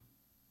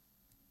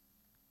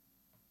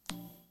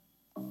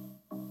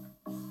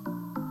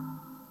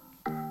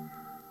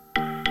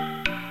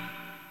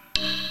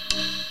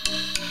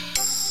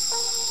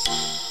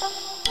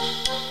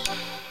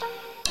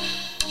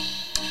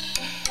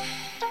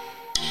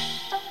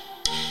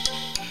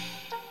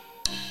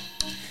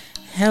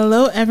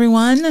Hello,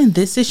 everyone.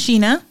 This is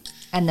Sheena.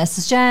 And this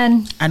is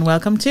Jen. And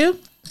welcome to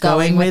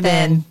Going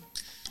Within.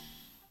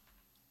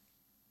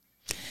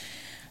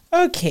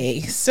 Okay,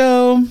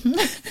 so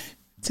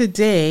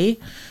today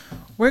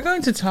we're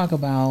going to talk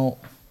about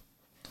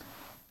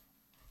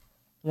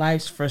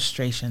life's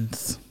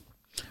frustrations.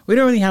 We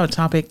don't really have a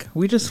topic.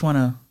 We just want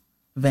to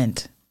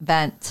vent.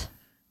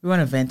 We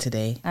want to vent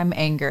today. I'm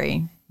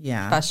angry.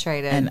 Yeah.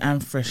 Frustrated. And I'm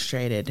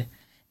frustrated.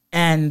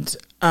 And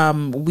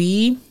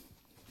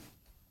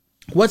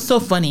what's so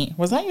funny?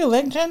 Was that your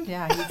leg, Jen?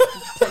 Yeah, you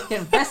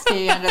getting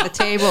frisky under the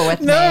table with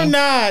me. No, I'm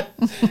not.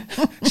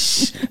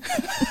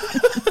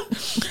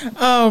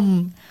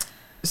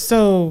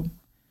 So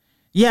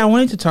yeah, I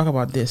wanted to talk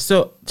about this.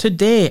 So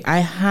today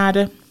I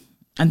had,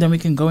 and then we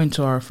can go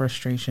into our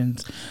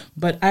frustrations.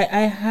 But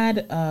I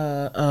had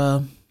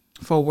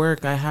for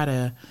work I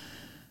had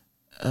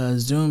a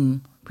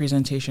Zoom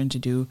presentation to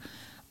do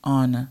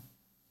on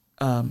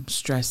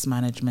stress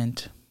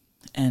management,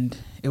 and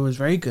it was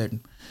very good.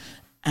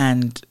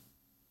 And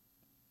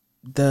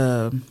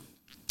the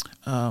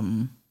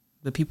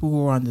people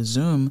who were on the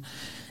Zoom,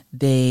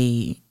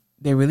 they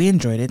really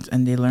enjoyed it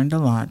and they learned a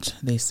lot,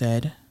 they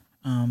said,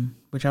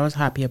 which I was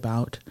happy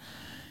about.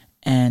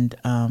 And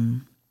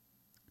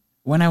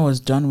when I was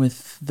done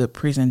with the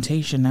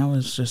presentation, I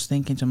was just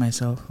thinking to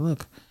myself,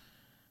 look,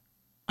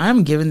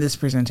 I'm giving this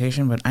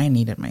presentation, but I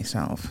need it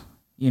myself,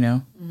 you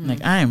know? Mm-hmm.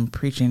 Like, I am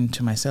preaching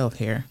to myself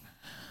here.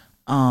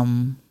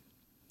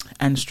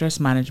 And stress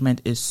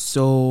management is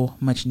so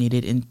much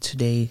needed in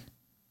today's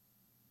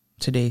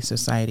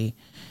society.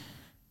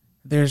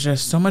 There's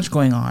just so much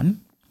going on.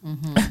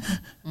 Mm-hmm.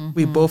 Mm-hmm.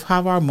 We both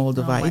have our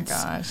Moldavites.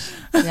 Oh my gosh.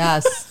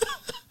 Yes,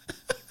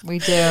 we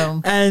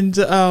do. And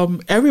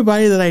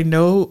everybody that I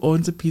know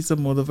owns a piece of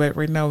Moldavite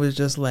right now is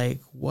just like,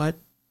 what?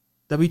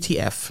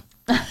 WTF?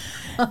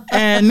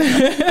 and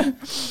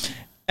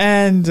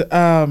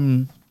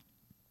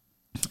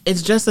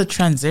it's just a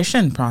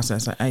transition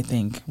process. I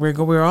think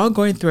we're all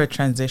going through a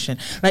transition.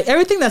 Like,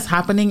 everything that's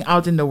happening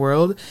out in the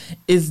world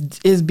is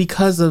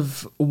because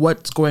of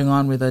what's going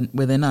on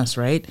within us,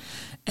 right?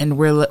 And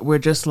we're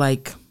just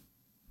like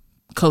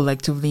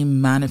collectively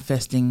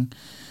manifesting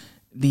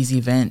these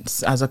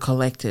events as a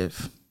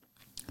collective.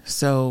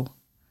 So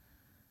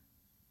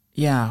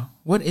yeah,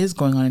 what is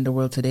going on in the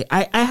world today?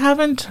 I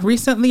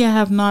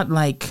have not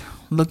like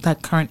looked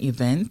at current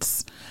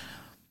events.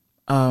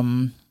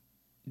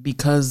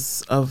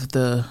 Because of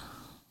the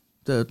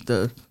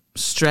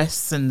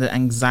stress and the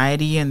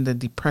anxiety and the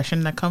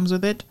depression that comes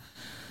with it.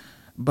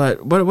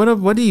 But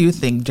what do you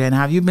think, Jen?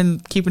 Have you been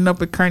keeping up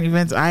with current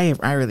events? I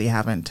really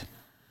haven't.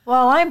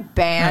 Well, I'm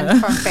banned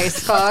from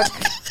Facebook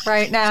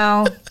right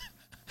now.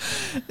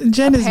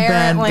 Jen is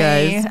banned,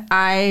 guys.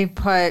 I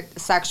put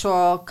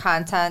sexual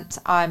content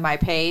on my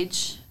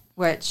page,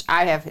 which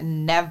I have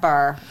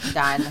never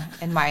done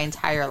in my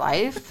entire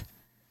life.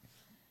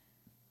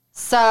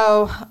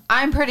 So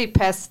I'm pretty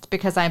pissed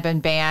because I've been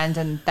banned,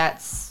 and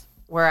that's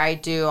where I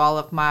do all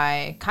of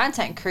my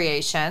content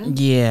creation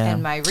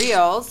and my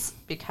reels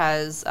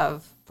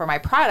for my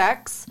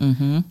products,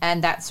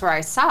 and that's where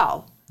I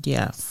sell.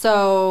 Yeah.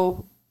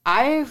 So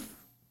I've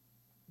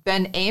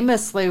been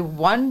aimlessly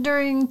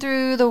wandering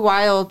through the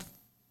wild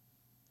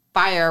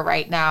fire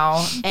right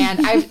now, and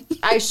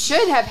I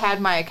should have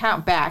had my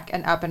account back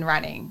and up and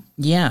running.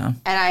 Yeah.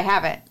 And I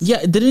haven't.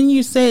 Yeah. Didn't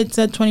you say it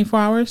said 24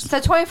 hours? It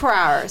said 24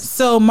 hours.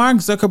 So Mark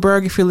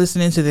Zuckerberg, if you're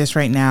listening to this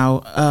right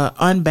now,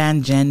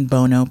 unban Jen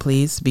Bono,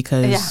 please,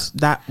 because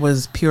that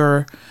was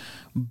pure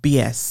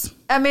BS.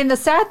 I mean, the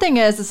sad thing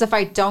is if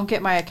I don't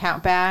get my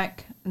account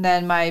back,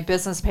 then my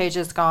business page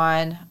is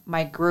gone.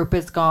 My group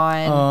is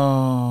gone.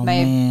 Oh,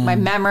 my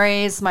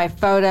memories, my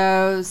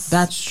photos.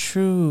 That's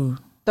true.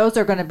 Those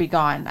are going to be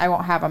gone. I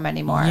won't have them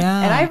anymore.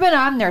 Yeah. And I've been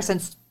on there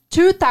since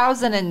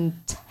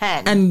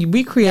 2010. And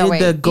we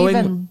created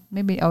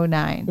maybe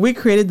 09. We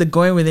created the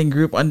Going Within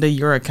group under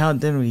your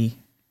account, didn't we?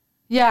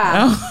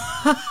 Yeah.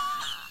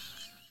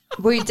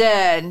 We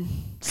did.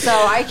 So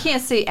I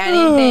can't see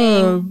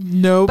anything.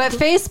 Nope. But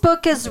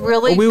Facebook is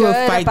really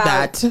good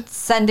about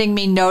sending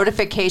me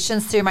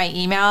notifications through my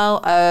email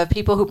of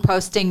people who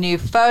posting new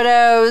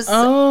photos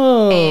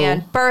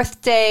and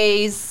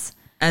birthdays.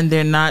 And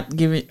they're not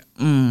giving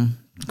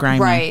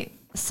grimy. Right.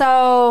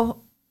 So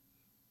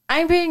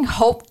I'm being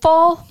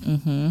hopeful.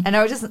 I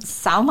know it doesn't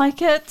sound like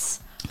it.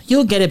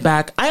 You'll get it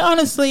back.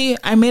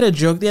 I made a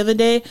joke the other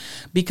day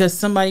because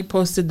somebody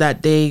posted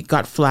that they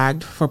got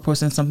flagged for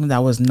posting something that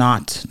was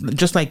not,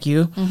 just like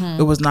you,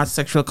 it was not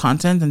sexual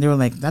content. And they were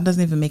like, that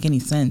doesn't even make any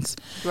sense.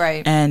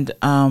 Right. And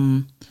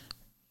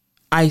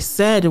I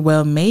said,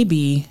 well,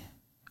 maybe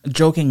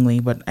jokingly,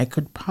 but I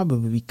could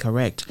probably be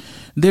correct.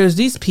 There's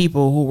these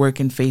people who work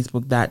in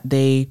Facebook that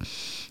they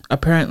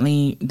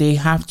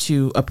have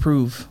to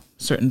approve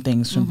certain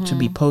things to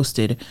be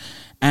posted.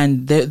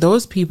 And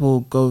those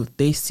people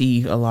they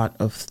see a lot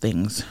of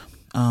things,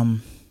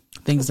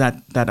 things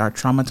that are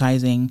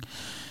traumatizing,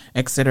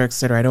 et cetera, et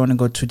cetera. I don't want to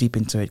go too deep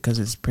into it because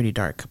it's pretty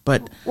dark.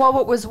 But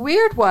what was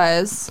weird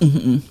was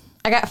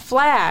I got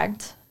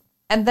flagged,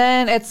 and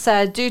then it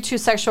said, due to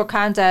sexual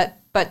content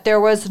but there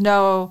was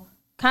no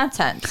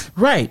content.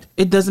 Right.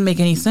 It doesn't make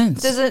any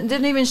sense.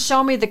 Didn't even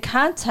show me the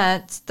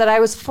content that I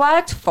was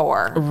flagged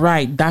for.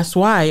 Right. That's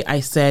why I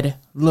said,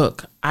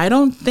 look, I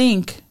don't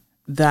think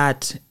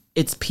that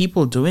it's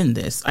people doing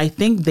this. I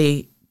think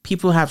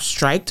people have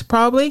striked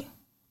probably,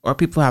 or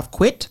people have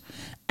quit,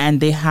 and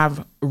they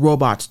have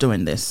robots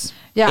doing this.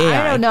 Yeah,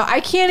 AI. I don't know.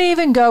 I can't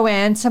even go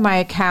into my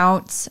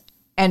account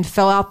and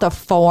fill out the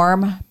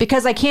form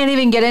because I can't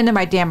even get into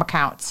my damn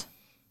account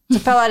to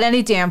fill out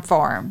any damn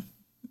form.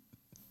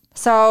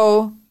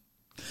 So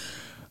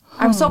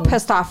I'm so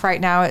pissed off right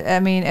now.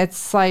 I mean,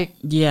 it's like,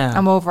 yeah,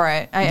 I'm over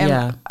it. I am.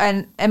 Yeah.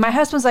 And my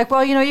husband's like,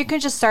 well, you can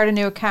just start a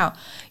new account.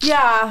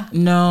 Yeah.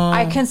 No.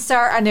 I can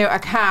start a new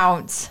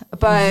account,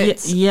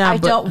 but I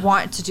don't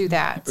want to do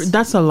that.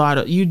 That's a lot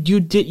of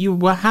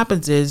what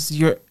happens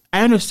is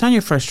I understand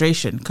your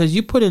frustration because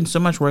you put in so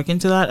much work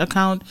into that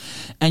account,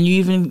 and you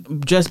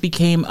even just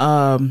became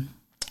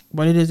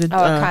what is it?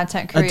 A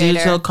content creator. A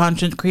digital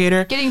content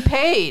creator. Getting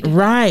paid.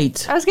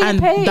 Right. I was getting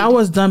paid. That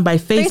was done by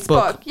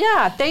Facebook.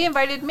 Yeah, they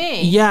invited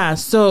me. Yeah,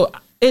 so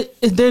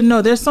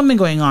there's something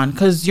going on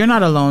because you're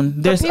not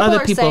alone. There's other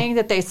people. People are saying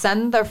that they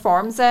send their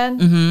forms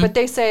in, but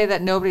they say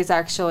that nobody's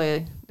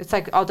actually, it's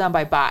like all done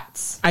by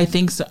bots. I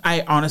think so.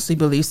 I honestly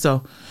believe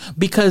so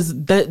because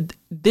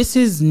this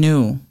is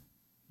new.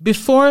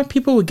 Before,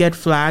 people would get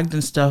flagged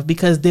and stuff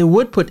because they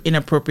would put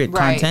inappropriate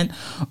content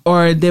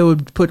or they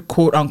would put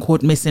quote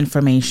unquote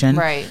misinformation.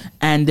 Right.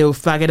 And they would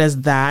flag it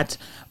as that.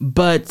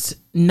 But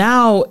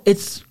now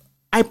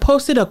I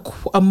posted a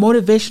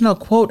motivational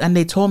quote and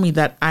they told me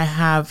that I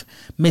have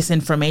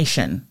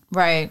misinformation.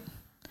 Right.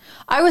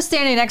 I was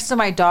standing next to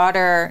my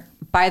daughter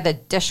by the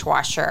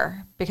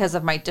dishwasher because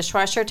of my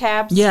dishwasher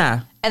tabs.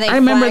 Yeah. And I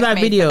remember that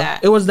video.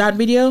 It was that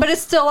video? But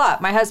it's still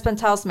up. My husband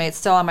tells me it's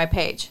still on my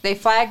page. They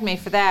flagged me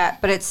for that,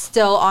 but it's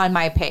still on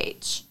my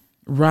page.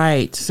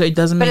 Right. So it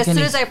doesn't make any sense.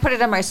 But as soon as I put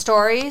it on my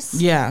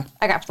stories, I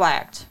got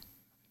flagged.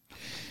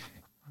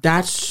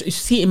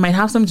 It might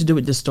have something to do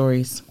with the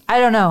stories.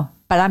 I don't know,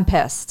 but I'm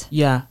pissed.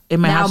 Yeah.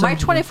 It might have my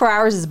 24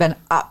 hours has been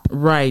up.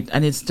 Right.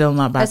 And it's still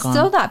not back on. It's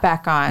still not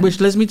back on. Which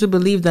leads me to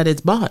believe that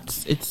it's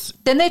bots.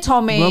 Then they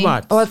told me,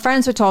 robots. Well,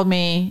 friends who told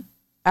me,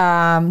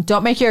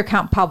 don't make your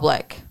account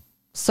public.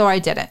 So I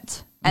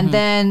didn't. And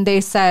then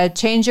they said,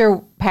 change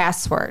your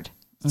password.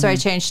 So I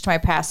changed my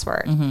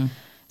password.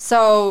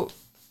 So,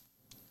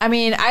 I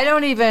mean, I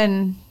don't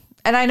even,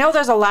 and I know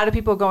there's a lot of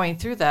people going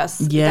through this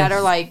that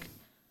are like,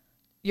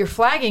 you're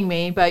flagging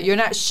me, but you're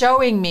not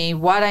showing me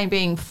what I'm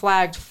being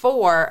flagged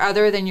for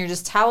other than you're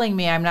just telling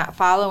me I'm not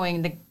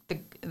following the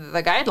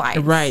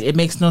guidelines. Right. It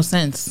makes no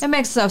sense. It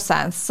makes no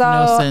sense.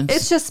 So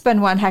it's just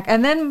been one heck.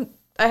 And then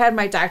I had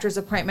my doctor's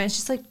appointment.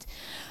 She's like,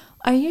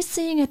 are you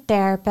seeing a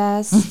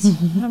therapist?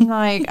 I'm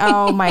like,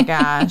 oh my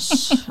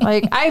gosh.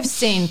 Like, I've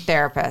seen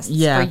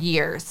therapists for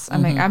years.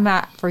 I'm like, I'm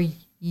not for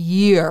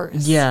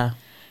years. Yeah.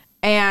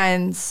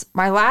 And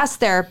my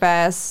last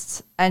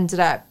therapist ended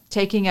up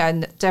taking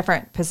a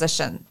different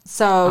position.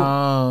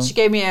 So she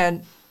gave me a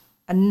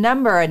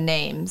number of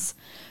names.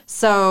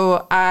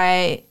 So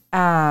I,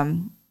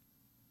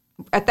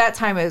 at that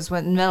time, it was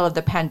in the middle of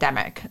the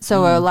pandemic.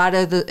 So a lot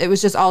of it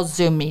was just all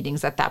Zoom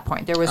meetings at that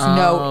point. There was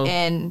no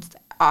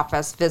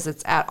in-office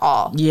visits at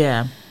all.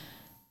 Yeah.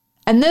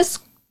 And this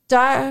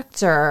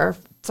doctor,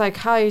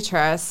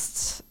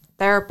 psychiatrist,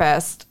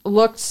 therapist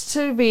looked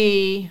to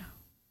be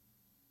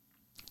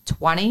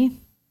 20.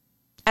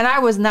 And I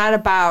was not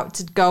about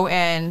to go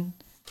in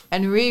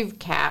and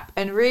recap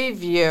and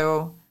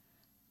review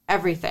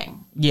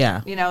everything.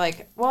 Yeah.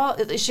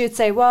 She would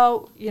say,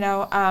 what would you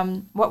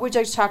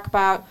like to talk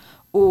about?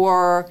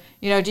 Or,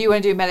 do you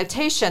want to do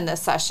meditation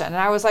this session? And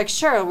I was like,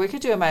 sure, we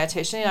could do a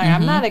meditation.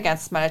 I'm not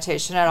against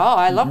meditation at all.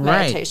 I love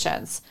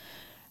meditations.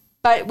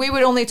 But we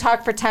would only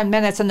talk for 10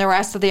 minutes and the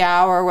rest of the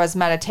hour was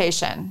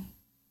meditation.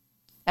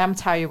 And I'm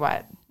tell you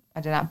what,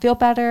 I did not feel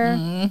better.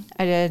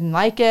 I didn't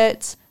like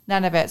it.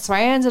 None of it. So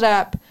I ended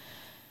up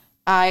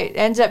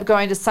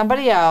going to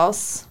somebody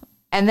else,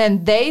 and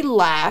then they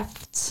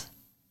left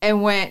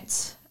and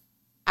went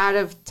out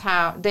of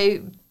town.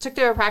 They took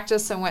their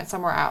practice and went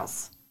somewhere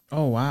else.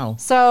 Oh, wow.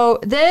 So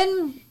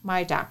then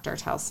my doctor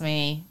tells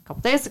me a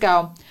couple days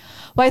ago,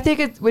 well, I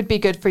think it would be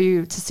good for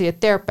you to see a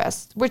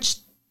therapist, which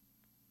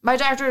my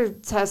doctor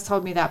has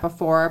told me that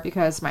before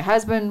because my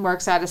husband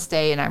works out of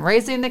state and I'm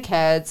raising the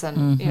kids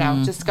and,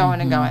 just going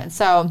and going.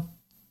 So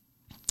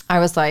I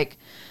was like,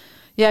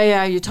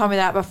 yeah, you told me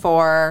that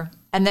before.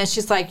 And then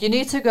she's like, you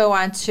need to go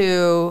on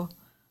to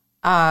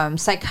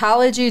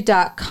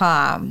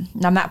psychology.com.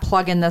 I'm not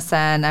plugging this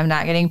in. I'm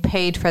not getting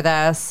paid for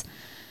this.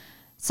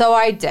 So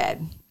I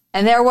did.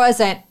 And there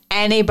wasn't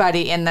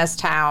anybody in this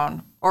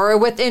town or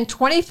within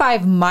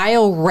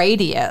 25-mile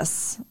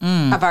radius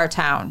of our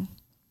town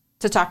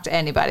to talk to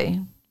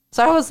anybody.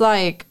 So I was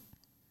like,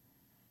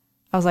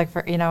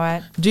 you know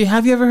what?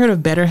 Have you ever heard of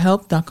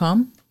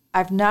BetterHelp.com?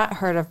 I've not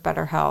heard of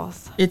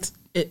BetterHealth. It's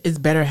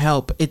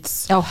BetterHelp.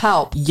 It's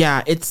help.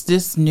 Yeah, it's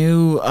this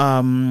new.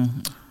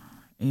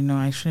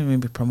 I shouldn't even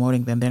be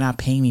promoting them. They're not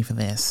paying me for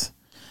this,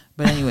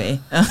 But anyway,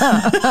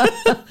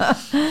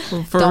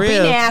 for Don't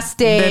real, be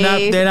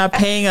nasty. They're not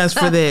paying us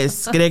for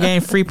this. They're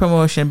getting free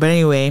promotion. But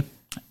anyway,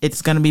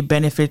 it's going to be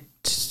benefit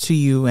to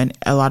you and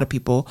a lot of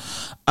people.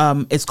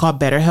 It's called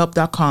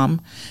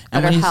BetterHelp.com.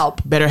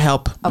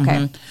 BetterHelp.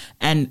 Okay.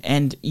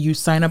 And you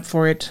sign up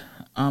for it.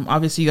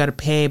 Obviously you got to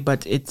pay,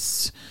 but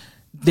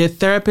the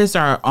therapists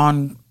are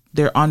on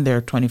there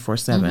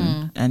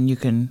 24/7, and you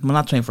can, well,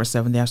 not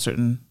 24/7. They have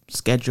certain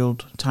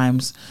scheduled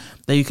times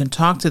that you can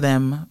talk to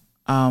them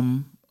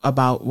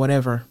about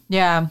whatever.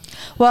 Yeah.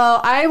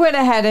 Well, I went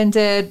ahead and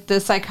did the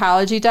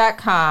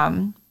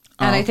psychology.com,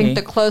 and I think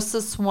the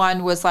closest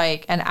one was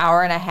like an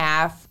hour and a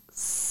half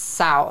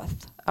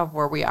south of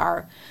where we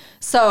are.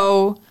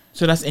 So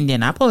that's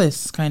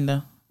Indianapolis, kind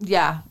of.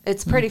 Yeah,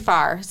 it's pretty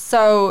far.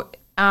 So,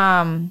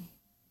 and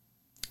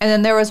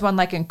then there was one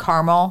like in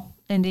Carmel,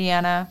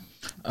 Indiana,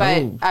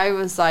 but I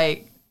was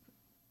like,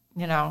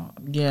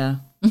 Yeah.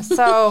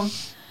 So,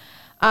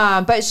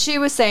 but she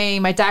was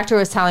saying, my doctor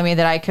was telling me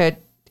that I could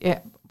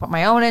put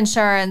my own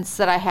insurance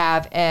that I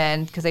have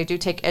in, because I do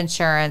take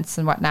insurance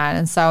and whatnot.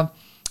 And so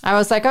I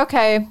was like,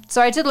 okay.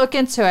 So I did look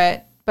into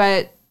it,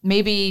 but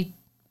maybe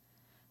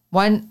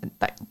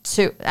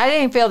two. I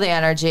didn't feel the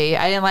energy.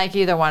 I didn't like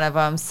either one of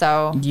them.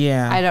 So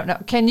yeah, I don't know.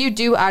 Can you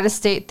do out of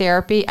state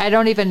therapy? I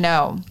don't even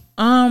know.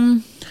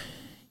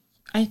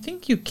 I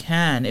think you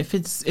can if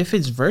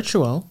it's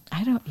virtual.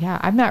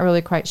 I'm not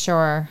really quite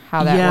sure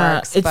how that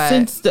works.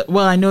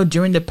 I know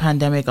during the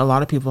pandemic, a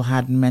lot of people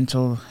had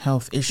mental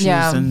health issues,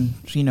 and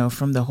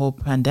from the whole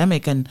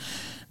pandemic, and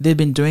they've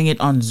been doing it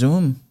on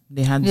Zoom.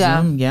 They had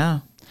Zoom,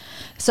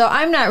 So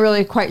I'm not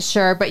really quite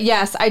sure, but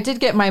yes, I did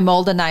get my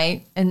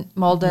Moldavite.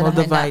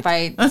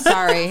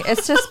 Sorry,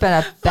 it's just been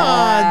a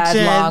bad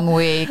long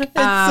week,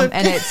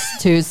 and it's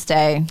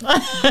Tuesday.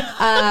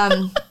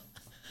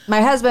 My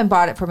husband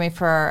bought it for me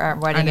for our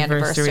wedding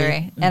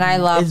anniversary, and I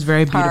love. It's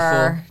very beautiful.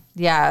 Her.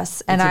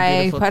 Yes, and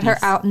I put her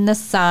out in the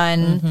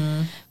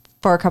sun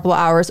for a couple of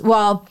hours.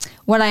 Well,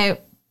 when I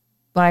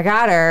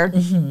got her,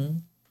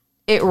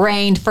 it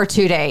rained for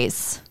 2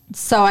 days.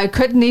 So I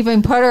couldn't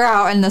even put her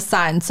out in the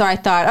sun. So I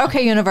thought,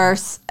 okay,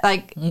 universe,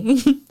 like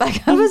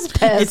I was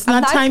pissed. It's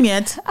not time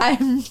yet.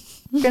 I'm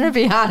going to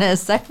be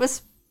honest. I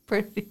was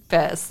pretty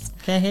pissed.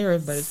 Can't hear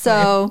it, but it's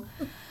so,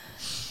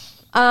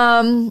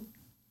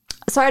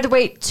 so I had to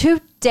wait 2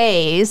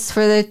 days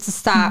for it to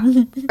stop.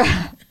 And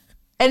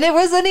it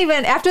wasn't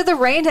even, after the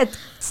rain had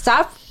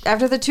stopped,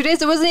 after the 2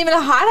 days, it wasn't even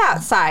hot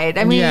outside.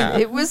 I mean,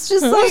 it was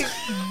just like...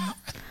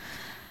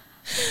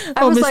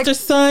 Mr.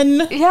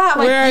 Sun. Yeah,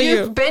 where are you?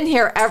 You've been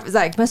here.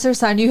 Mr.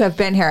 Sun, you have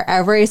been here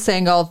every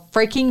single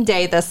freaking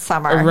day this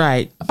summer.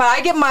 Right. But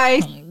I get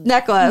my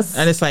necklace.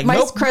 And it's like,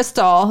 my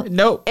crystal.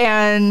 Nope.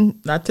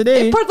 And not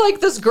today. They put like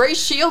this gray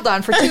shield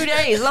on for 2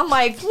 days. I'm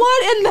like,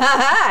 what in the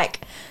heck?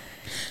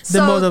 The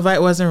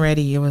Moldavite wasn't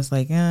ready. It was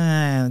like,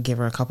 I'll give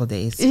her a couple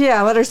days.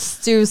 Yeah, let her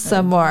stew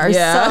some more.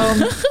 Yeah.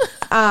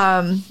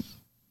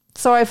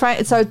 So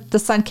the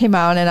sun came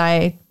out, and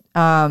I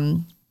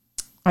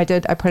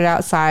put it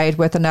outside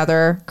with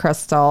another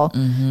crystal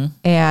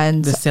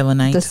and the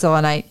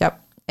selenite. Yep.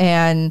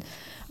 And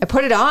I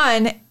put it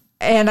on,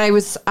 and I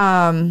was,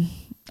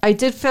 I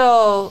did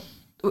feel,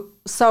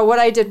 so what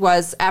I did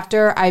was,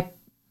 after I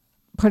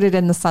put it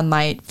in the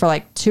sunlight for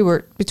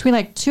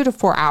between 2 to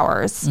 4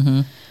 hours,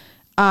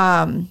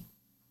 I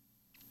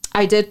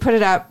did put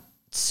it up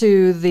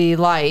to the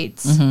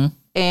light,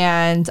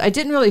 and I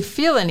didn't really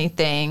feel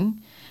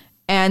anything.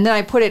 And then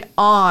I put it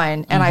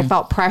on, and I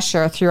felt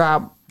pressure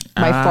throughout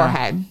my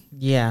forehead.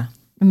 Yeah.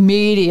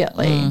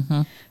 Immediately.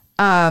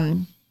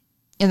 And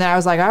then I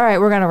was like, all right,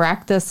 we're going to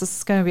rock this. This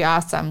is going to be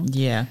awesome.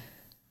 Yeah.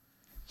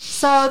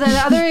 So then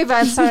other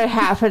events started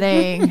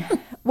happening.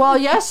 Well,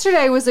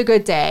 yesterday was a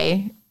good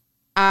day.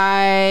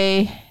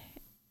 I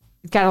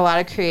got a lot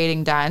of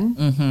creating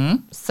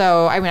done.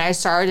 So, I mean, I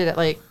started at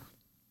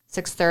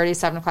 6:30,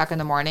 7 o'clock in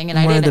the morning, and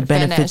I didn't finish.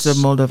 One of the benefits of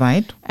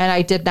Moldavite. And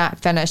I did not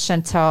finish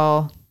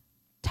until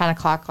 10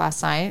 o'clock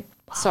last night.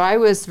 So I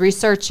was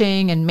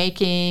researching and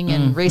making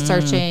and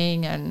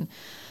researching and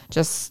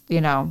just,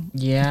 doing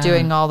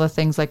all the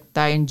things that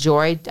I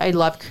enjoyed. I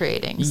love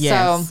creating.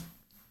 Yes.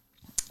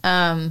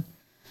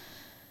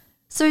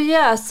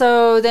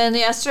 So then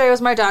yesterday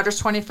was my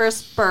daughter's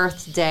 21st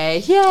birthday.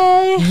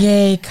 Yay.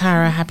 Yay,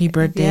 Cara. Happy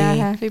birthday. Yeah,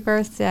 happy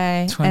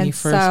birthday.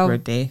 21st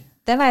birthday.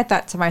 Then I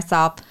thought to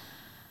myself,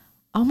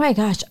 oh my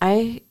gosh,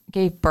 I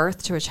gave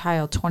birth to a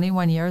child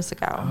 21 years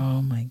ago.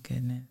 Oh my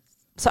goodness.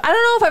 So I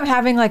don't know if I'm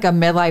having a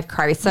midlife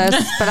crisis,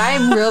 but I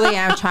really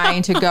am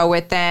trying to go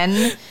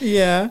within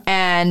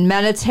and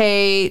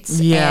meditate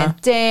and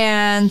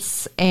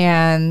dance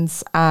and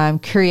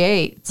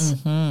create.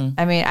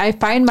 I mean, I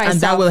find myself...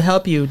 And that will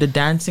help you, the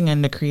dancing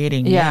and the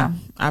creating. Yeah,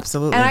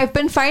 absolutely. And I've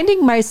been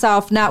finding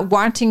myself not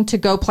wanting to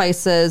go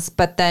places,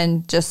 but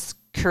then just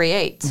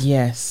create.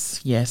 Yes,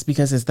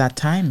 because it's that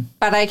time.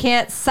 But I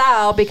can't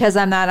sell because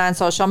I'm not on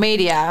social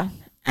media.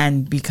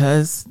 And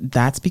because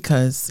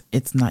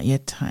it's not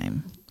yet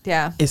time.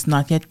 Yeah. It's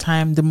not yet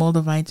time. The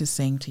Moldavite is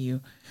saying to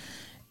you,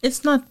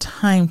 it's not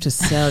time to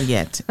sell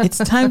yet. It's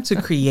time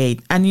to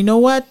create. And you know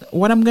what?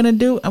 What I'm going to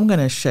do, I'm going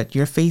to shut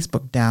your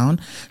Facebook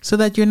down so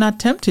that you're not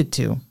tempted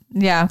to.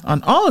 Yeah.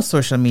 On all the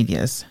social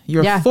medias.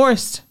 You're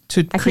forced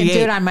to create. I can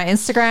do it on my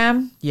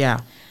Instagram.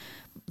 Yeah.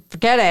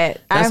 Forget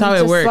it. That's how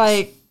it works.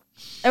 Like,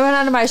 I went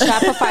onto my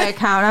Shopify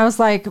account. I was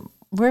like,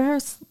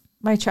 where's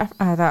my traffic?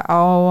 I thought,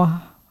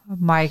 oh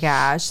my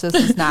gosh, this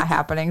is not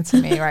happening to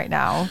me right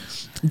now.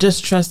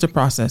 Just trust the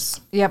process.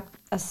 Yep.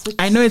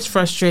 I know it's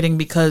frustrating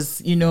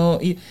because, you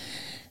know,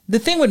 the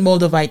thing with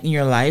Moldavite in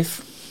your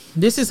life,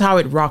 this is how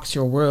it rocks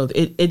your world.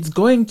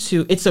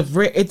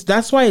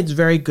 That's why it's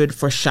very good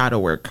for shadow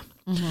work.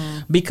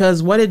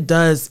 Because what it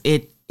does,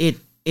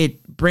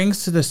 it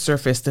brings to the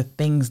surface the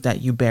things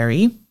that you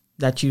bury,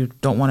 that you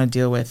don't want to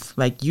deal with.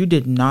 Like you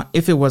did not,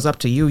 if it was up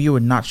to you, you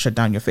would not shut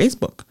down your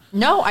Facebook.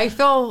 No, I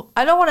don't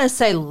want to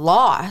say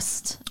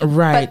lost.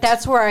 Right. But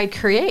that's where I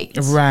create.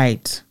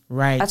 Right.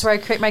 That's where I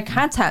create my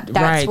content.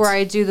 That's where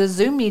I do the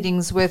Zoom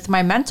meetings with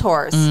my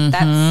mentors.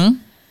 That's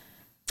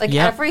like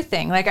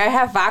everything. Like I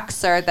have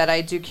Voxer that I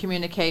do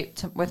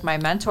communicate with my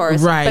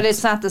mentors. Right. But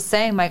it's not the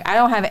same. Like I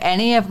don't have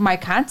any of my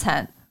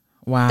content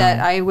that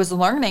I was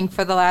learning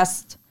for the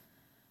last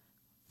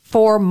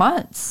 4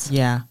 months.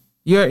 Yeah.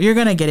 You're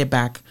going to get it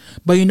back.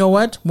 But you know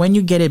what? When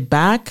you get it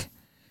back,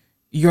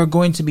 you're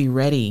going to be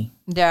ready.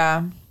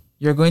 Yeah.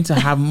 You're going to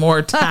have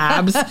more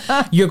tabs.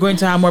 You're going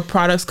to have more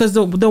products. Because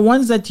the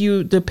ones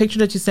the picture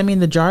that you sent me in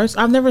the jars,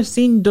 I've never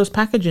seen those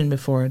packaging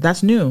before.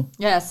 That's new.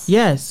 Yes.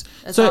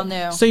 It's all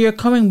new. So you're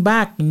coming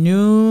back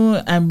new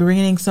and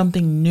bringing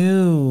something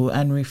new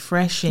and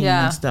refreshing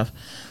and stuff.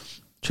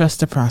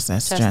 Trust the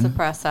process, Jen.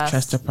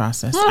 Trust the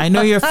process. I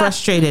know you're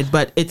frustrated,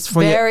 but it's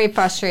for very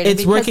frustrated.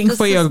 It's working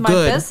for your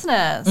good.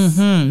 Business.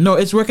 No,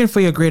 it's working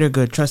for your greater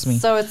good. Trust me.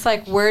 So it's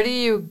like, where do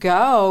you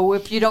go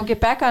if you don't get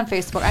back on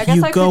Facebook? I guess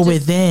you go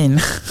within.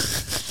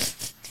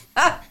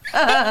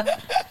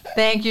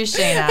 Thank you,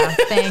 Sheena.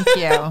 Thank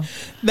you.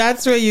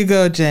 That's where you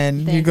go,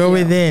 Jen. You go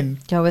within.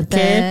 Go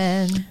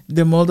within. Okay?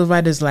 The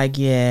Moldavite is like,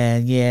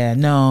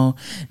 no,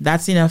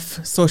 that's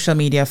enough social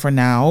media for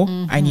now.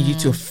 I need you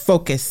to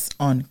focus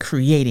on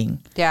creating.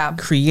 Yeah.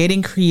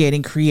 Creating.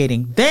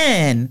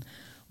 Then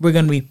we're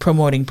going to be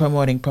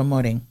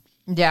promoting.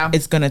 Yeah.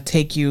 It's going to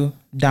take you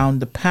down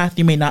the path.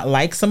 You may not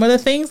like some of the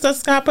things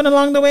that's happened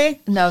along the way.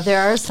 No,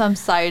 there are some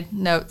side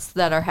notes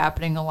that are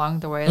happening along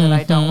the way that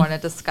I don't want to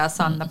discuss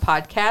on the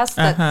podcast.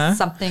 That's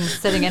something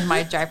sitting in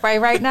my driveway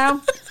right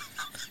now.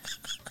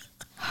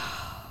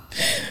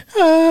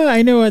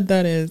 I know what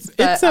that is.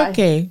 But it's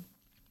okay.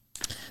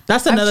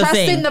 That's another thing. I'm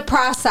trusting the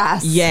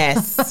process.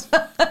 Yes.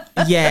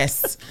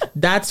 Yes.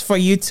 That's for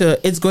you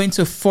it's going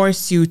to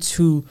force you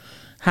to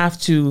have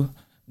to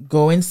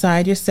go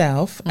inside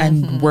yourself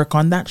and work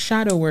on that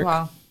shadow work.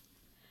 Wow.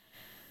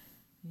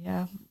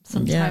 Yeah.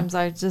 Sometimes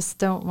I just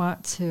don't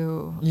want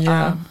to.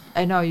 Yeah.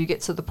 I know you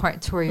get to the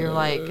point to where you're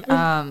like,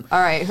 all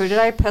right, who did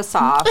I piss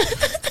off?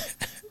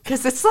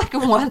 Because it's like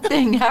one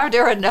thing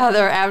after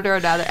another.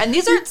 And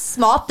these aren't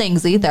small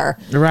things either.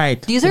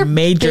 Right. These are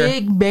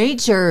big,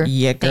 major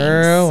Yeah,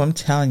 girl, things. I'm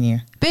telling you.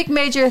 Big,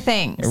 major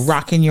things. They're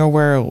rocking your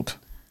world.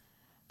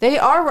 They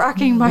are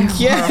rocking my world.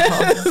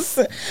 Yes.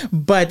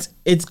 But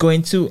you're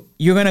going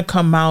to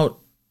come out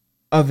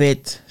of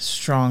it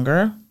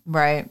stronger.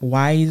 Right.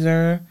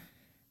 Wiser.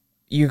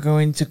 You're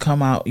going to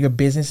come out. Your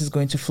business is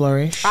going to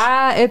flourish.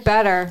 It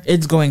better.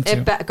 It's going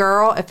to.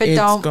 Girl, if it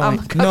don't,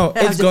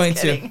 it's going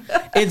to.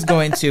 It's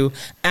going to.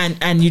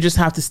 And you just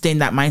have to stay in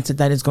that mindset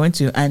that it's going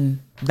to. And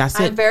that's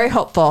it. I'm very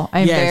hopeful.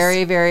 I'm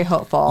very, very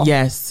hopeful.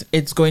 Yes,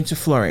 it's going to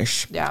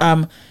flourish.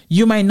 Yeah.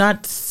 You might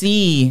not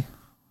see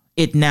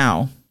it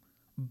now,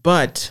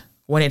 but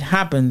when it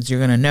happens, you're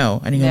going to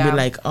know. And you're going to be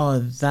like, oh,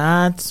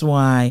 that's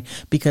why.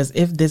 Because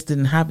if this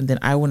didn't happen, then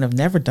I wouldn't have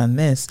never done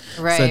this.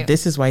 Right. So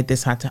this is why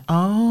this had to.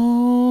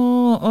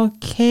 Oh,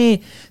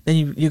 okay.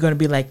 Then you're going to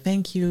be like,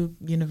 thank you,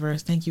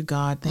 universe. Thank you,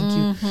 God. Thank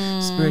you,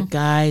 spirit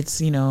guides.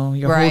 You know,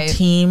 your whole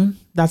team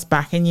that's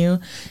backing you.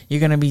 You're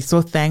going to be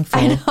so thankful.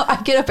 I know.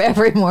 I get up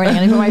every morning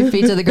and I put my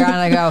feet to the ground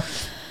and I go,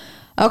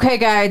 okay,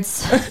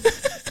 guides.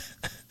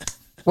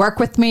 Work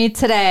with me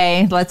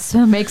today. Let's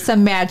make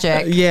some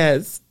magic.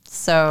 Yes.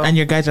 So, and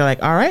your guys are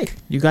like, all right,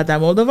 you got that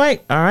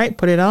Moldavite. All right,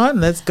 put it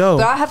on. Let's go.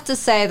 But I have to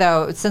say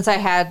though, since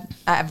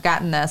I've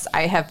gotten this,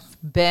 I have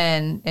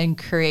been in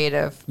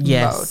creative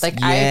mode.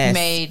 Like I've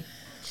made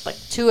like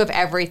 2 of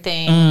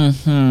everything.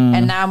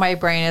 And now my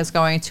brain is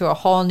going to a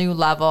whole new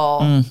level.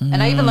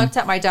 And I even looked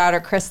at my daughter,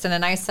 Kristen,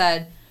 and I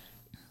said,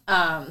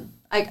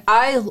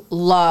 I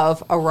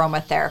love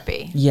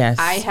aromatherapy. Yes.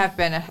 I have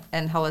been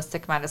in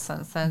holistic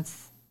medicine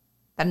since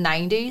the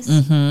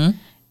 90s.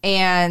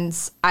 And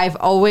I've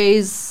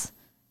always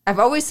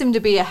seemed to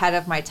be ahead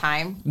of my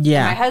time. Yeah.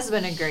 And my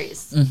husband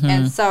agrees.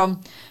 And so,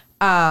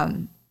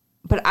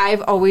 but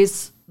I've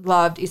always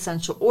loved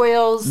essential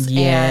oils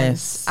and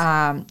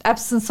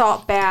Epsom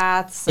salt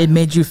baths. How did it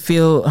make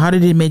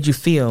you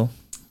feel?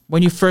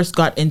 When you first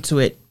got into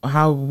it,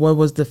 what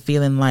was the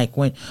feeling like?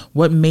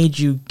 What made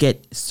you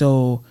get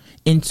so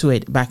into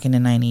it back in the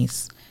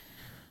 90s?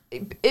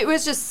 it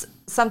was just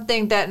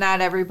something that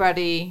not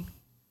everybody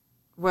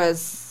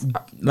was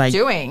like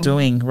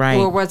doing right,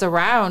 or was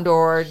around,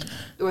 or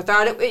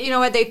thought it. You know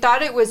what? They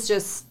thought it was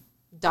just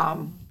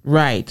dumb.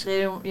 Right.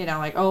 They don't,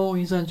 like, oh,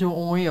 essential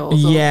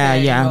oils. Yeah,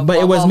 okay, yeah. But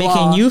it was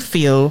making you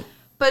feel.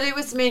 But it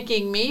was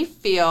making me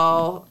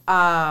feel,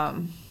 I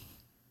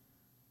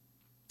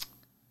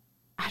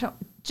don't,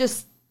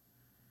 just.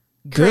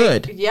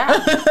 Good.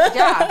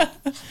 Yeah,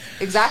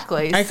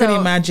 exactly. I could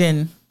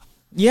imagine.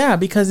 Yeah,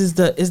 because it's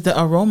the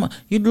aroma.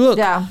 You look.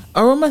 Yeah.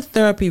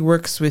 Aromatherapy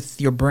works with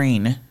your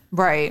brain.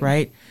 Right.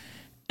 Right.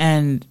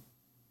 And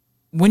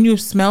when you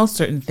smell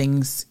certain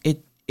things,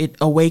 it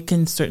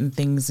awakens certain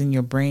things in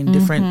your brain,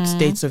 different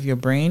states of your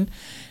brain,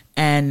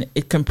 and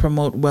it can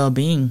promote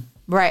well-being.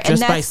 Right.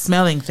 Just by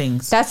smelling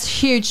things. That's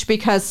huge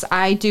because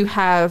I do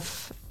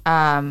have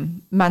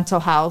mental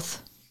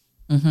health.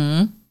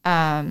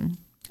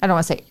 I don't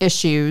want to say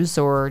issues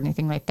or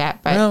anything like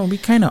that, but well, we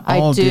kind of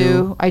all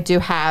do. I do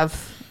have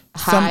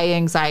high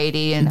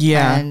anxiety and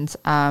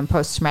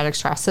post-traumatic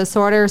stress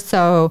disorder.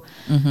 So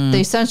the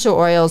essential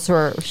oils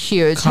were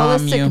huge.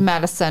 Holistic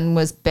medicine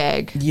was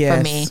big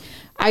for me.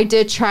 I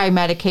did try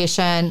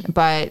medication,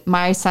 but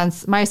my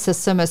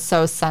system is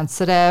so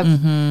sensitive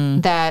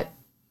that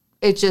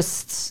it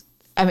just,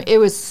 it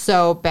was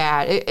so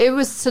bad. It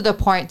was to the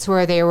point to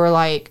where they were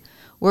like,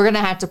 we're going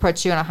to have to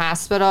put you in a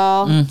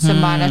hospital to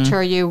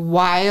monitor you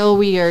while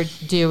we are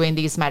doing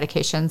these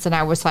medications. And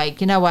I was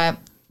like, you know what?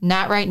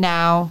 Not right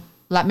now.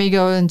 Let me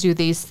go and do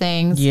these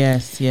things.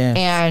 Yes.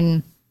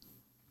 And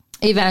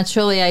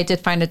eventually I did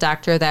find a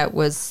doctor that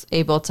was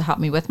able to help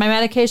me with my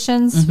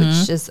medications,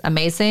 which is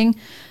amazing.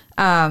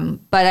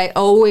 But I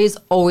always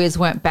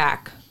went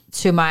back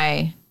to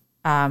my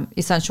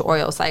essential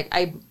oils. Like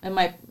I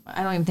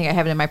don't even think I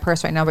have it in my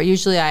purse right now, but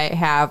usually I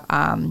have,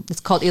 it's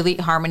called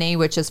Elite Harmony,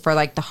 which is for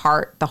like the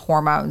heart, the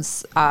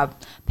hormones,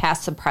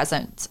 past and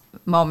present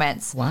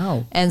moments.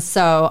 Wow. And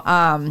so,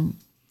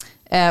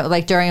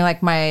 like during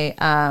like my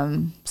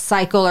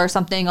cycle or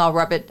something, I'll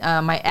rub it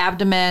my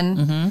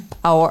abdomen,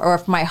 or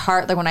if my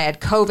heart, like when I had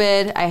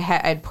COVID,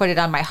 I'd put it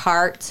on my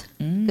heart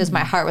because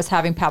my heart was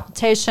having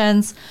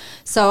palpitations.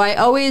 So I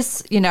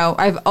always,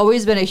 I've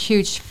always been a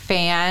huge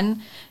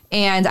fan.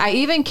 And I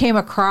even came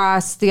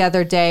across the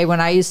other day when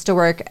I used to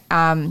work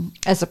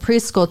as a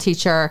preschool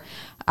teacher,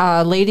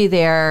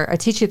 a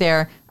teacher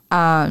there,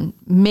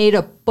 made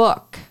a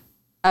book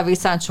of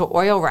essential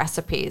oil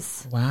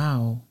recipes.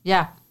 Wow.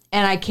 Yeah.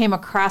 And I came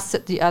across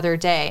it the other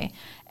day.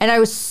 And I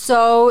was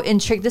so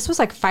intrigued. This was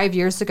like 5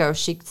 years ago.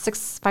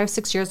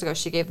 6 years ago,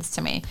 she gave this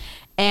to me.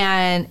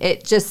 And I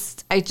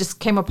just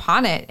came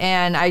upon it.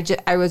 And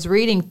I was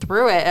reading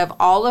through it of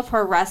all of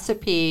her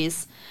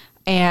recipes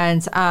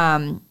and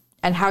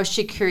how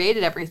she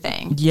created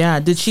everything. Yeah.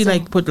 Did she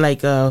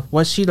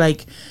was she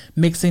like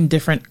mixing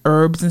different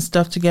herbs and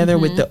stuff together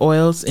with the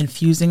oils,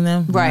 infusing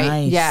them? Right.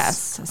 Nice.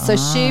 Yes. So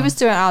she was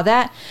doing all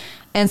that.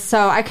 And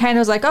so I kind of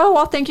was like, oh,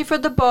 well, thank you for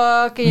the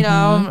book,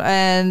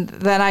 and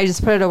then I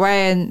just put it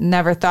away and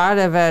never thought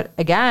of it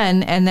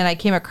again. And then I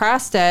came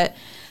across it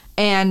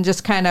and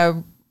just kind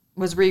of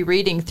was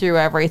rereading through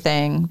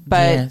everything.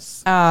 But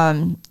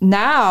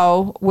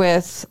now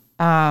with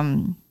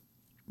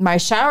my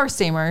shower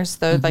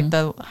steamers, like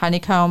the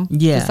honeycomb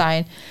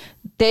design,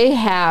 they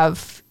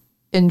have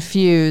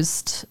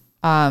infused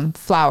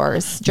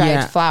flowers,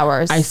 dried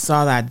flowers. I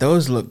saw that.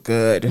 Those look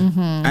good.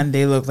 And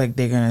they look like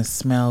they're going to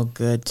smell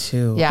good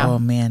too. Yeah. Oh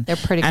man. They're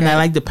pretty good. And I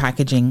like the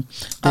packaging.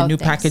 The new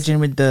packaging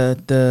with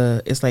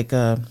the it's like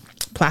a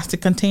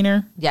plastic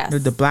container. Yes.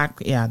 With the black.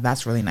 Yeah,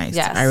 that's really nice.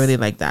 Yes. I really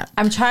like that.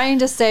 I'm trying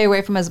to stay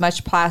away from as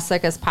much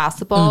plastic as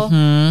possible.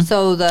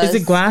 So is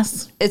it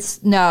glass?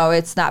 No,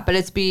 it's not, but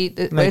it's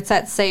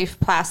that safe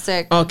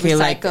plastic. Okay,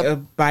 like a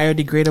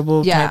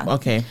biodegradable type.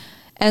 Okay.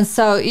 And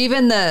so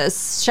even the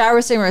shower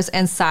steamers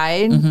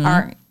inside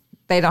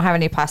they don't have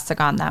any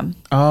plastic on them.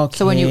 Okay.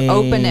 So when you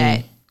open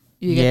it,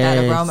 you get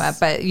that aroma,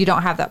 but you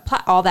don't have that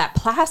all that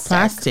plastic.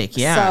 Plastic,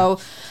 yeah. So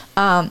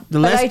the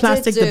less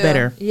plastic, the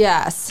better.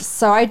 Yes.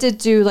 So I did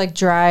do like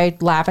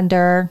dried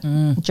lavender,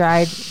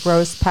 dried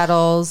rose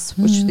petals,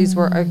 which these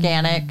were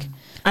organic.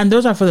 And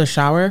those are for the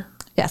shower?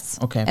 Yes.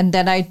 Okay. And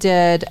then I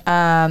did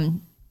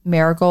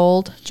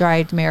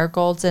dried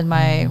marigolds in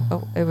my,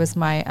 it was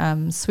my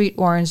sweet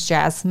orange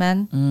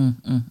jasmine.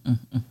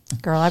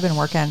 Girl, I've been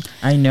working.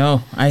 I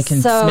know. I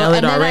can smell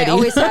it already.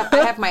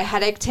 I have my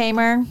headache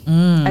tamer.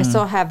 I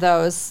still have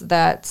those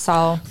that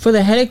solve. For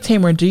the headache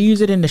tamer, do you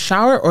use it in the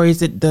shower or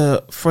is it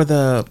for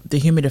the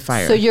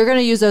humidifier? So you're going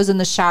to use those in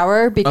the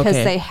shower because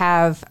they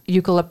have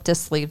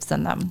eucalyptus leaves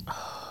in them.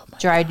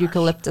 Dried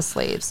eucalyptus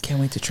leaves.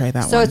 Can't wait to try that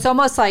one. So it's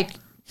almost like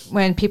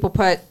when people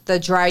put the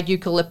dried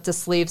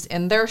eucalyptus leaves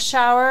in their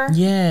shower.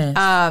 Yes.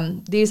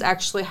 These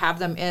actually have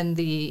them in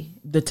the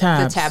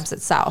tabs. The tabs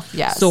itself.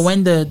 Yes. So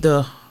when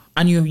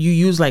and you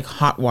use like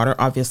hot water,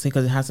 obviously,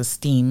 because it has a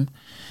steam.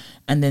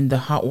 and then the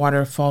hot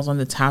water falls on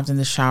the tabs in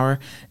the shower,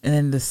 and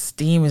then the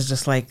steam is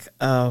just like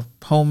a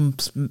home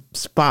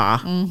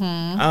spa.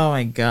 Oh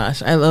my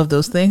gosh, I love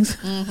those things.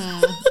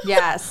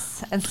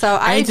 Yes, and so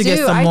I need to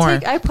get some more.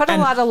 I put a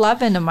lot of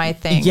love into my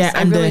things. Yeah,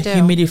 I and really the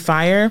do.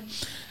 humidifier,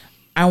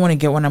 I want to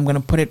get one. I'm going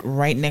to put it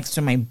right next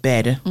to my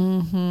bed.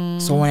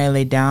 So when I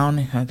lay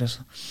down, I just...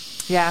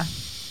 Yeah.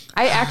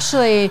 I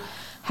actually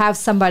have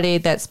somebody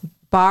that's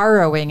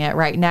borrowing it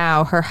right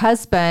now. Her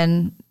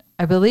husband,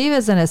 I believe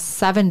is in his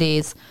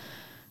 70s,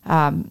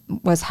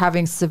 was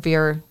having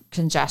severe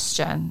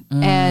congestion.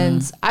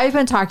 And I've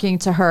been talking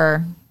to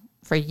her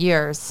for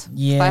years,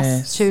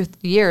 last 2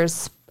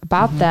 years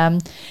about them.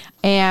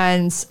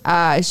 And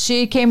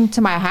she came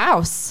to my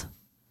house.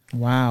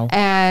 Wow.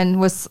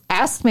 And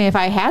asked me if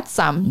I had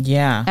some.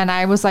 Yeah. And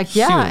I was like,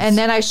 yeah. And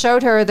then I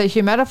showed her the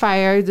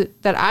humidifier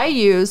that I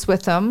use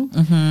with them.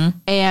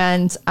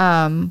 And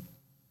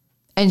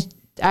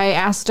I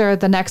asked her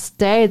the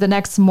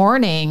next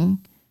morning.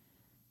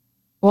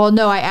 Well,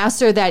 no, I asked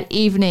her that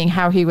evening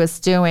how he was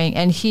doing.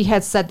 And he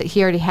had said that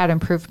he already had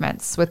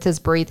improvements with his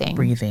breathing.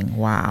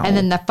 Wow. And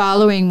then the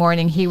following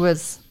morning, he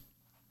was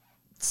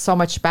so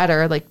much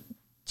better. Like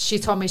she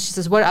told me, she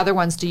says, what other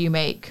ones do you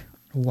make?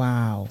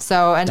 Wow.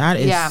 So, and that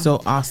is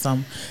so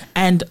awesome.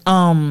 And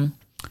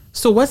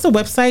so what's the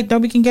website that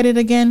we can get it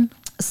again?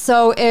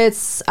 So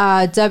it's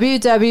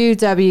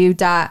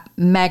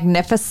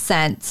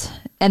www.magnificent,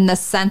 and the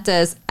scent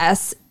is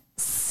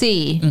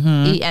SCENT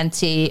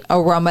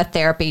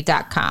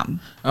aromatherapy.com.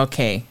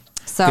 Okay.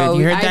 So good.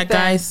 You heard that,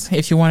 guys?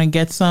 If you want to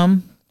get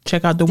some,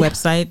 check out the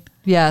website.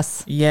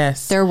 Yes.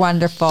 They're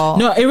wonderful.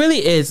 No, it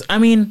really is. I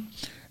mean,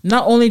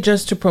 not only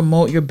just to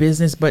promote your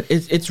business, but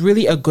it's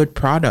really a good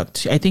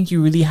product. I think you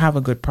really have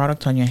a good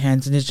product on your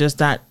hands, and it's just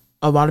that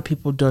a lot of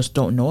people just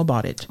don't know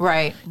about it.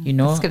 Right. You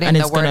know, and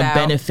it's going to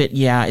benefit.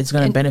 Yeah, it's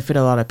going to benefit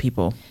a lot of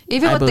people.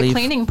 Even with the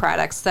cleaning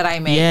products that I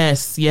make.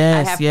 Yes.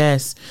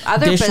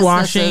 Other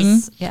dishwashing.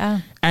 Yeah.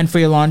 And for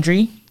your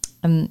laundry.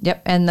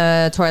 Yep, and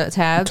the toilet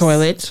tabs.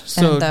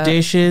 So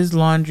dishes,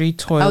 laundry,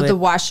 toilet. Oh, the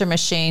washer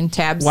machine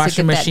tabs to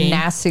get that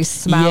nasty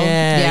smell.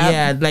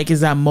 Yeah. Like, is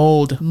that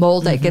mold?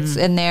 Mold that gets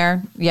in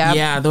there. Yeah.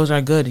 Yeah, those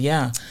are good.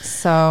 Yeah.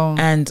 So.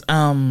 And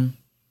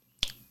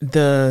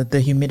the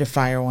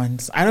humidifier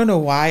ones. I don't know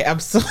why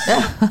I'm so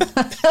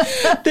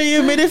the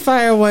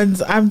humidifier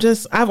ones.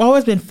 I've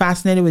always been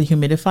fascinated with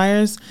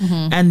humidifiers,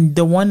 and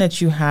the one that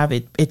you have,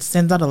 it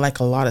sends out a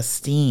lot of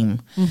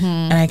steam,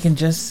 and I can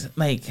just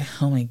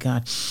oh my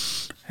god,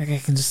 I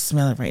can just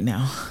smell it right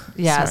now.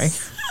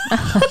 Yes.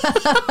 Sorry.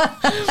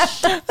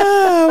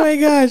 Oh my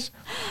gosh,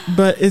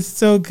 but it's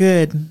so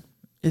good.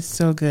 It's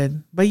so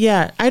good. But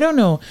yeah, I don't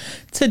know.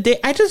 Today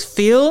I just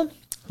feel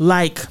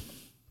like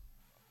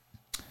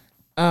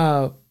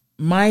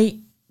my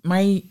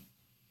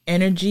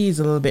energy is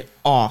a little bit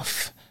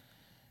off.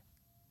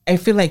 I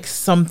feel like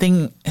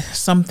something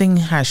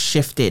has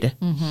shifted,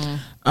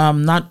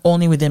 not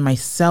only within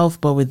myself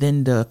but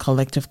within the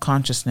collective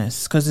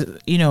consciousness, because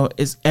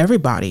is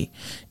everybody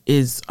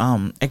is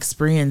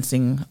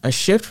experiencing a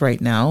shift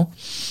right now,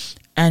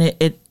 and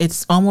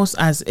it's almost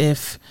as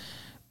if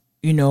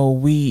I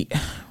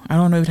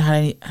don't know if it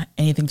had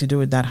anything to do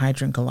with that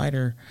hydrant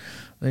collider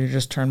that you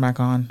just turned back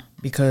on,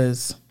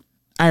 because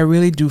I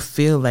really do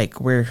feel like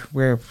we're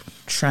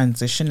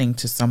transitioning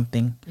to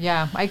something.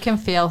 Yeah, I can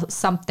feel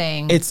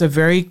something. It's a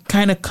very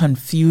kind of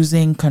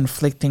confusing,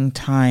 conflicting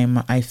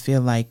time. I feel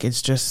like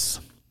it's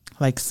just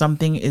like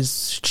something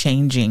is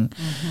changing.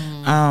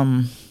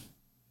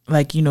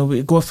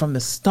 We go from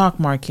the stock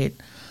market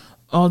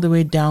all the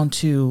way down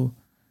to,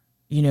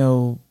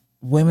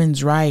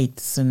 women's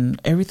rights and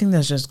everything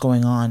that's just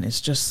going on. It's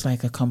just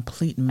like a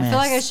complete mess. I feel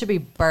like I should be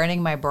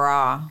burning my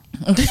bra.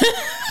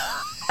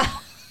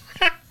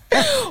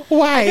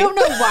 Why? I don't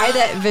know why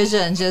that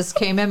vision just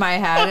came in my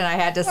head and I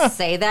had to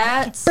say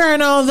that.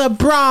 Burn all the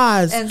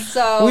bras. And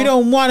so we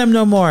don't want them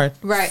no more.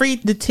 Right. Free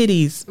the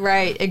titties.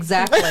 Right.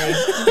 Exactly.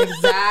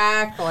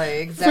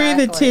 Exactly. Free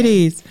the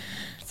titties.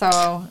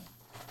 So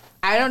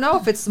I don't know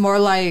if it's more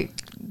like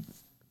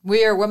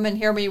we are women,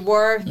 hear me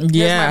roar. Here's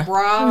my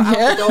bra out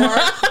the door.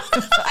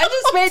 I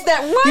just made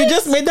that. What? You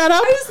just made that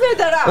up? I just made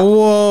that up.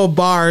 Whoa,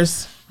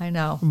 bars. I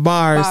know.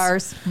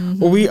 Bars.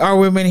 We are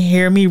women,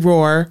 hear me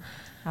roar.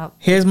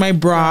 Here's my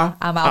bra.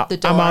 I'm out the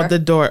door. I'm out the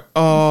door.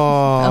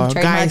 Oh,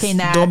 guys,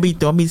 that.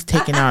 don't be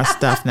taking our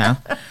stuff now.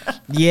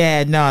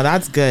 Yeah, no,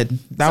 that's good.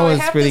 That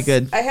was really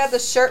good. I had the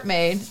shirt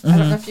made. I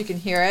don't know if you can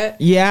hear it.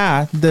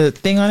 Yeah, the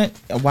thing on it.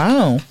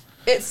 Wow.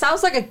 It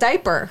sounds like a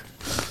diaper.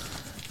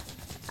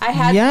 I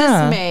had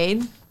this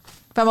made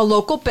from a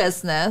local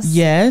business.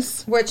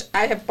 Yes. Which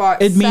I have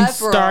bought. It means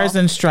stars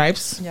and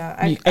stripes. Yeah,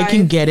 I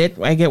can get it.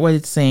 I get what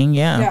it's saying.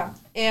 Yeah. Yeah,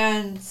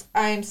 and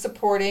I'm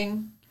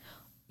supporting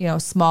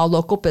small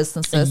local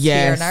businesses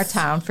here in our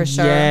town for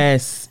sure.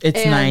 Yes,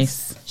 it's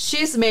nice.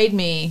 She's made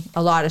me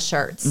a lot of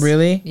shirts.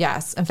 Really?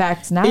 Yes. In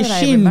fact, now is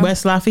she in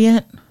West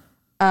Lafayette?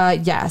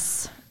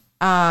 Yes.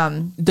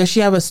 Does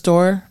she have a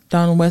store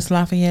down in West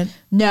Lafayette?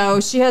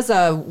 No, she has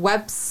a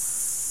website.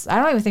 I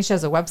don't even think she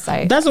has a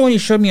website. That's the one you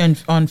showed me on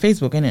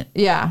Facebook, isn't it?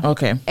 Yeah.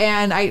 Okay.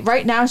 And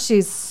right now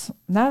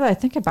now that I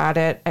think about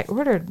it, I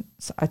ordered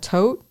a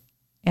tote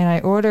and I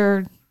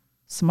ordered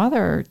some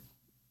other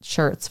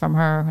shirts from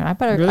her. And I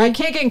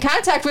can't get in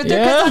contact with her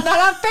because I'm not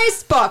on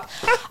Facebook.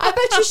 I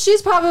bet you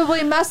she's probably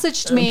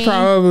messaged me.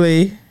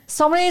 Probably.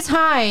 So many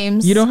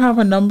times. You don't have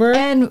a number?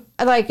 And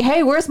like,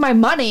 hey, where's my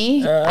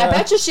money? I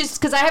bet you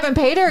because I haven't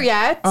paid her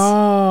yet.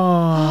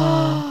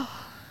 Oh.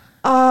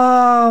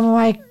 Oh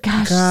my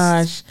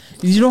gosh.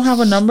 You don't have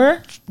a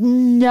number?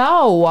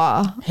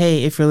 No.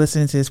 Hey, if you're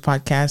listening to this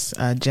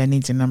podcast, Jen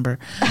needs your number.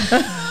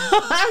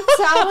 I'm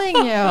telling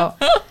you.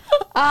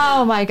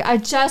 Oh my God. I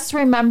just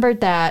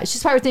remembered that.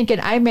 She's probably thinking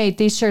I made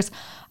these shirts.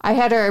 I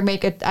had her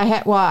make it.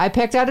 I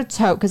picked out a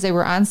tote because they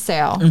were on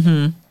sale.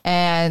 Mm-hmm.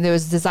 And there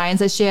was designs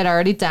that she had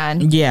already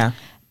done. Yeah.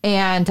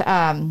 And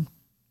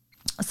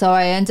so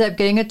I ended up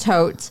getting a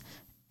tote.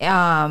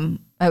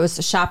 It was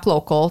a shop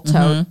local tote.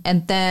 Mm-hmm.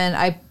 And then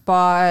I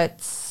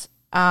bought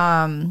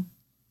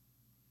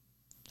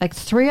like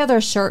 3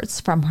 other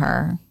shirts from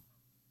her.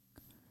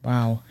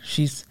 Wow.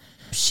 She's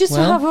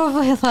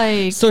probably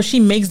like... So she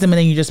makes them and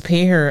then you just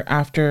pay her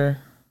after...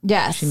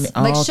 Yes.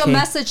 She'll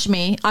message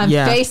me on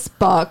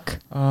Facebook.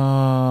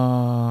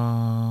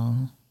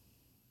 Oh,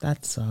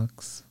 that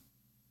sucks.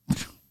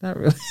 That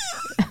really...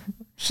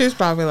 She's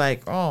probably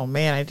like, oh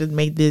man, I just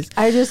made this.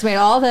 I just made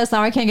all this.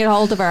 Now I can't get a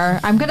hold of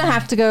her. I'm going to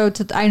have to go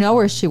to... I know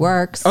where she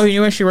works. Oh, you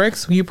know where she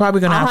works? You're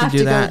probably going to have to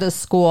do that. I'll have to go to the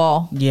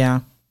school.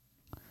 Yeah.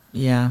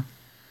 Yeah.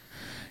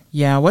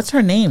 Yeah. What's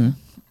her name?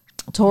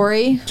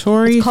 Tori, if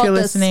you're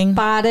listening.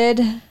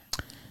 Spotted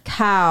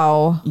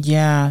Cow.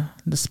 Yeah,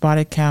 the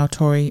Spotted Cow,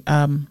 Tori.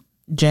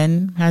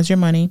 Jen has your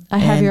money. I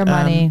have your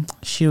money.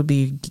 She'll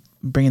be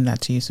bringing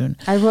that to you soon.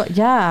 I will.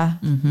 Yeah.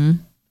 Mm-hmm.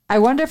 I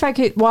wonder if I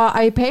could. Well,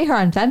 I pay her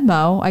on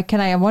Venmo.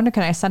 Can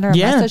I send her a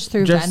message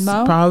through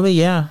Venmo? Probably.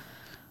 Yeah.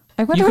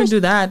 I wonder you can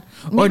do that.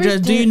 Or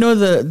do you know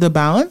the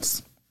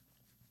balance?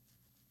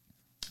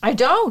 I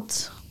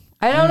don't.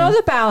 I don't know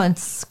the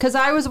balance because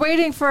I was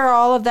waiting for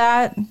all of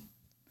that.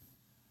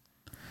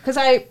 Because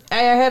I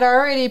had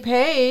already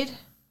paid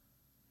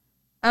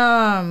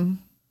for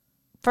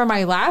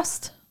my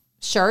last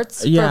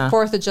shirts for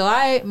 4th of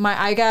July.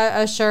 I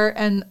got a shirt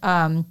and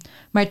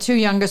my 2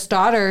 youngest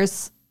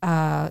daughters,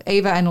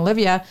 Ava and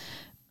Olivia,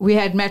 we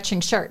had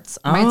matching shirts.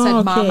 Mine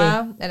said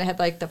Mama and it had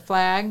like the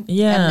flag.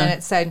 Yeah. And then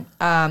it said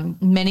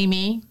Mini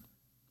Me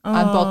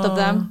on both of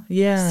them.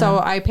 Yeah. So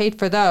I paid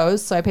for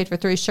those. So I paid for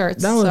 3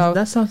 shirts.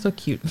 That sounds so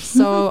cute.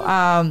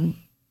 So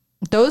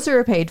those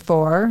are paid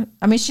for.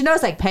 I mean, she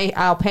knows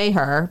I'll pay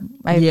her.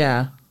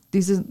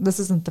 This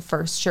isn't the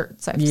first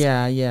shirts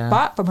I've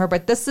bought from her,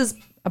 but this is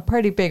a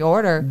pretty big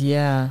order.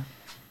 Yeah.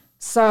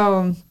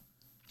 So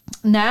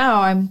now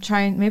I'm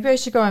trying. Maybe I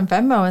should go on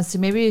Venmo and see.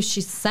 Maybe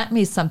she sent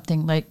me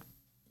something like,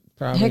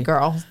 probably. Hey,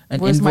 girl,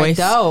 where's my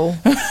dough?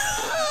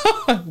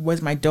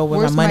 Where's my dough?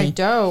 Where's my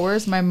dough?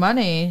 Where's my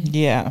money?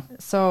 Yeah.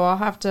 So I'll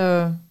have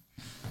to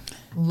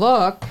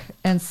look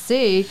and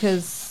see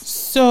because.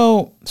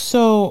 So.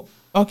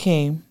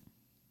 Okay,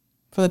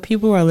 for the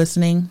people who are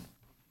listening,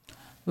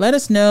 let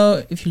us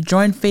know if you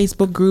join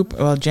Facebook group.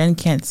 Well, Jen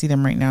can't see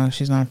them right now.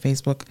 She's not on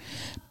Facebook.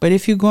 But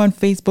if you go on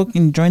Facebook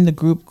and join the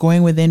group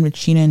Going Within with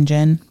Sheena and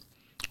Jen,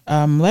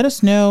 let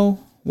us know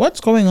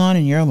what's going on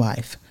in your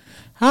life.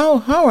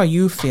 How are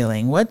you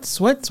feeling?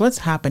 What's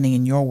happening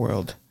in your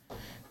world?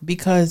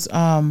 Because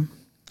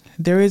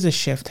there is a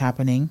shift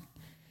happening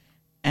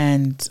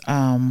and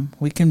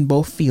we can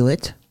both feel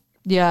it.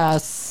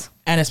 Yes.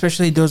 And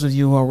especially those of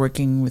you who are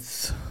working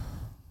with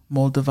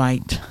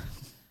Moldavite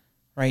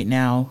right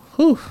now.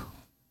 Whew.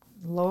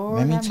 Lord,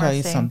 let me tell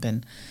you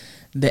something.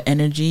 The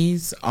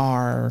energies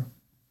are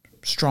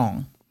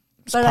strong.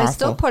 It's but powerful. I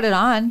still put it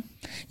on.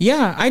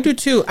 Yeah, I do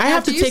too. I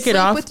have to take it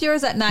off. With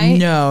yours at night?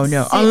 No.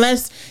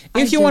 Unless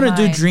if you want to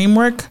do dream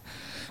work.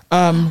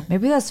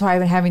 Maybe that's why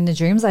I've been having the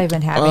dreams I've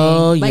been having.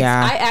 Oh,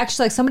 yeah. I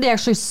actually, somebody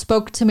actually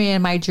spoke to me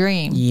in my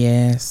dream.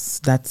 Yes,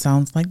 that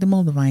sounds like the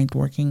Moldavite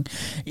working.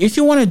 If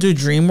you want to do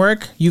dream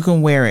work, you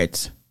can wear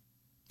it.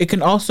 It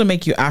can also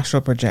make you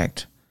astral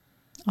project.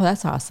 Oh,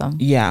 that's awesome.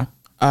 Yeah.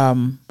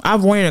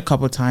 I've worn it a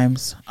couple of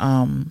times.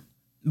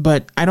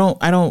 But I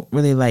don't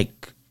really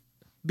like,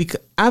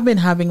 because I've been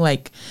having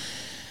like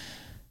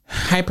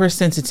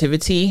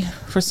hypersensitivity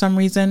for some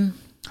reason,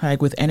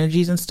 like with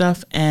energies and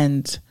stuff.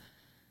 And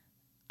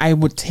I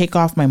would take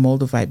off my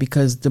Moldavite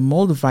because the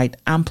Moldavite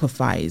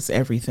amplifies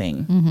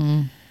everything.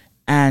 Mm-hmm.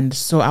 And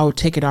so I would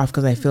take it off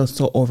because I feel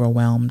so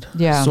overwhelmed.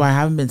 Yeah. So I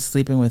haven't been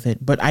sleeping with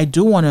it. But I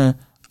do want to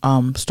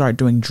start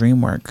doing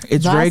dream work.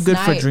 It's very good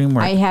for dream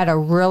work. I had a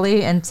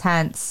really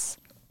intense...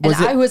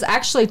 I was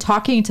actually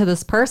talking to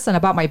this person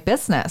about my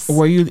business.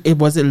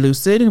 Was it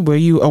lucid? Were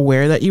you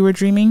aware that you were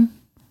dreaming?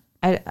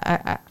 Or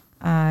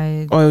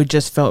it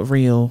just felt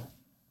real?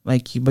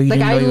 But you didn't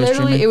know you was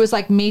dreaming? It was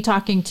like me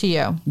talking to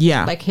you.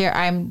 Yeah. Like here,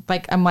 I'm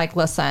like,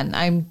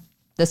 listen,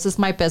 this is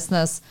my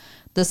business.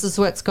 This is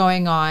what's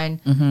going on.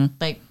 Mm-hmm.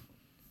 Like,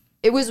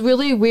 it was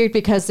really weird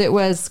because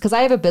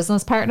I have a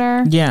business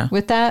partner. Yeah.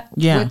 With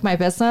my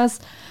business.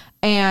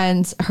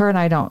 And her and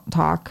I don't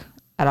talk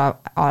at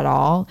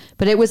all.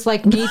 But it was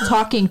like me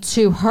talking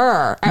to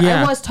her.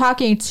 I was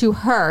talking to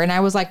her, and I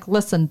was like,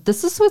 listen,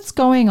 this is what's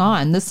going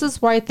on. This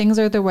is why things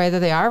are the way that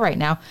they are right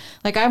now.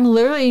 Like, I'm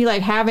literally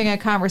like having a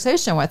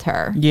conversation with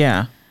her.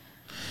 Yeah.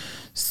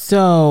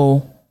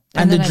 So,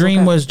 and the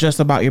dream was just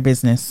about your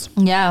business.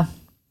 Yeah.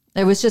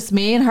 It was just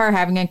me and her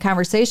having a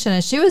conversation,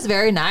 and she was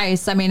very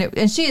nice. I mean,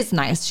 and she is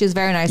nice. She's a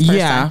very nice person.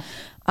 Yeah.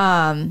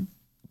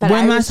 But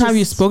when last time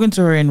you spoken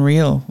to her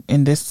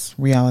in this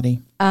reality?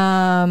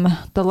 The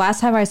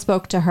last time I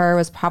spoke to her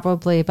was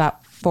probably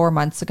about 4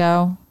 months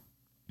ago.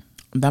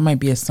 That might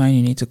be a sign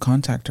you need to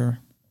contact her.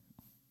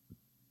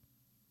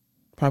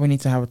 Probably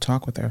need to have a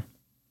talk with her.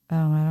 Oh,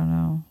 I don't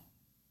know.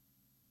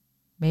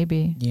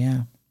 Maybe.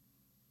 Yeah.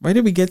 Why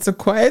did we get so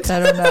quiet? I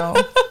don't know.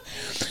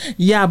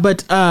 Yeah,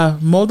 but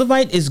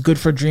Moldavite is good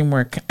for dream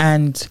work,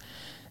 and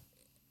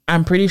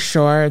I'm pretty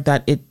sure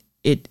that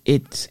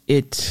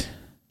it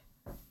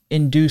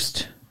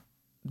induced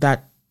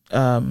that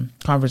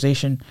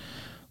conversation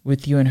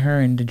with you and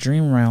her in the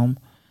dream realm,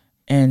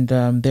 and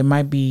there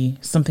might be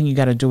something you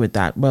got to do with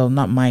that. Well,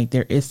 not might.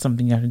 There is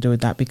something you have to do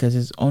with that, because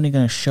it's only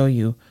going to show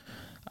you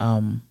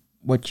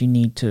what you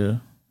need to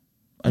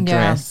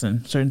address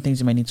and certain things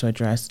you might need to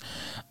address.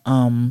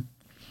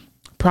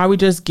 Probably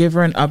just give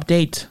her an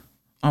update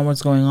on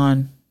what's going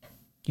on,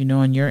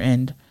 on your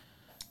end.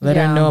 Let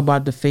her know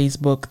about the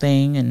Facebook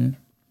thing, and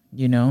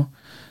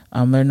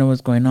let her know what's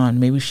going on.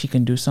 Maybe she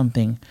can do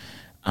something.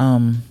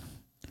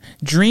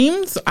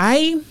 Dreams,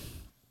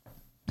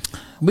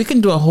 we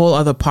can do a whole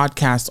other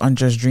podcast on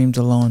just dreams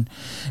alone,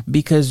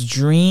 because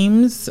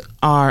dreams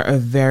are a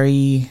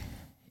very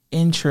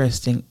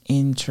interesting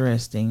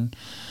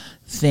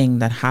thing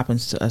that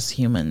happens to us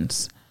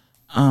humans.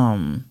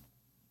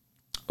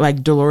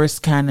 Like Dolores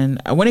Cannon,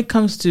 when it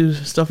comes to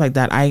stuff like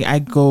that, I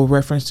go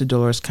reference to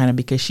Dolores Cannon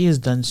because she has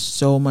done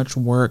so much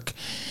work,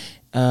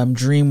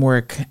 dream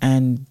work,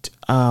 and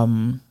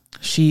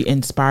she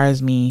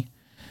inspires me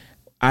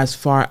as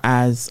far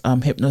as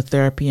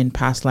hypnotherapy and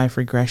past life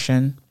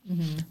regression.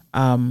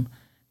 Mm-hmm.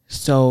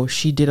 So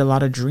she did a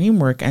lot of dream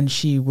work, and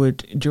she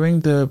would,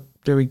 during the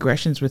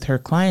regressions with her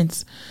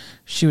clients,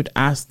 she would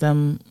ask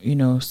them,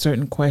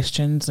 certain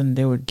questions, and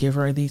they would give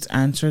her these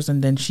answers,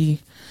 and then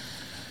she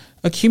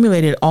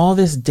accumulated all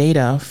this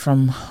data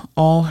from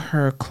all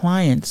her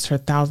clients, her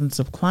thousands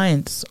of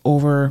clients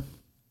over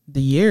the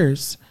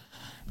years,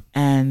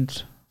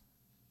 and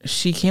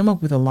she came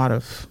up with a lot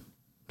of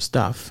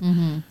stuff.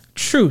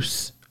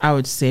 Truths, I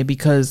would say,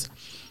 because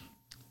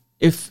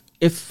if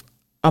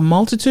a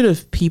multitude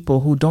of people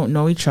who don't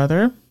know each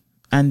other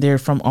and they're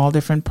from all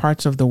different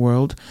parts of the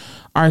world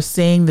are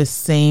saying the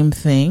same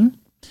thing,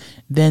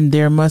 then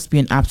there must be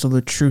an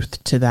absolute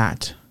truth to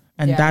that.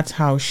 And that's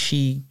how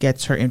she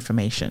gets her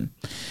information.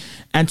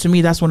 And to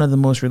me, that's one of the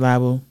most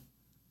reliable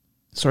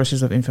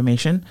sources of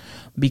information,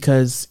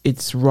 because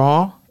it's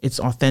raw, it's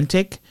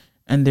authentic,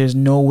 and there's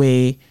no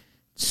way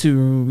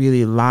to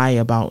really lie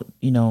about,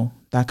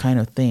 that kind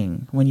of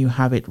thing when you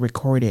have it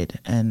recorded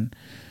and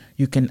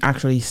you can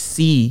actually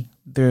see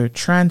the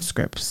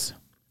transcripts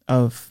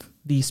of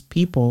these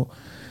people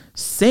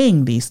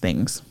saying these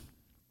things.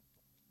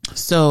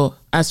 So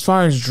as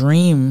far as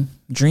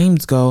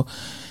dreams go,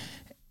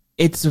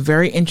 it's a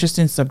very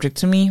interesting subject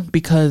to me,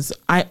 because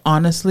I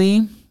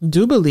honestly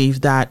do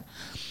believe that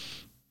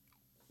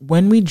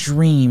when we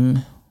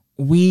dream,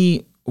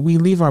 we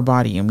leave our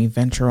body and we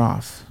venture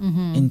off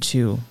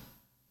into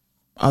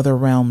other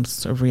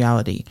realms of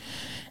reality.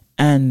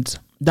 And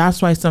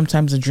that's why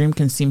sometimes a dream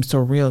can seem so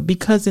real,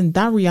 because in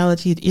that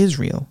reality, it is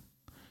real.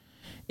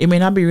 It may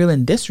not be real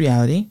in this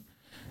reality.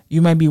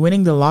 You might be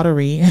winning the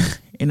lottery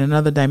in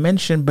another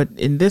dimension, but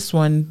in this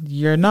one,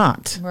 you're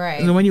not. Right.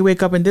 And when you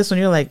wake up in this one,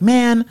 you're like,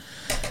 man,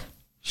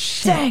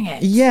 dang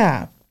it.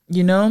 Yeah.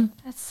 That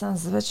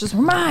sons of a bitch is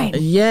mine.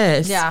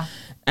 Yes. Yeah.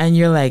 And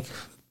you're like,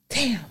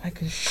 damn, I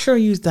could sure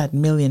use that $1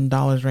 million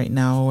right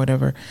now or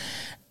whatever.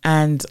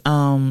 And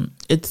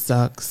it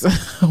sucks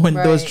when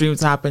those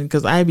dreams happen,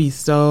 because I be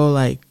so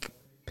like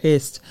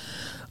pissed.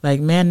 Like,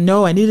 man,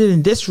 no, I need it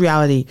in this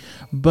reality,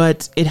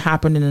 but it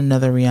happened in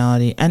another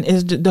reality. And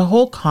the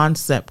whole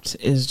concept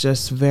is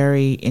just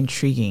very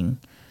intriguing.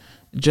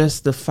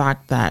 Just the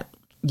fact that,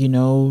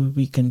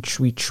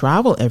 we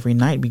travel every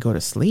night, we go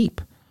to sleep.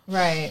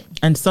 Right.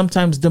 And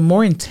sometimes the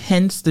more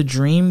intense the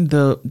dream,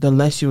 the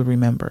less you'll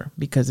remember,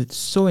 because it's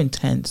so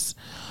intense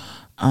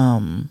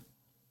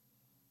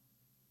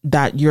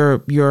that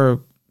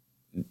your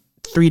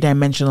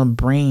three-dimensional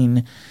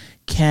brain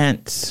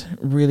can't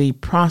really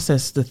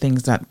process the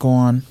things that go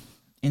on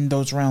in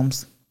those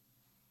realms.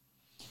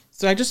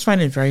 So I just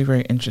find it very,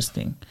 very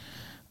interesting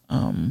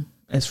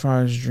as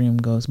far as dream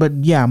goes. But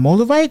yeah,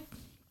 Moldavite,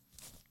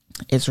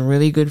 it's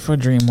really good for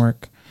dream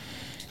work,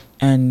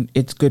 and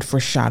it's good for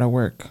shadow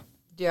work.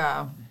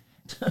 Yeah.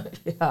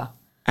 Yeah.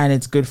 And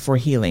it's good for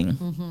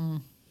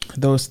healing.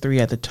 Those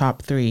three are the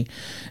top three.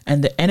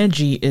 And the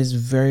energy is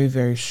very,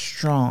 very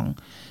strong.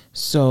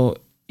 So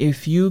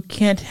if you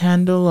can't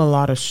handle a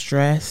lot of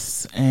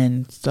stress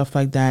and stuff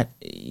like that,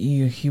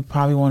 you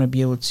probably want to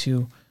be able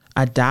to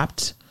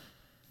adapt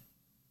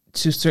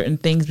to certain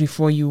things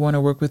before you want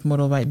to work with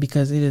Moldavite,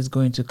 because it is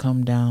going to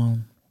come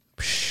down.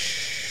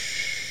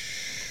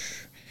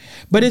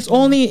 But it's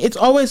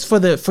always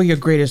for your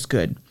greatest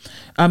good.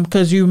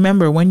 Because you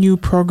remember, when you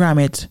program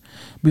it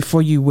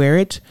before you wear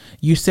it,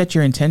 you set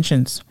your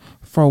intentions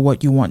for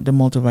what you want the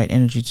Moldavite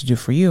energy to do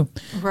for you.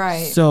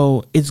 Right.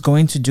 So it's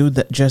going to do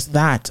just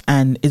that,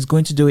 and it's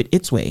going to do it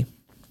its way.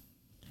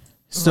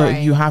 So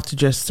you have to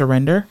just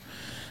surrender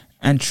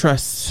and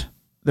trust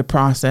the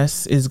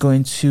process is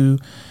going to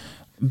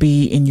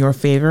be in your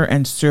favor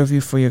and serve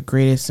you for your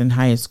greatest and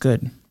highest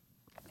good.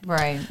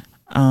 Right.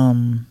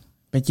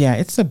 But yeah,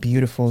 it's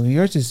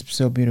yours is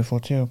so beautiful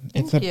too.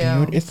 It's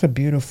a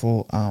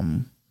beautiful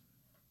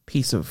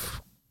piece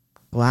of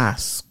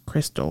glass,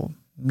 crystal,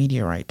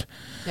 meteorite.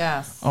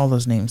 Yes. All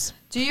those names.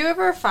 Do you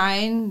ever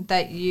find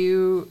that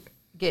you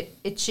get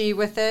itchy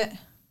with it?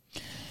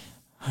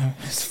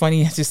 It's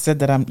funny as you said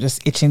that. I'm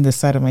just itching the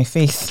side of my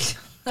face.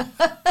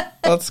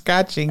 Well,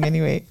 scratching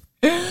anyway.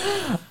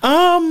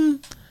 I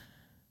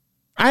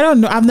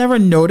don't know. I've never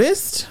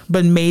noticed,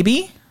 but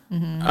maybe.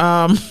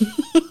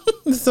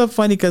 It's so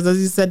funny because as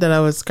you said that,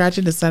 I was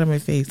scratching the side of my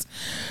face,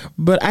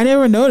 but I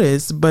never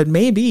noticed. But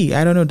maybe,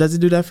 I don't know. Does it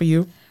do that for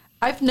you?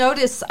 I've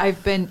noticed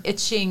I've been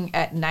itching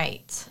at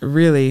night.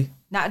 Really?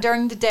 Not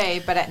during the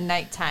day, but at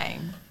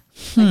nighttime.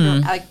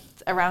 Like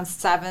around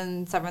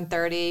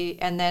 7:30,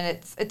 and then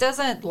it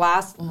doesn't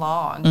last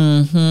long,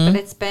 but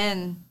it's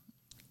been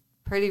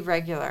pretty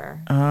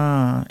regular.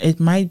 It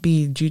might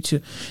be due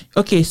to,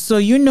 okay, so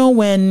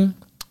when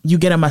you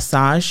get a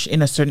massage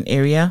in a certain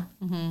area,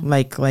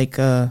 like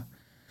a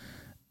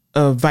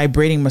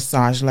vibrating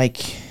massage, like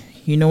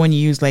when you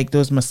use like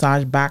those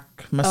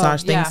back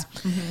massage things,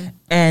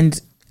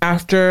 and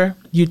after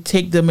you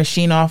take the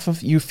machine off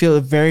of, you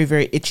feel very,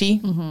 very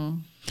itchy.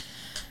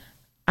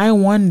 I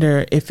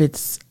wonder if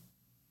it's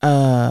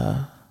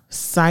a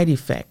side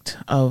effect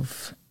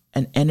of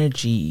an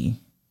energy.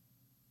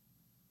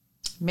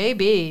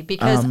 Maybe,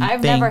 because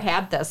I've never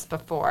had this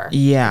before.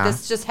 Yeah.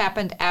 This just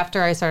happened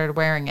after I started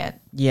wearing it.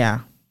 Yeah.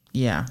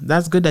 Yeah.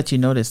 That's good that you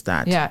noticed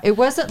that. Yeah. It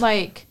wasn't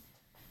like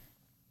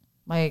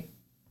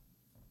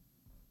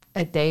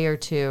a day or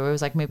two. It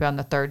was like maybe on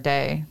the third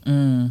day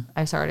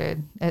I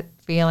started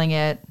feeling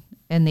it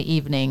in the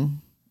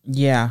evening.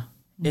 Yeah.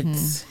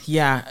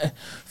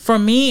 For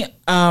me,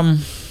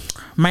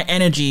 my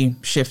energy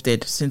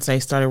shifted since I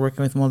started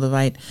working with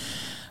Moldavite.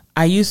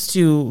 I used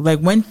to, like,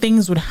 when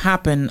things would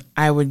happen,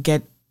 I would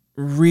get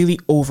really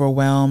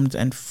overwhelmed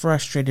and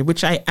frustrated,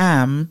 which I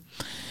am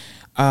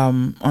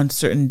on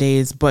certain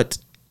days, but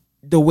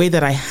the way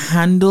that I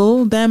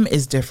handle them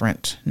is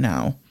different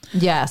now.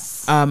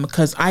 Yes.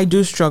 Because I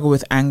do struggle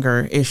with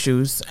anger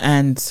issues,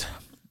 and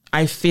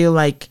I feel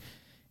like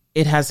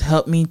it has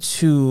helped me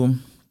to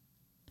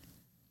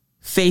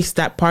face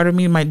that part of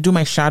me, do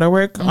my shadow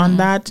work on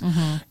that.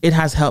 It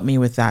has helped me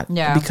with that.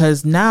 Yeah.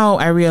 Because now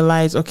I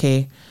realize,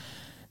 okay,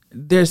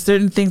 there's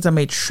certain things that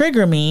may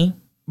trigger me,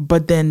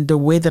 but then the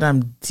way that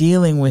I'm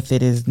dealing with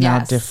it is now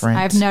different.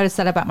 I've noticed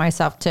that about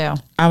myself too.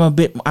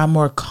 I'm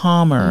more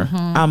calmer.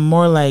 I'm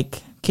more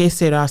like, que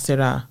sera,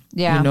 sera.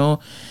 Yeah.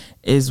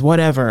 Is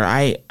whatever.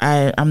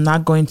 I'm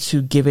not going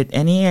to give it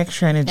any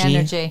extra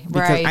energy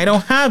because right. I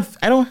don't have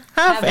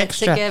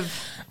extra to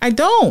give. I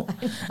don't.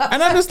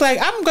 And I'm just like,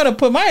 I'm going to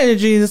put my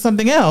energy into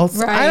something else.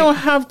 Right. I don't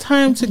have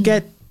time to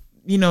get,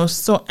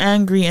 so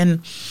angry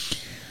and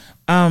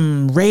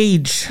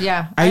rage.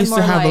 Yeah. I used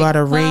to have a lot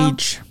of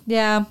rage.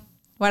 Yeah.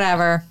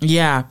 Whatever.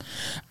 Yeah.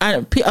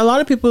 A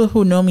lot of people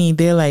who know me,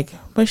 they're like,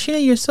 but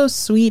Sheena, you're so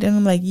sweet. And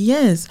I'm like,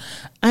 yes,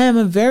 I am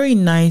a very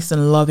nice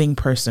and loving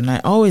person. I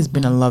always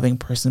been a loving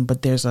person,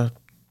 but there's a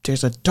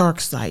dark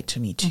side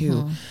to me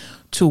too,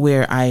 to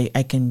where I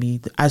can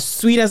be as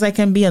sweet as I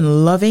can be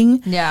and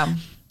loving. Yeah.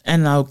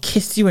 And I'll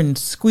kiss you and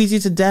squeeze you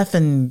to death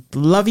and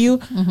love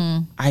you.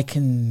 I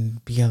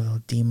can be a little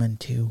demon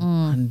too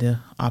on the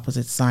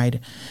opposite side.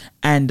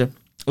 And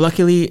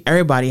luckily,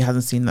 everybody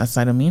hasn't seen that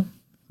side of me.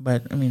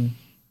 But I mean,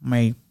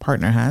 my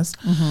partner has.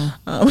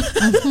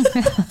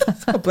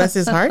 Bless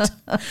his heart.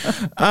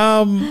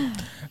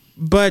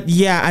 But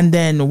yeah, and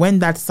then when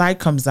that side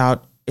comes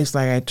out, it's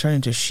like I turn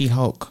into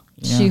She-Hulk.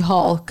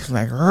 She-Hulk.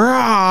 Like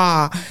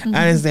rah, and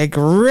it's like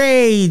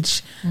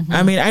rage.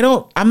 I mean,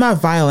 I'm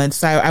not violent,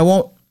 so I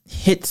won't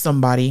hit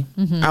somebody.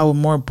 I will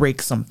more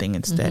break something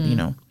instead,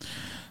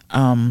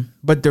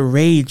 but the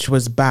rage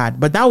was bad.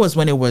 But that was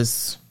when it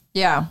was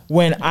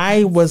when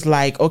I was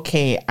like,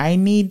 okay, I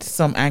need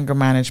some anger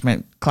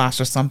management class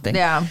or something.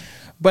 Yeah.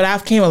 But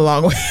I've came a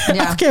long way.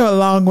 I've came a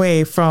long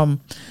way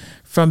from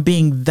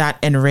being that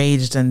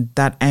enraged and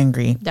that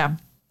angry. Yeah.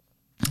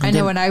 I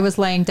know when I was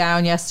laying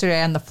down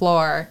yesterday on the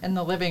floor in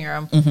the living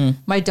room,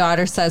 my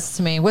daughter says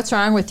to me, "What's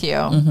wrong with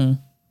you?"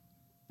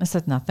 I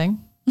said, "Nothing."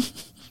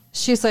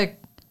 She's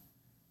like,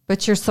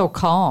 "But you're so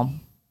calm."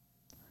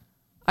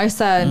 I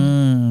said,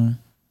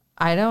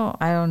 I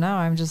don't know.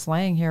 I'm just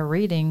laying here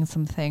reading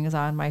some things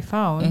on my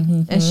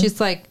phone. And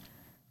she's like,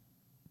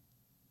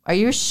 "Are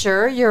you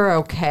sure you're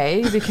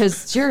okay?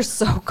 Because you're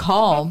so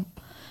calm."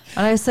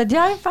 And I said,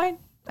 "Yeah, I'm fine."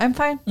 I'm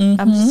fine.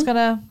 I'm just going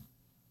to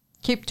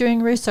keep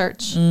doing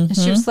research. And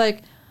she was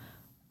like,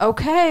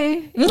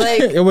 okay.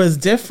 Like, it was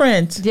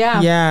different.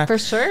 Yeah, for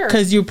sure.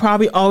 Because you're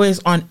probably always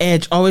on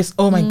edge, always,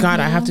 oh my God,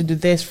 I have to do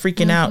this,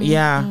 freaking out.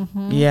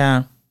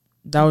 Yeah.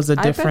 That was a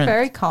different. I've been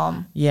very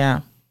calm.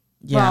 Yeah.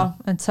 Well,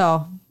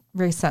 until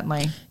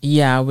recently.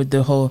 Yeah, with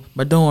the whole,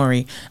 but don't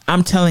worry.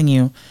 I'm telling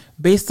you,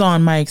 based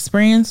on my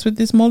experience with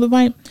this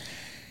Moldavite,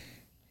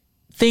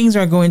 things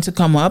are going to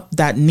come up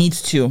that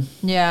needs to.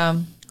 Yeah.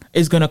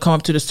 It's going to come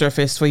up to the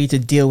surface for you to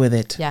deal with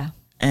it. Yeah.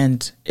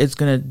 And it's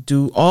going to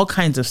do all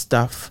kinds of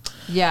stuff.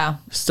 Yeah.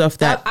 Stuff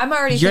that I'm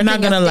already you're not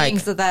going to like.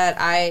 Things that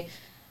I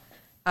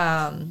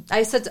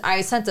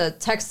sent a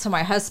text to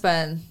my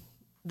husband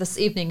this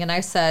evening and I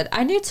said,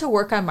 I need to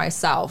work on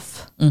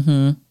myself.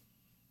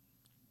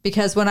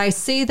 Because when I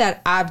see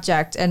that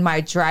object in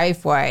my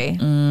driveway,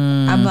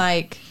 I'm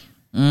like,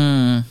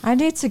 I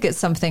need to get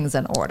some things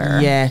in order.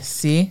 Yeah,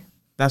 see?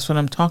 That's what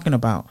I'm talking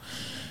about.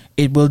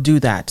 It will do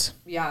that.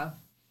 Yeah.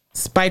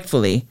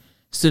 Spitefully,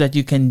 so that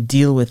you can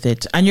deal with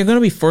it. And you're going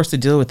to be forced to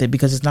deal with it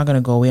because it's not going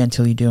to go away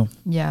until you do.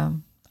 Yeah.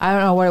 I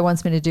don't know what it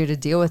wants me to do to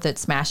deal with it.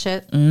 Smash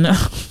it? No.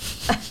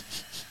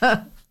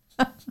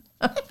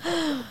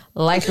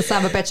 Light the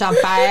son of a bitch on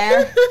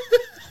fire?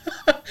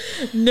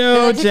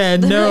 No,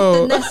 Jen,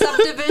 no. The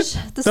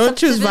subdivision. Don't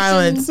choose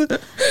violence.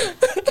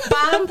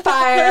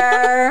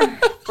 Bonfire.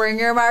 Bring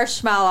your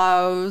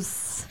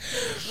marshmallows.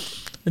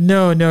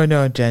 No,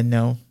 Jen,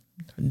 no.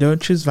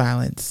 Don't choose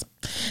violence.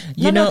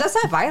 No, that's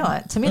not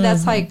violent. To me,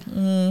 that's like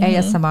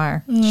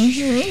ASMR.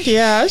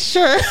 Yeah,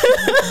 sure.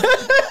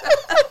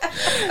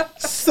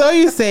 So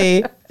you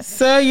say.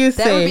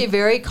 That would be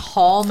very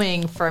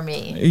calming for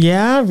me.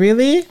 Yeah,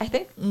 really? I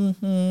think.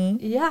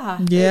 Yeah.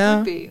 Yeah. It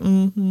would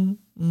be.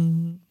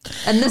 And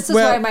this is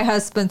why my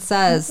husband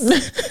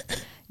says,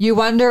 you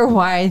wonder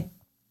why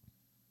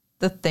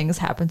the things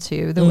happen to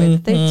you the way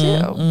that they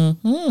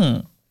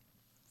do.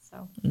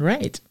 So.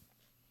 Right.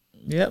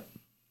 Yep.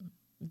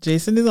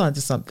 Jason is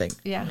onto something.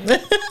 Yeah.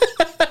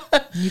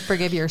 You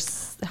forgive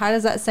how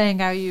does that saying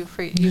go? You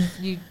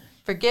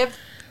forgive.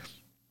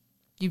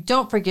 You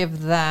don't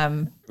forgive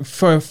them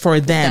for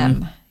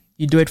them.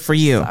 You do it for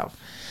you. So.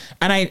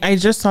 And I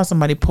just saw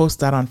somebody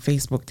post that on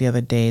Facebook the other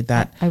day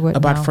that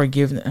about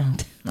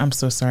forgiveness. I'm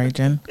so sorry,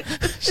 Jen.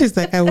 She's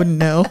like, I wouldn't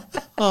know.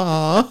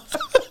 Aw.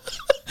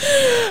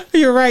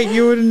 You're right.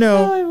 You wouldn't know.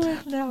 Oh, I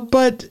wouldn't know.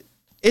 But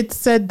it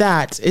said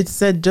that. It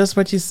said just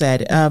what you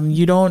said.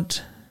 You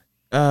don't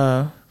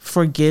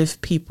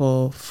forgive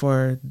people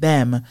for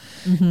them.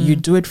 You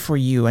do it for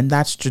you. And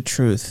that's the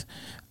truth.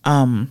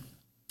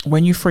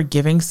 When you're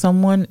forgiving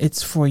someone,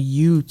 it's for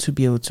you to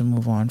be able to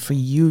move on, for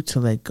you to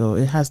let go.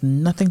 It has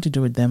nothing to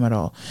do with them at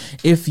all.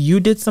 If you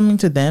did something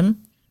to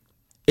them,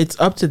 it's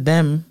up to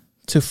them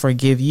to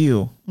forgive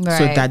you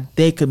so that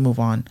they could move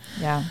on.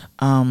 Yeah.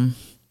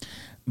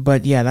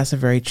 But yeah, that's a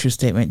very true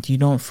statement. You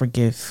don't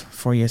forgive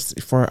for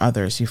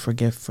others. You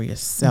forgive for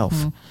yourself.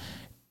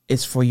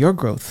 It's for your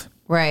growth.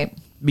 Right.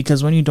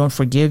 Because when you don't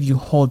forgive, you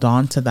hold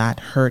on to that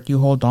hurt, you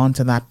hold on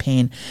to that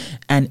pain,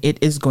 and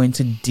it is going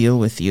to deal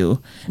with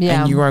you.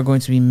 Yeah. And you are going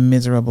to be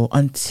miserable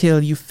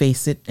until you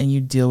face it and you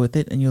deal with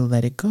it and you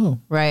let it go.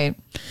 Right.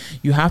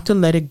 You have to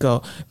let it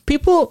go.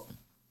 People,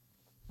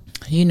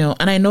 and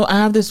I know I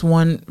have this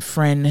one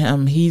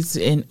friend, he's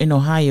in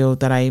Ohio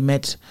that I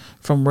met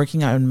from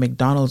working out in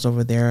McDonald's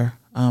over there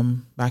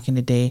back in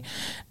the day.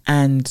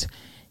 And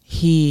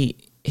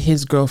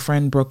his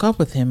girlfriend broke up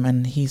with him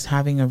and he's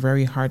having a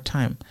very hard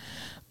time.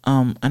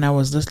 And I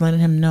was just letting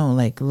him know,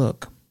 like,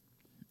 look,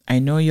 I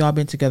know y'all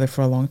been together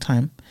for a long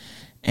time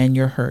and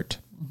you're hurt.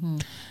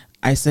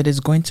 I said, it's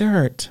going to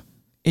hurt.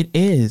 It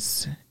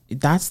is.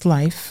 That's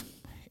life.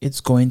 It's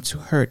going to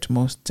hurt,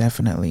 most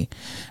definitely.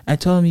 I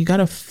told him, you got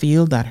to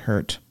feel that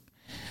hurt,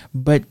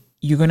 but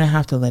you're going to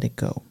have to let it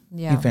go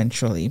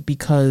eventually,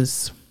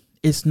 because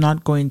it's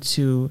not going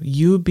to,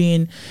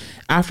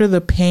 after the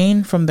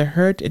pain from the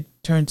hurt, it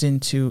turns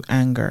into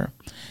anger.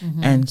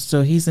 And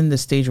so he's in the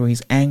stage where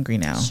he's angry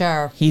now.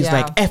 Sure. He's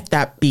like, F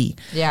that B.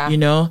 Yeah.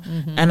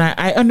 And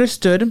I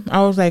understood.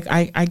 I was like,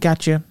 I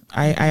got you.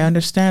 I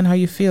understand how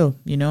you feel.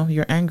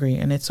 You're angry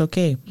and it's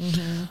okay.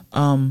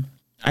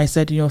 I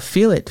said,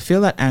 feel it.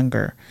 Feel that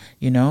anger.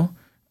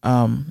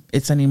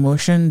 It's an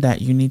emotion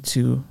that you need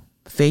to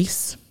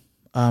face.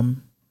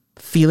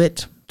 Feel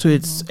it to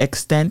its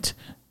extent.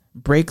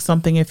 Break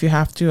something if you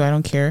have to. I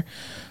don't care.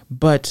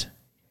 But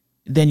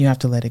then you have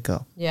to let it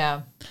go.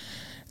 Yeah.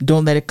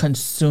 Don't let it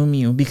consume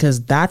you,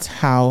 because that's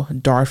how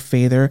Darth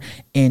Vader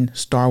in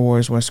Star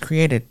Wars was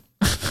created.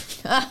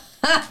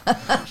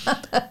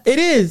 It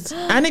is.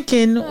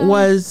 Anakin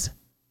was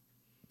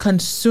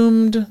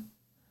consumed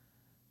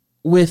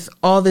with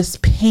all this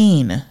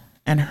pain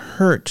and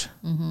hurt,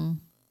 of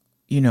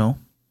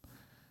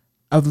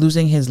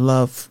losing his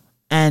love.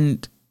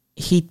 And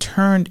it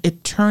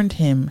turned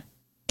him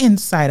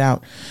inside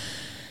out.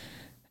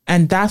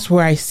 And that's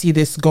where I see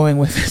this going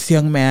with this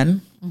young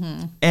man.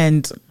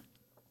 And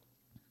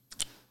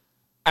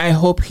I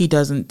hope he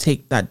doesn't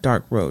take that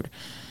dark road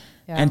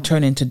and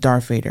turn into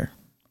Darth Vader.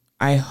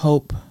 I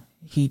hope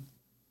he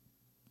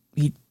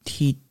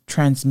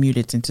transmute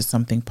it into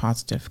something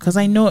positive, because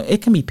I know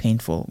it can be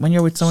painful when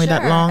you're with somebody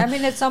that long. I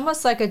mean, it's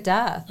almost like a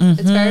death.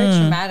 It's very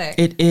traumatic.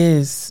 It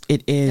is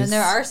and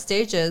there are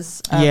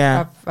stages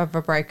of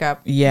a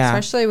breakup,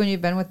 especially when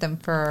you've been with them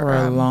for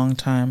a long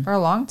time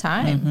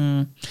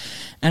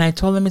and I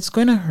told him it's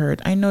going to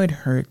hurt. I know it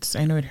hurts.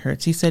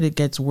 He said it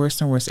gets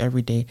worse and worse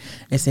every day.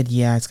 I said,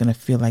 yeah, it's going to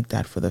feel like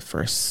that for the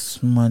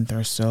first month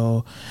or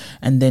so,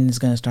 and then it's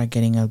going to start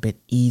getting a bit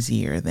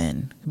easier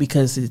then,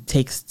 because it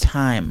takes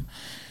time.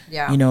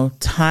 You know,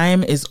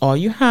 time is all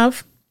you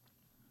have,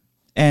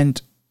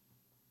 and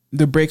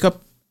the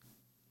breakup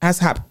has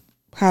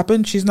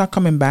happened. She's not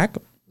coming back.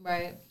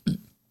 Right.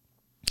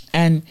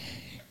 And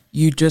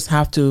you just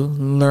have to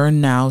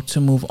learn now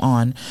to move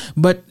on.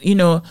 But, you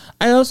know,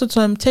 I also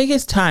told him, take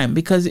his time,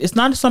 because it's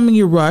not something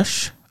you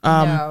rush.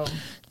 No.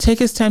 Take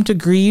his time to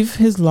grieve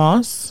his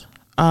loss.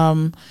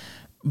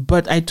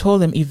 But I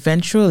told him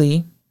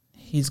eventually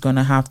he's going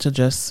to have to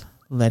just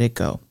let it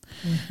go.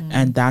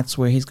 And that's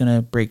where he's going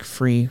to break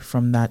free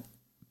from that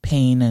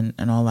pain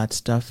and all that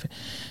stuff.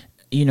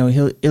 You know,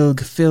 he'll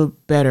feel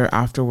better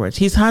afterwards.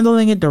 He's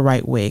handling it the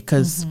right way,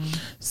 because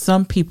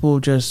some people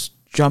just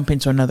jump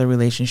into another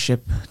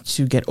relationship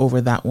to get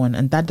over that one,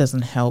 and that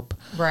doesn't help.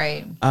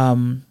 Right.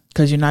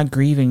 Because you're not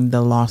grieving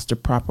the loss the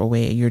proper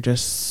way. You're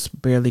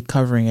just barely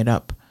covering it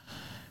up.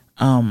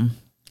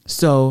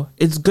 So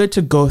it's good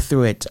to go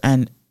through it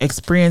and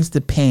experience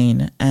the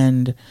pain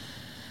and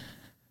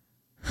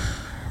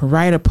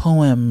write a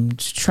poem,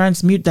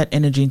 transmute that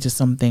energy into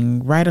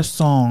something, write a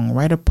song,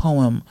 write a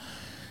poem,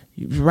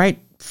 write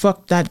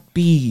fuck that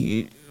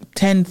be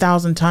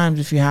 10,000 times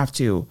if you have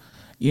to,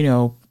 you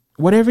know,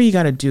 whatever you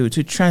got to do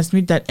to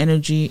transmute that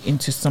energy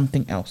into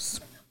something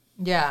else.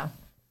 Yeah.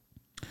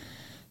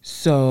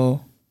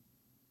 So,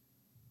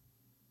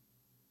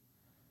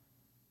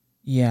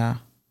 yeah,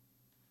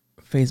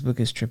 Facebook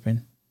is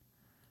tripping.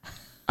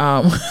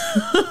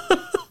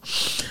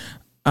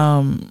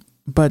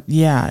 But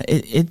yeah,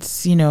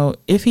 it's, you know,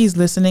 if he's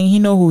listening, he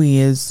know who he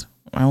is.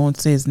 I won't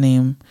say his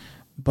name,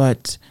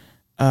 but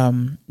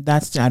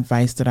that's the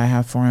advice that I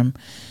have for him,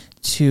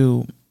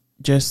 to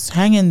just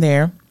hang in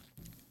there.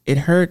 It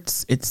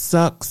hurts. It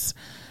sucks.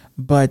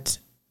 But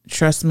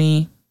trust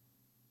me,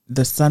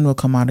 the sun will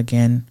come out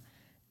again.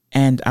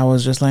 And I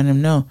was just letting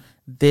him know,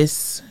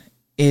 this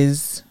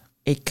is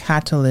a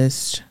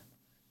catalyst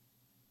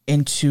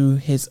into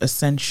his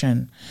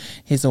ascension,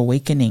 his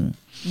awakening.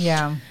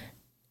 Yeah.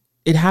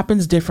 It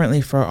happens differently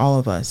for all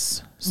of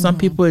us. Some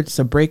people it's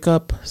a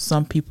breakup.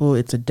 Some people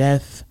it's a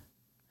death.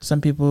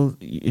 Some people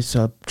it's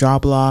a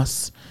job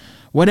loss.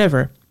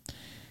 Whatever.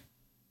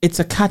 It's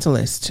a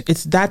catalyst.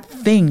 It's that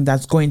thing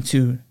that's going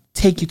to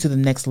take you to the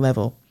next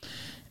level.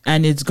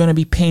 And it's going to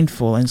be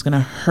painful, and it's going to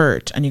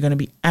hurt, and you're going to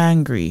be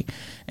angry,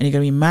 and you're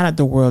going to be mad at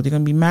the world. You're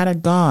going to be mad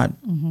at God,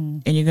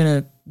 and you're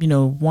going to, you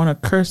know, want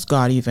to curse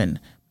God even.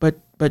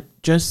 But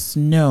just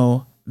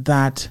know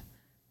that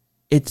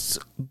it's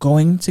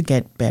going to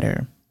get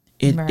better.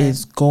 It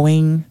is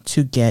going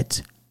to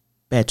get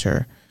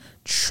better.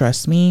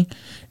 Trust me.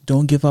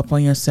 Don't give up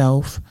on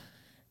yourself.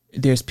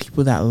 There's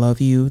people that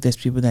love you. There's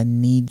people that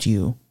need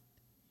you.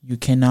 You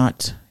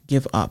cannot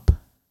give up.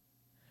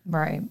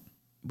 Right.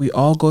 We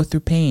all go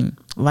through pain.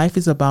 Life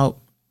is about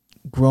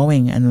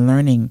growing and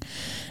learning.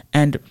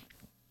 And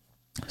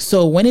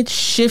so when it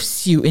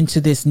shifts you into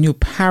this new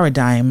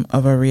paradigm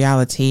of a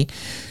reality,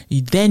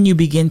 then you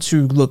begin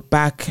to look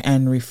back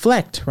and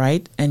reflect,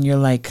 right? And you're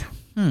like,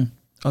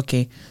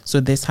 okay,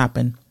 so this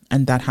happened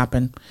and that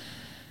happened.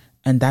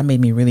 And that made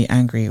me really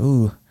angry.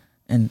 Ooh.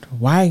 And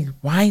why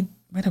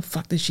the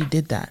fuck did she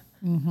did that?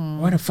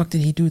 Why the fuck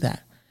did he do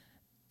that?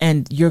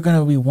 And you're going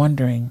to be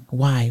wondering,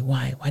 why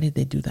did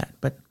they do that?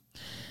 But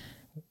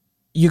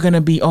you're going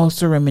to be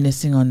also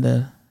reminiscing on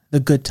the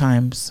good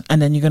times. And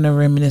then you're going to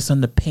reminisce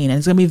on the pain. And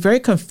it's going to be very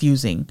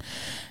confusing.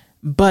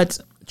 But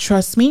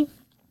trust me,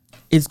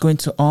 it's going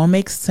to all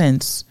make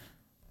sense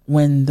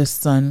when the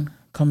sun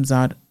comes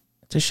out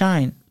to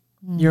shine.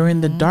 You're in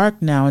the dark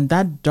now. And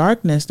that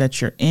darkness that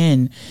you're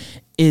in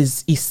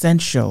is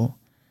essential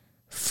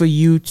for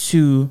you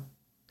to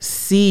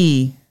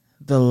see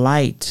the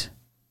light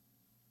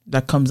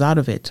that comes out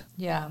of it.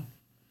 Yeah.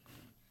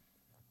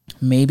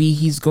 Maybe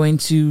he's going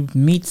to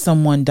meet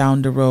someone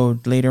down the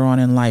road later on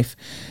in life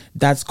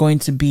that's going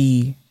to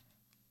be,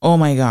 oh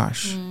my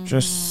gosh,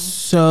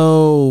 just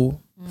so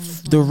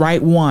the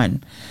right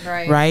one.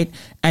 Right.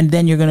 And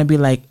then you're going to be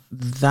like,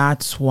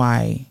 that's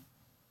why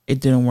it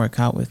didn't work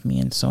out with me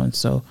and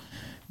so,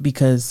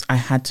 because I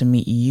had to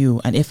meet you.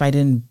 And if I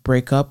didn't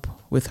break up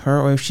with her,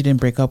 or if she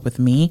didn't break up with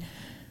me,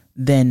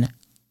 then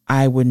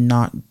I would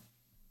not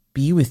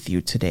be with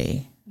you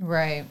today.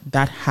 Right.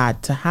 That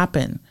had to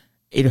happen.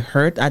 It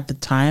hurt at the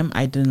time.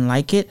 I didn't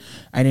like it.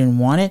 I didn't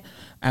want it.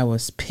 I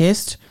was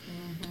pissed.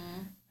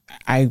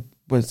 I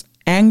was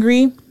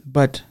angry,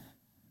 but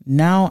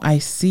now I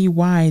see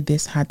why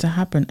this had to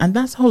happen. And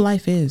that's how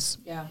life is.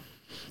 Yeah.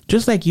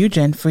 Just like you,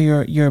 Jen, for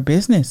your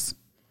business,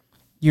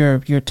 your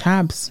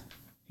tabs,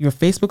 your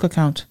Facebook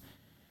account.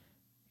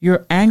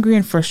 you're angry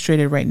and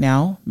frustrated right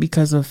now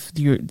because of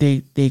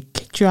they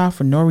kicked you off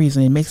for no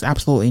reason. It makes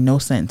absolutely no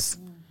sense.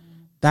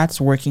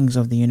 That's workings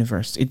of the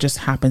universe. It just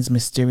happens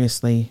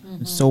mysteriously.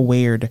 It's so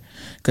weird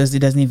because it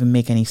doesn't even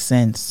make any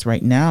sense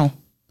right now.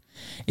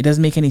 It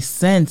doesn't make any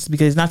sense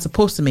because it's not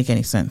supposed to make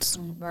any sense.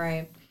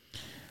 Right.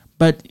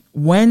 But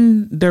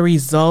when the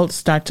results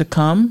start to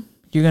come,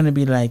 you're going to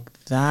be like,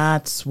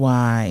 that's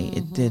why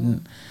it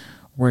didn't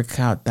work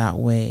out that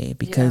way.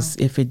 Because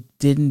if it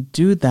didn't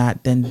do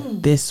that,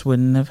 then this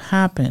wouldn't have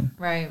happened.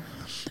 Right.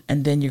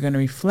 And then you're going to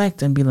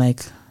reflect and be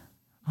like,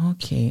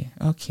 okay,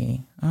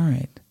 all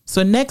right.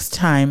 So next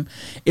time,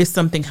 if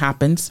something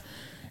happens,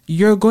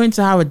 you're going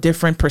to have a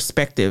different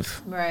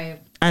perspective. Right.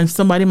 And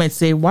somebody might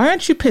say, why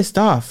aren't you pissed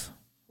off?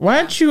 Why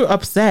aren't you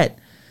upset?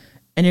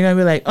 And you're going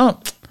to be like,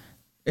 oh,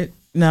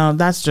 no,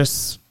 that's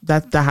just,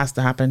 that has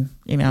to happen,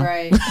 you know?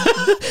 Right.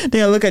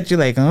 They'll look at you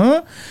like,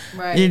 huh?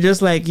 Right. You're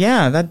just like,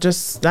 yeah,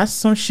 that's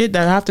some shit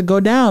that have to go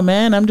down,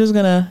 man. I'm just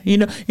gonna,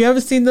 you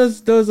ever seen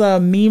those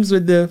memes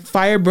with the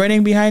fire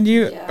burning behind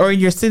you? Yeah. Or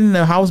you're sitting in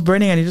the house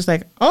burning and you're just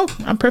like, oh,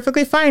 I'm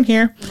perfectly fine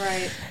here.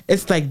 Right.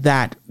 It's like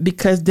that,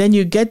 because then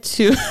you get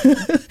to,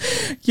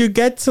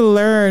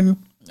 learn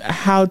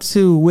how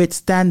to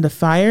withstand the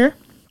fire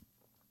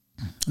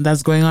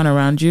that's going on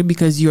around you,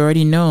 because you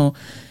already know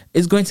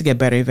it's going to get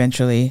better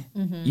eventually,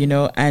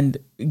 and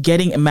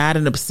getting mad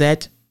and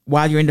upset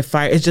while you're in the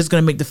fire is just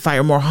going to make the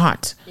fire more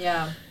hot.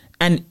 Yeah.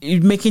 And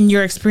making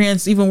your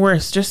experience even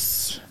worse.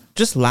 Just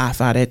laugh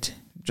at it.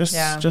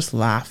 Just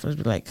laugh.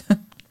 It'd be like,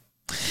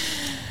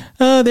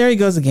 oh, there he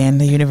goes again.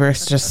 The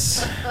universe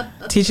just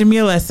teaching me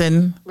a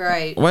lesson.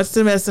 Right. What's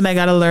the lesson I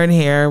got to learn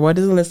here? What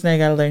is the lesson I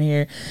got to learn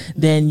here?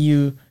 Then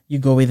you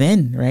go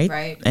within, right?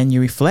 Right. And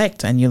you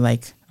reflect and you're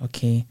like,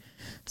 okay,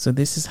 so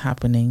this is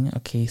happening.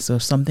 Okay, so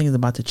something is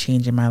about to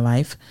change in my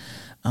life.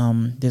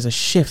 There's a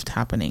shift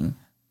happening.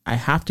 I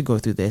have to go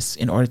through this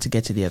in order to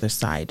get to the other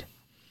side.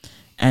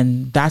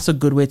 And that's a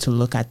good way to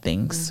look at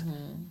things.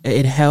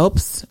 It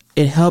helps.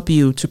 It helps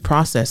you to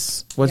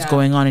process what's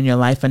going on in your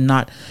life and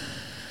not,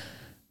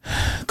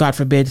 God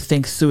forbid,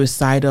 think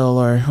suicidal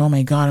or, oh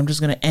my God, I'm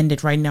just going to end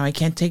it right now. I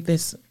can't take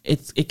this.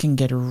 It can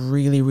get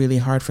really, really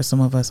hard for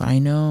some of us. I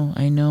know.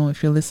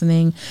 If you're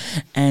listening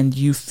and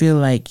you feel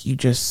like you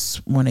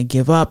just want to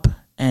give up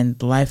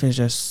and life is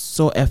just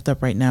so effed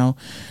up right now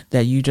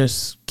that you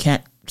just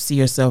can't see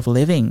yourself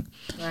living.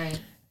 Right.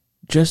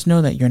 Just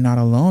know that you're not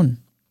alone.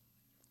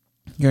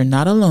 You're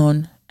not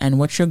alone. And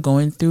what you're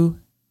going through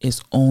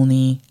is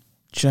only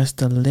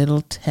just a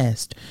little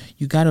test.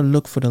 You got to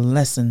look for the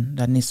lesson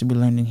that needs to be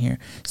learned in here.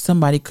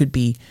 Somebody could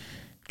be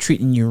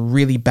treating you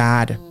really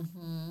bad.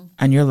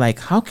 And you're like,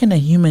 how can a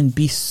human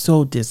be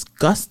so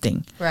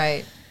disgusting?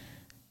 Right.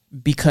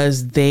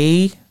 Because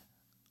they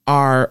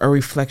are a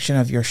reflection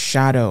of your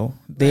shadow.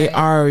 They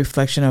are a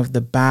reflection of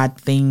the bad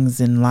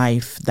things in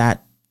life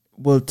that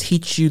will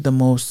teach you the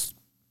most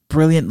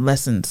brilliant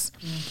lessons.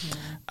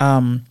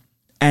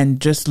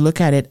 And just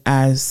look at it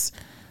as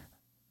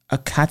a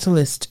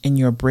catalyst in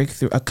your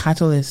breakthrough, a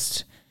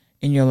catalyst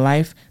in your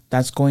life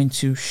that's going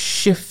to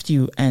shift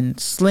you and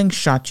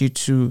slingshot you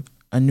to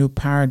a new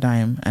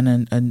paradigm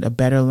and a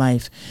better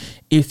life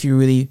if you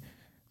really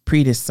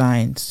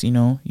pre-decide,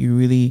 you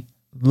really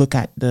look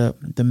at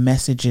the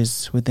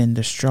messages within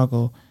the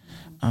struggle,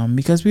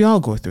 because we all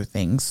go through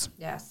things.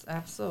 Yes,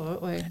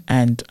 absolutely.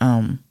 And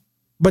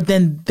but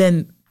then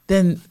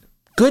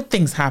good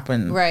things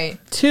happen, right?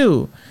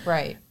 Too,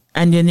 right?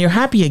 And then you're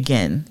happy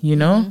again,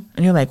 and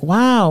you're like,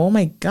 wow, oh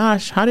my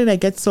gosh, how did I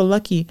get so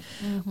lucky?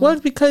 Well,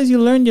 it's because you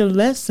learned your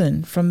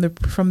lesson from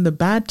the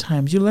bad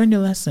times. You learned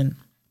your lesson.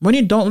 When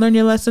you don't learn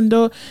your lesson,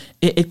 though,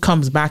 it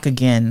comes back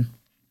again.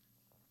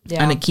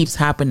 Yeah. And it keeps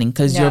happening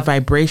because your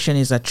vibration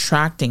is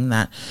attracting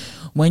that.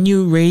 When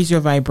you raise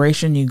your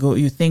vibration,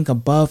 you think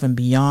above and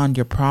beyond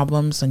your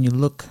problems, and you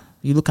look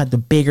at the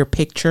bigger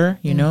picture,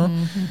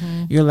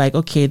 You're like,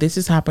 okay, this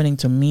is happening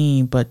to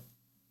me, but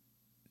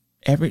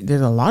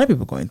there's a lot of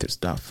people going through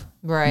stuff.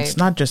 Right. It's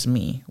not just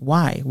me.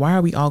 Why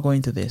are we all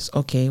going through this?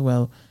 Okay,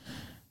 well,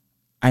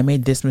 I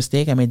made this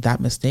mistake, I made that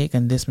mistake,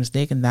 and this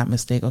mistake and that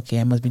mistake. Okay,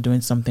 I must be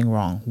doing something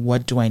wrong.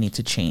 What do I need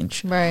to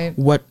change? Right.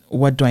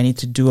 What do I need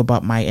to do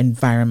about my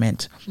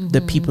environment?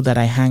 The people that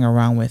I hang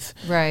around with,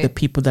 the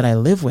people that I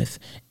live with.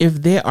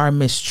 If they are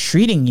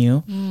mistreating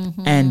you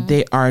and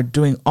they are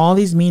doing all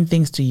these mean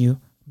things to you,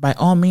 by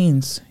all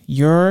means,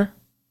 your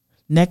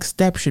next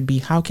step should be,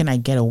 how can I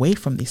get away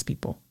from these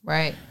people?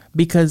 Right.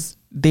 Because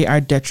they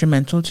are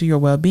detrimental to your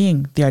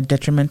well-being. They are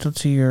detrimental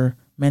to your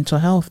mental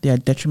health. They are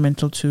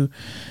detrimental to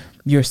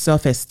your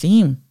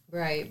self-esteem.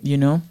 Right.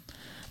 You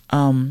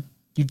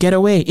get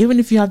away. Even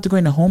if you have to go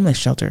in a homeless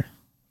shelter,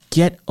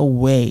 get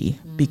away,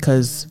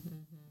 because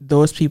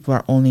those people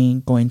are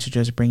only going to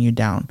just bring you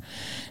down.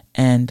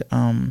 And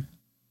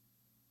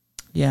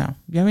you have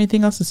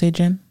anything else to say,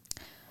 Jen?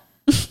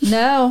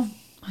 No,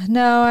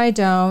 I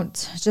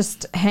don't.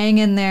 Just hang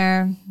in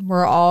there.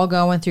 We're all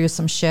going through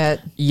some shit.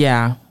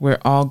 Yeah, we're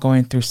all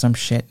going through some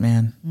shit,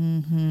 man.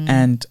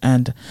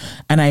 And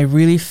I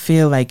really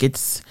feel like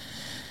it's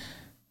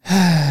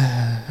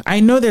I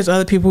know there's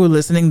other people who are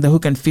listening who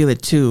can feel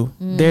it too.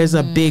 There's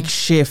a big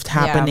shift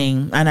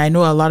happening. And I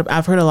know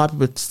I've heard a lot of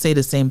people say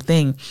the same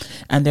thing,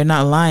 and they're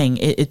not lying.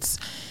 It's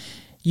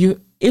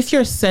you, if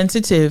you're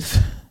sensitive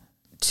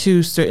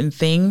to certain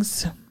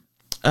things,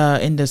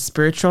 in the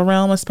spiritual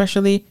realm,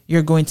 especially,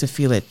 you're going to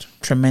feel it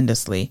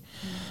tremendously.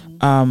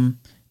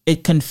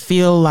 It can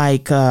feel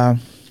like a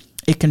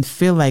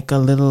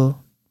little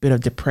bit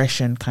of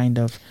depression, kind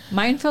of.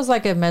 Mine feels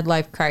like a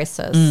midlife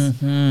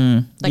crisis.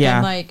 I'm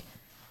like,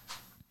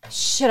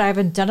 shit, I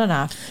haven't done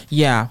enough.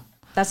 Yeah.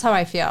 That's how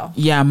I feel.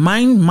 Yeah,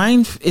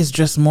 mine is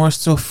just more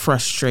so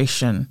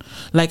frustration.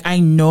 Like, I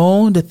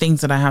know the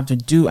things that I have to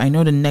do. I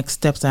know the next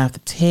steps I have to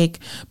take,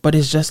 but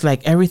it's just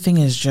like everything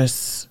is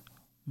just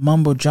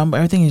mumbo jumbo.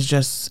 Everything is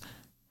just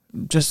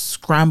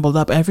scrambled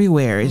up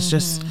everywhere. It's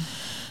just,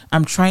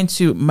 I'm trying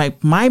to,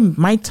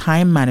 my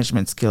time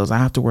management skills I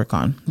have to work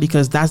on,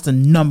 because that's the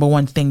number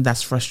one thing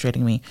that's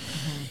frustrating me.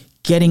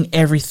 Getting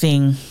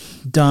everything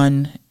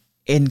done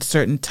in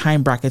certain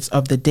time brackets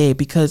of the day,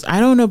 because I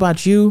don't know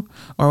about you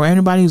or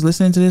anybody who's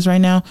listening to this right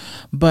now,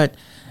 but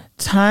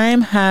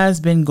time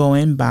has been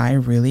going by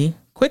really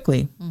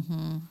quickly.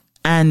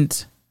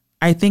 And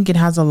I think it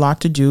has a lot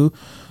to do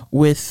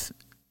with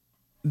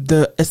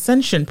the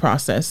ascension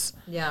process.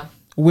 Yeah.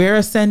 We're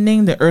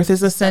ascending, the earth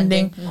is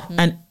ascending,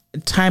 and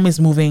time is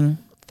moving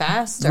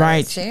faster.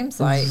 Right. It seems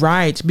like.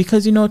 Right.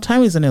 Because,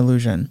 time is an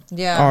illusion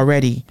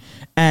already.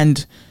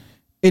 And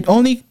it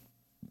only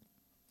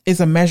is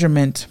a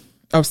measurement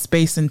of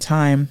space and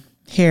time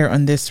here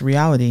on this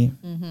reality,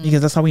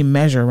 because that's how we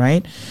measure,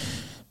 right?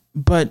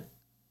 But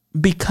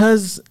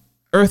because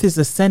earth is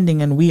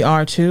ascending and we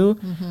are too,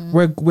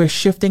 we're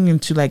shifting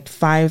into like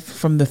 5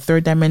 from the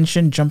 3rd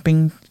dimension,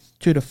 jumping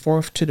to the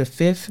 4th, to the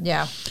 5th.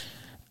 Yeah.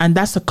 And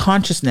that's a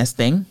consciousness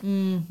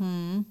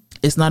thing.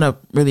 It's not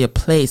really a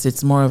place.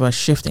 It's more of a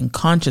shift in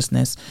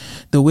consciousness.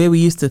 The way we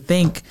used to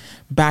think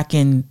back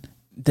in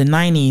the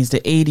 90s, the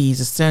 80s,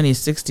 the 70s,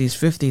 60s,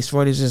 50s,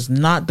 40s is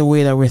not the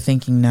way that we're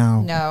thinking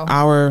now. No.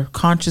 Our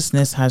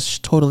consciousness has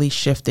totally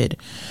shifted.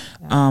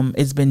 Yeah.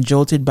 It's been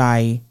jolted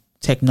by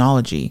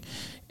technology,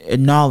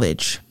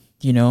 knowledge,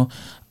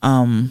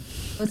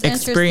 It's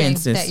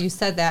experiences. Interesting that you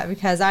said that,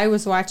 because I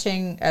was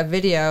watching a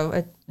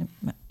video,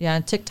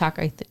 TikTok,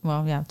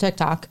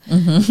 TikTok.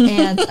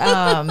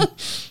 And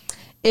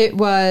it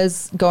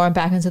was going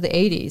back into the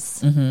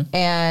 80s.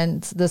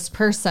 And this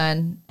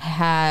person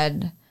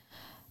had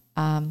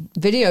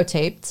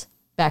videotaped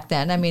back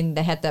then. I mean,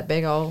 they had that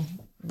big old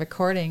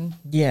recording.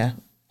 Yeah.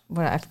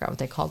 I forgot what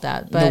they called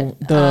that. But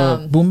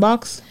the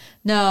boombox?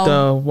 No.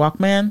 The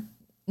Walkman?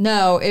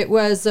 No, it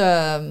was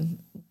the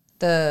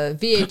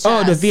VHS.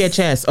 Oh, the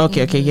VHS.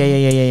 Okay.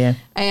 Yeah.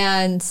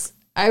 And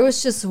I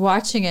was just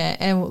watching it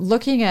and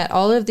looking at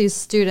all of these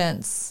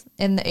students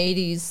in the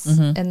 80s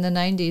and the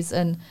 90s,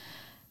 and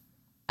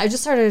I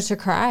just started to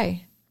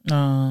cry.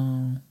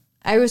 Oh.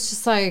 I was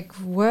just like,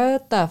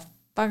 what the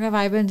fuck have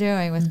I been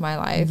doing with my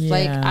life? Yeah.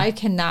 Like, I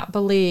cannot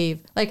believe.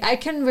 Like, I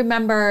can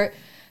remember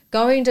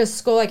going to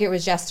school like it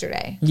was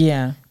yesterday.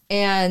 Yeah.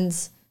 And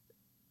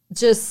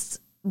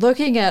just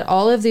looking at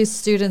all of these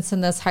students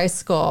in this high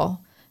school,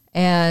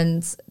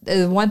 and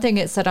the one thing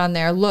it said on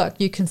there, look,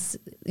 you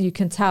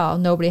can tell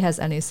nobody has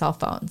any cell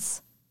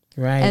phones.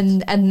 Right.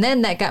 And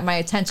then that got my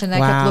attention. I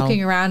kept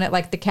looking around at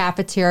like the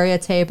cafeteria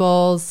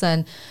tables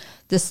and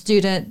the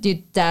student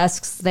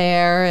desks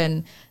there,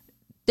 and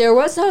there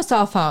was no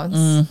cell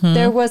phones.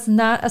 There was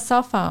not a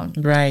cell phone.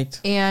 Right.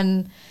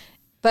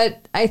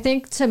 But I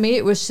think to me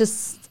it was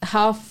just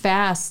how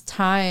fast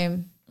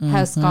time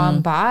has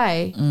gone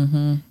by.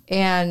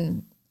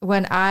 And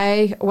when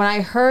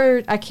I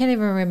heard, I can't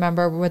even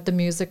remember what the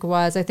music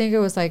was. I think it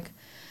was like,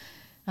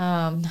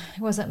 it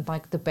wasn't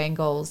like the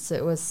Bangles.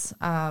 It was.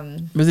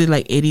 Was it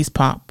like 80s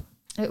pop?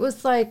 It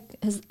was like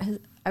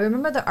I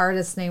remember the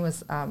artist's name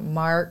was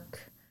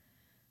Mark.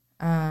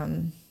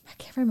 I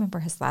can't remember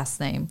his last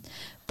name,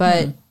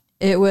 but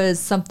it was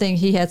something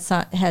he had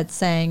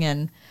sang,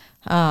 and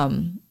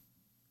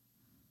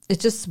it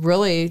just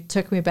really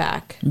took me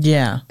back.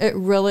 Yeah, it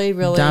really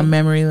down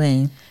memory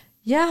lane.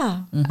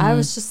 Yeah, I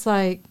was just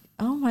like,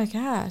 oh my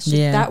gosh,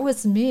 that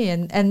was me,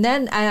 and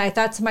then I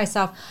thought to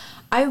myself,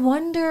 I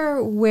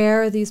wonder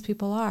where these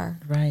people are.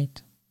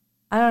 Right.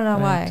 I don't know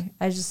why.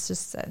 I just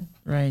said.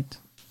 Right.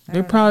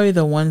 They're probably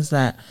the ones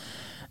that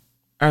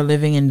are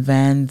living in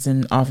vans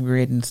and off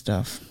grid and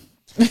stuff.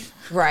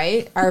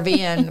 Right. RV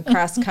and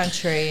cross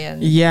country.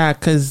 And yeah,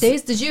 because...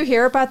 Did you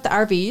hear about the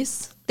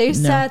RVs? They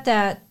said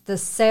that the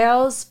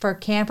sales for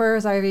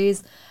campers,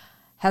 RVs,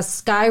 has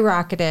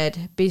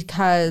skyrocketed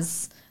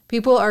because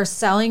people are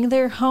selling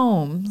their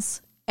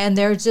homes and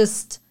they're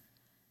just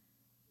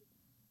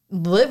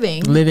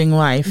living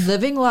life.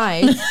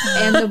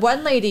 And the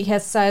one lady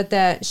has said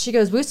that, she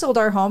goes, we sold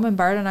our home and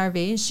borrowed an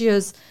RV. And she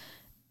goes,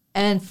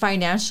 and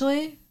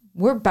financially,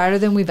 we're better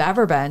than we've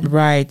ever been.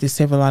 Right. They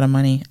save a lot of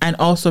money. And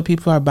also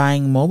people are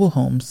buying mobile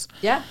homes.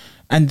 Yeah.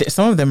 And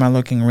some of them are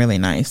looking really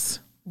nice.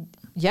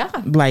 Yeah.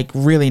 Like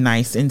really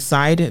nice.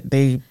 Inside,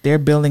 they're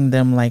building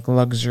them like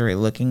luxury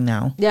looking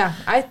now. Yeah.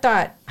 I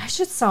thought, I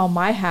should sell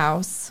my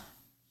house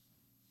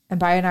and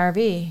buy an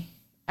RV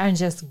and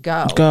just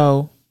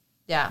go.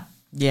 Yeah.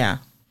 Yeah.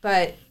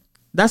 But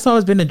that's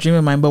always been a dream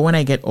of mine. But when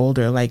I get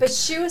older, like. But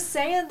she was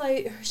saying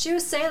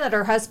that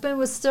her husband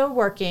was still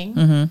working.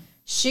 Mm-hmm.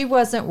 She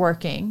wasn't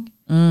working.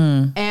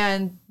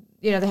 And,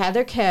 you know, they had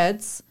their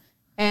kids.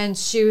 And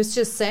she was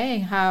just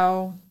saying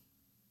how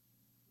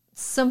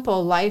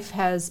simple life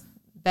has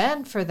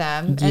been for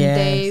them. And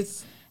they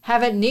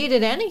haven't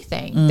needed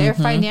anything. Mm-hmm. They're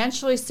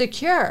financially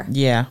secure.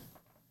 Yeah.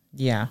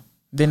 Yeah.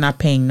 They're not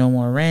paying no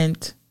more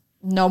rent.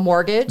 No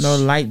mortgage. No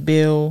light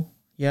bill.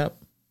 Yep.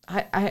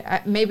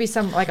 I maybe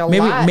some like a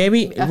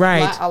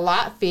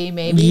lot fee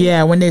maybe.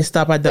 Yeah, when they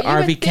stop at the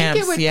RV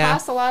camps. It would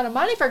cost a lot of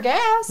money for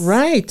gas.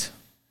 Right.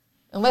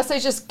 Unless they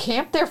just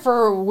camp there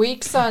for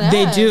weeks on end.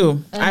 They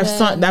do.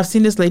 I've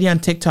seen this lady on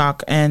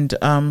TikTok, and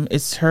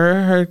it's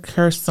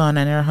her son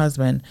and her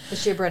husband.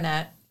 Is she a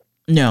brunette?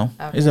 No,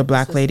 it's a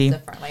black lady. A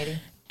different lady.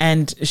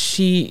 And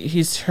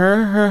he's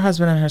her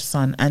husband and her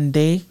son, and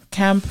they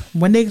camp.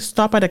 When they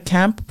stop at a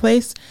camp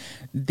place,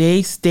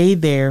 they stay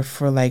there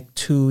for like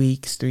 2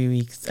 weeks, 3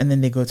 weeks, and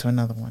then they go to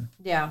another one.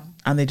 Yeah.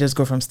 And they just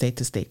go from state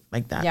to state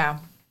like that. Yeah.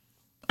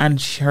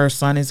 And her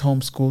son is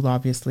homeschooled,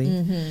 obviously.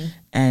 Mm-hmm.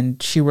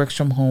 And she works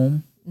from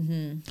home.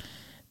 Mm-hmm.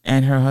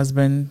 And her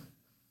husband,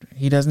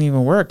 he doesn't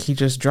even work. He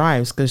just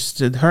drives because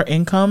her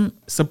income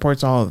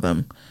supports all of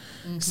them.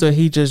 Mm-hmm. So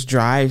he just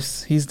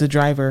drives. He's the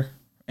driver.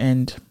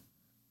 And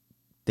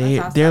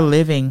they're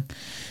living.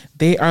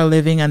 They are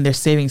living and they're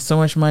saving so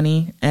much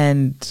money.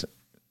 And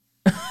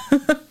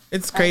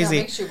it's crazy.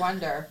 Makes you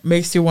wonder.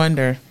 Makes you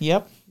wonder.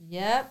 Yep.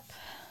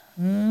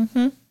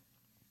 Mm-hmm.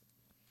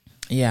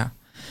 Yeah.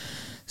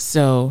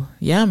 So,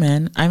 yeah,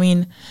 man. I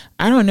mean,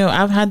 I don't know.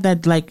 I've had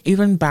that, like,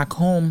 even back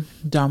home,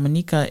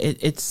 Dominica,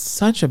 it's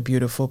such a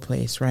beautiful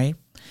place, right?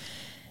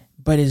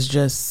 But it's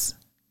just,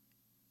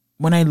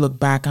 when I look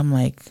back, I'm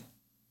like,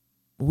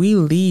 we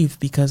leave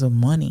because of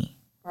money.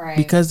 Right.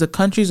 Because the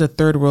country's a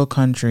third world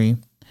country,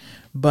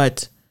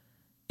 but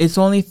it's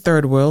only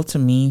third world to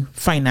me.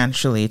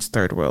 Financially, it's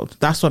third world.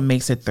 That's what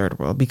makes it third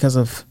world, because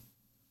of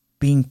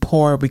being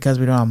poor, because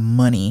we don't have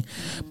money.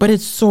 Mm-hmm. But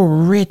it's so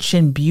rich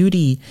in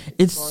beauty.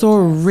 It's so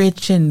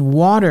rich in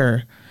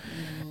water.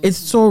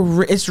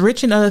 Mm-hmm. It's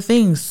rich in other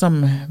things.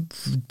 Some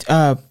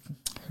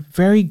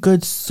very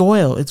good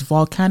soil. It's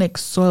volcanic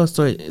soil,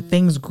 so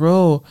things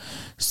grow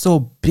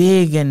so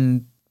big,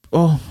 and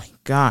oh my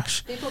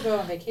gosh. People go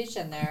on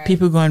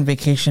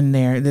vacation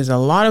there. There's a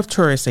lot of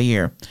tourists a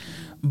year,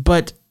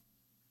 but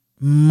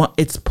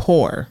it's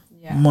poor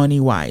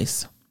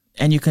money-wise.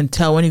 And you can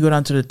tell when you go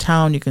down to the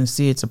town, you can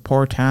see it's a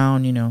poor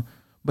town, you know.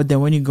 But then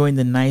when you go in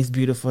the nice,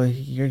 beautiful,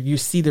 you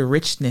see the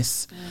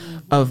richness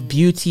of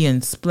beauty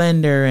and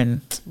splendor.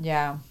 And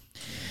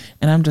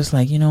I'm just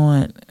like, you know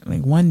what?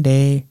 Like, one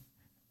day,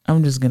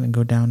 I'm just going to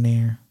go down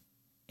there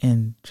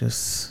and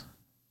just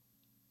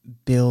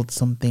build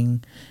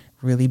something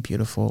really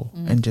beautiful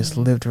and just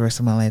live the rest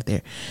of my life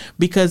there.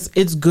 Because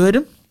it's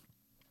good.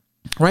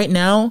 Right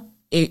now,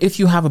 if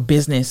you have a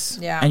business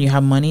and you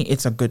have money,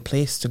 it's a good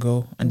place to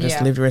go and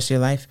just live the rest of your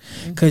life,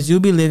 because you'll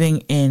be living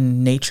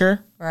in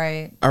nature,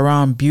 right,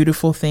 around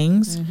beautiful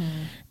things,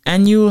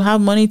 and you'll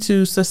have money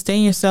to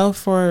sustain yourself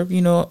for,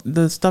 you know,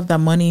 the stuff that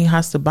money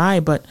has to buy.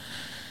 But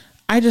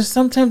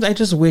sometimes I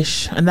just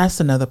wish, and that's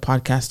another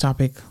podcast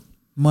topic,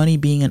 money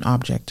being an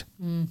object.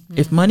 Mm-hmm.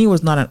 If money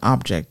was not an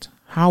object,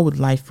 how would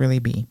life really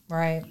be?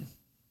 Right.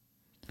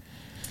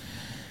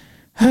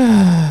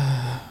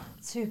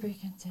 To be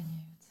continued.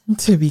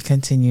 To be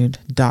continued. ...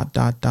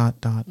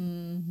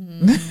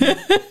 Mm-hmm.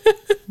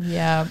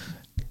 Yeah.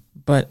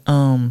 But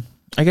I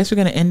guess we're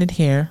gonna end it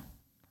here.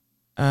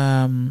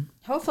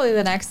 Hopefully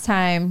the next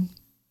time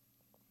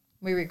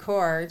we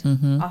record,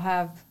 I'll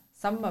have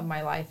some of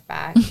my life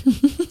back.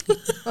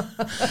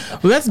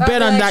 Let's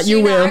bet on that.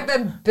 You will. I've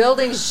been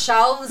building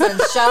shelves and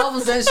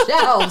shelves and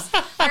shelves.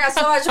 I got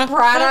so much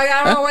product,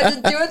 I don't know what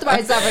to do with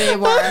myself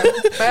anymore.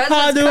 But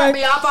just cut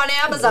me up on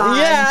Amazon.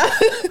 Yeah.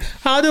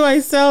 How do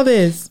I sell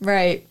this?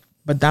 Right.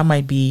 But that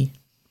might be,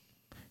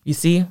 you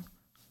see,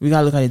 we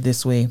gotta look at it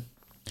this way.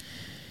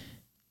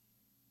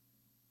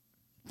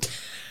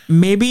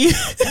 Maybe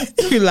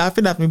you're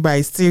laughing at me, but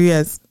it's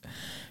serious.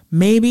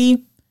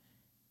 Maybe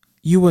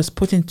you was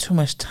putting too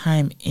much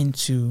time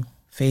into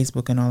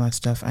Facebook and all that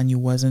stuff, and you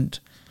wasn't,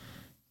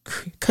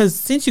 because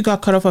since you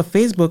got cut off of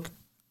Facebook,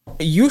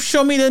 you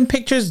show me them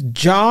pictures,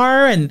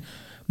 jar and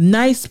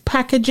nice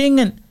packaging,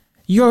 and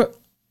your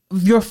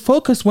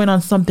focus went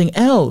on something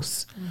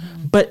else.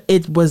 But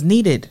it was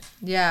needed.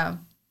 Yeah.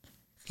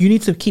 You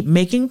need to keep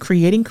making,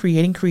 creating.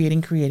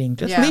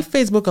 Just leave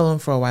Facebook alone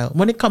for a while.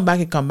 When it come back,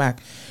 it come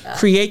back.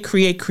 Create.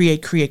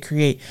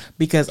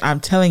 Because I'm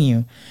telling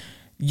you,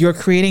 you're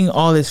creating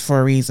all this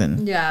for a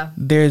reason. Yeah.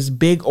 There's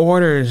big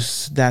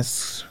orders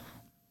that's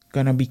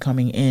going to be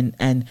coming in.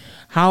 And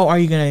how are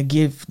you going to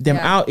give them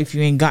out if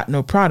you ain't got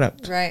no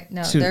product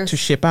to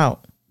ship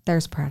out?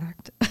 There's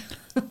product.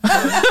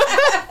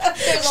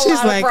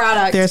 She's like,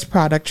 product. There's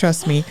product.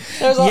 Trust me.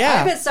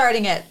 I've been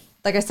starting it.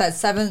 like I said,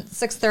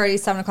 6:30,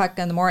 7 o'clock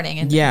in the morning,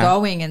 and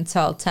going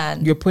until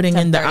 10. You're putting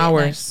in the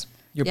hours.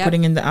 You're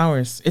putting in the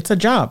hours. It's a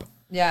job.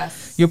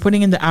 Yes. You're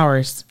putting in the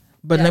hours.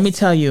 But let me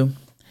tell you,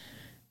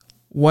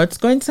 what's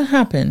going to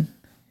happen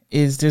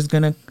is there's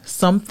going to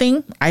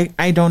something.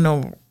 I don't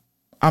know.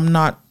 I'm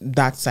not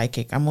that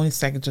psychic. I'm only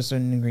psychic to a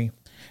certain degree.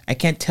 I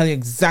can't tell you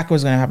exactly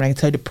what's going to happen. I can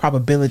tell you the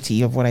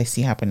probability of what I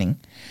see happening,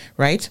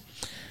 right?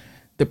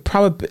 The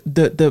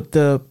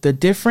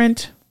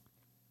different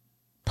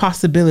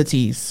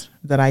possibilities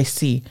that I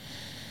see.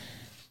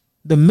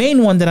 The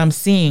main one that I'm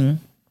seeing,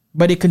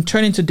 but it can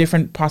turn into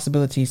different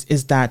possibilities,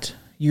 is that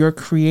you're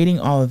creating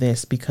all of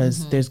this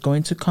because there's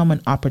going to come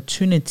an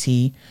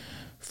opportunity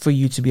for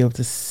you to be able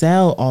to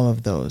sell all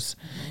of those.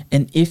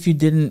 And if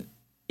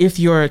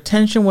your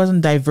attention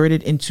wasn't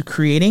diverted into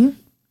creating,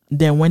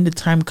 then when the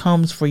time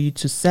comes for you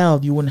to sell,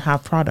 you wouldn't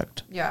have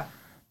product. Yeah.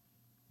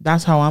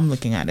 That's how I'm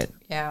looking at it.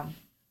 Yeah.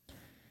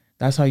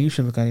 That's how you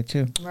should look at it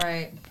too.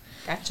 Right.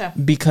 Gotcha.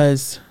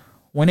 Because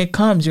when it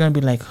comes, you're going to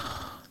be like,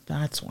 oh,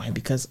 that's why.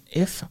 Because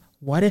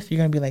what if you're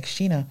going to be like,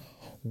 Sheena,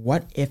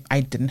 what if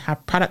I didn't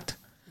have product?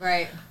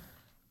 Right.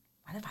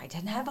 What if I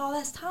didn't have all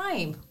this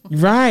time?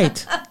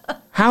 Right.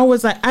 How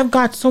was I've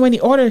got so many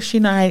orders,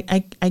 Sheena.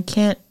 I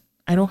can't,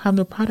 I don't have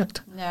no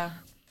product. Yeah.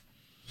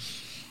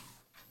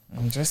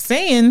 I'm just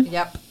saying.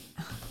 Yep.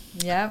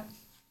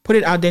 Put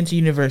it out there into the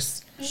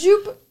universe.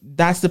 Zoop.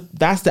 That's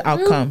the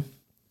outcome.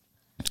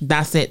 Zoop.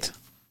 That's it.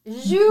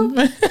 Zoop.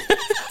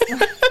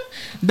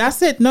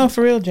 That's it. No,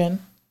 for real, Jen.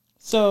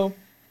 So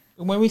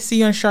when we see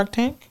you on Shark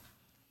Tank,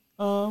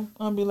 I'll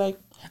be like,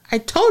 I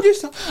told you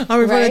so. I'll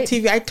refer to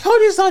TV. I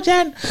told you so,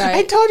 Jen. Right.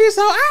 I told you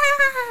so.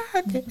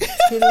 Okay.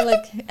 You're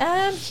like,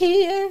 I'm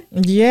here.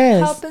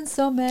 Yes. Helping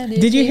so many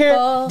Did you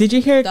people. Did you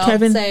hear Don't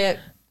Kevin? say it.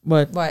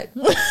 What?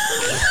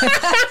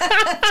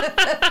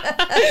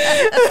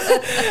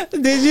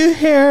 Did you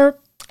hear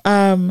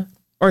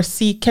or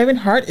see Kevin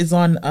Hart is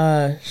on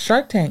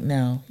Shark Tank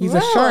now? He's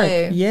a shark.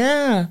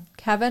 Yeah.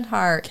 Kevin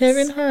Hart.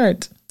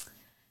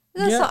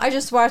 Yep. I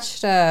just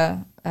watched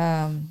a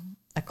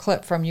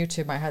clip from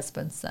YouTube my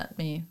husband sent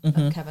me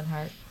of Kevin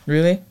Hart.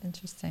 Really?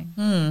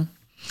 Interesting.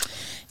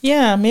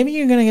 Yeah, maybe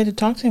you're gonna get to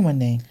talk to him one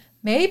day.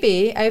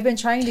 Maybe. I've been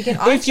trying to get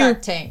on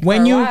Shark Tank for a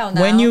while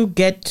now. When you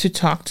get to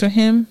talk to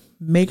him,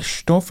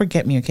 don't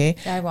forget me, okay?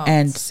 I won't.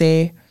 And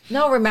say,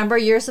 no, remember,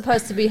 you're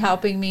supposed to be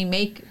helping me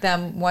make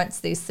them once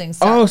these things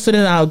start. Oh, so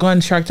then I'll go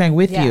on Shark Tank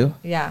with you.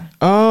 Yeah.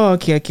 Oh,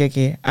 okay.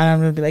 And I'm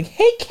going to be like,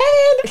 hey,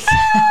 Kevin.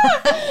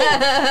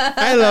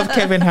 I love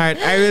Kevin Hart.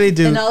 I really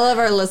do. And all of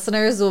our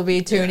listeners will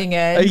be tuning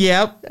in.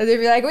 Yep. And they'll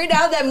be like, we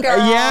know them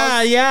girls.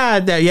 Yeah.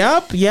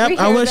 Yep.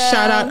 I will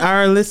shout out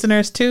our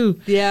listeners too.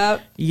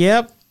 Yep.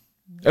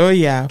 Oh,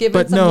 yeah. Give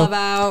it some love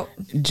out.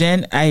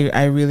 Jen,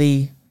 I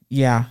really,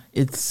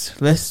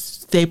 let's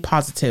stay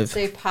positive.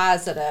 Think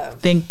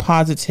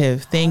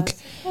positive. Think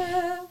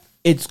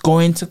it's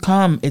going to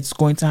come. It's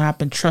going to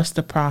happen. Trust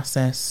the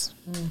process.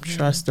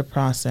 Trust the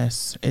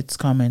process. It's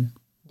coming.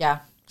 Yeah.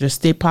 Just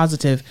stay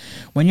positive.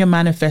 When you're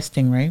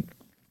manifesting, right?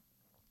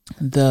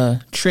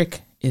 The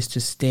trick is to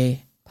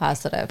stay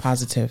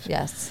positive.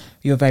 Yes.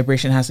 Your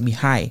vibration has to be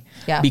high.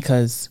 Yeah.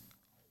 Because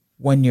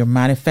when you're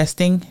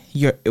manifesting,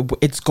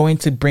 it's going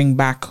to bring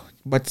back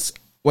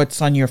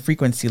what's on your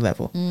frequency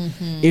level.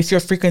 If your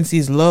frequency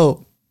is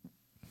low,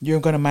 you're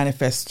going to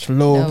manifest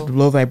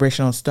low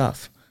vibrational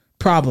stuff,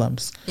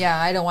 problems. Yeah,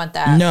 I don't want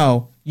that.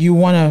 No, you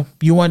want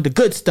the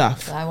good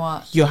stuff.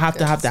 You'll have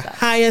to have stuff. the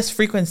highest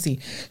frequency.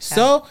 Okay.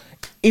 So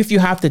if you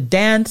have to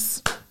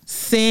dance,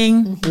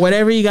 sing,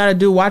 whatever you got to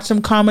do, watch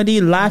some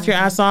comedy, laugh your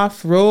ass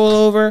off, roll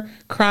over,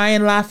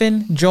 crying,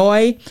 laughing,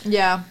 joy.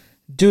 Yeah.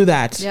 Do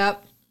that.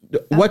 Yep.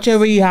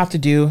 Whichever you have to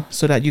do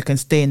so that you can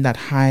stay in that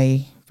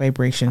high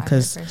vibration,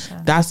 because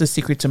that's the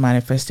secret to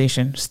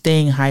manifestation,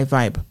 staying high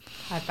vibe.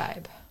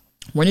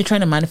 When you're trying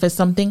to manifest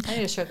something, I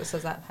need a shirt that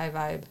says that, high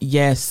vibe.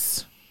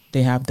 Yes,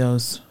 they have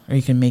those, or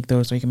you can make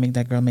those, or you can make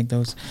that girl make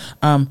those.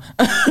 Yeah,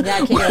 I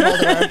can't get a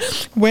hold of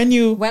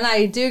her. When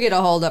I do get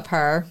a hold of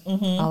her,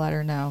 I'll let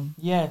her know.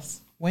 Yes,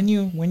 when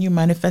you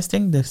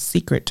manifesting, the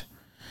secret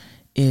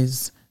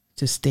is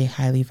to stay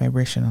highly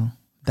vibrational.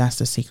 That's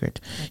the secret.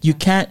 Okay. You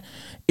can't,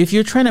 if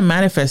you're trying to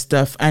manifest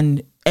stuff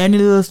and any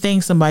little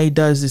thing somebody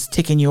does is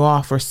ticking you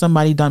off, or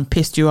somebody done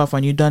pissed you off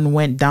and you done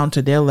went down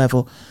to their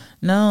level.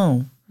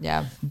 No.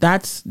 Yeah.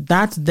 That's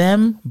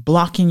them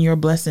blocking your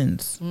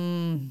blessings.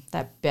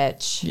 That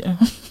bitch. Yeah.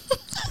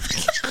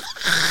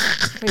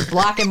 He's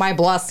blocking my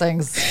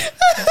blessings.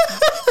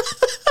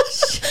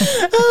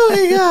 Oh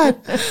my God.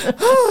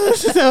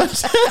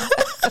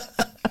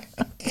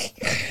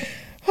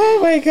 Oh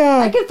my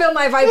God. I can feel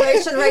my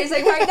vibration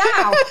raising right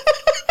now.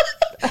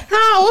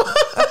 How?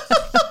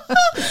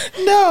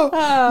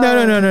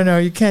 No.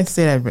 You can't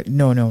say that.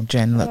 No,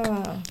 Jen, look.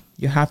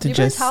 You have to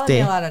just stay. You've been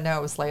telling me a lot of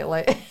no's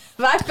lately.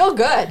 But I feel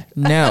good.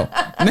 No.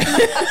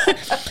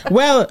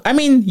 Well, I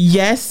mean,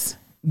 yes,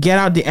 get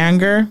out the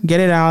anger, get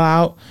it all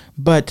out.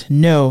 But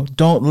no,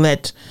 don't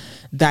let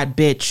that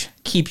bitch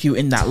keep you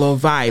in that low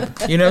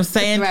vibe. You know what I'm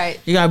saying? Right.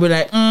 You gotta be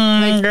like,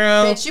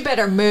 girl. Bitch, you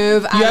better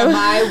move out of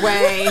my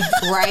way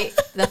right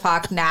the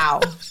fuck now.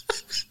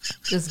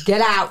 Just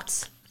get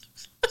out.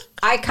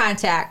 Eye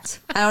contact.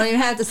 I don't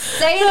even have to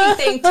say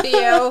anything to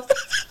you.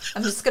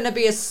 I'm just going to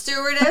be a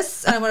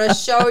stewardess and I'm going to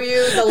show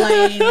you the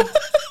lane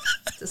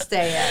to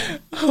stay in.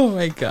 Oh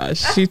my gosh.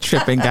 She's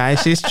tripping,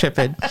 guys. She's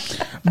tripping.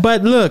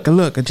 But look,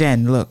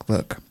 Jen, look.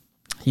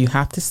 You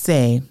have to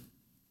say,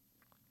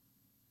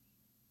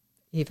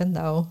 even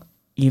though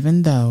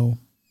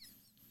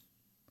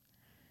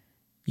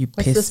you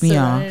piss me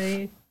off,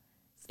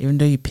 even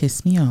though you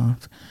piss me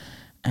off,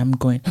 I'm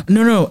going.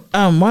 No. What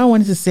I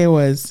wanted to say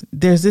was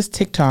there's this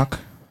TikTok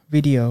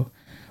video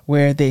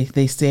where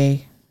they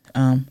say,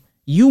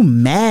 you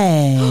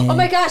mad. Oh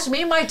my gosh,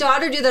 me and my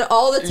daughter do that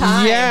all the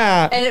time.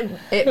 Yeah. And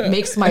it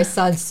makes my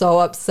son so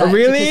upset.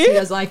 Really? Because he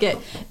doesn't like it.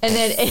 And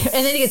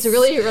then he gets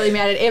really, really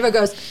mad. And Ava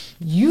goes,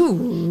 you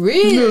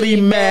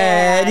really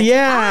mad.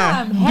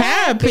 Yeah. I'm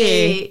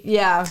happy.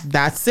 Yeah.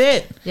 That's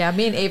it. Yeah,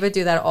 me and Ava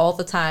do that all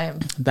the time.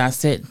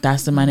 That's it.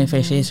 That's the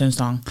manifestation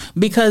song.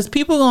 Because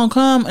people gonna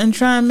come and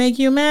try and make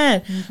you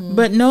mad.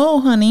 But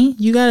no, honey,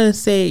 you gotta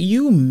say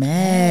you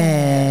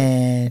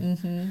mad.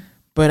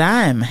 But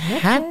I'm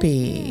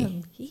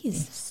happy.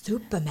 He's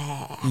super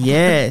mad.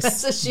 Yes.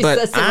 That's what she but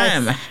says to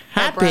I'm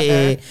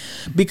happy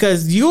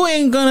because you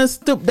ain't gonna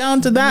stoop down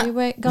to that you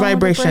ain't gonna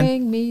vibration.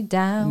 Bring me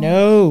down.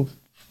 No.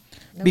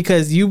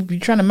 Because you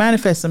trying to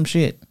manifest some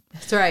shit.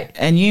 That's right.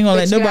 And you ain't gonna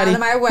let nobody out of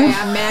my way.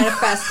 I'm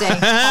manifesting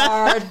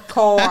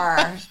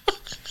hardcore.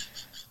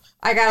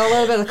 I got a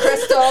little bit of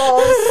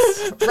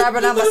crystals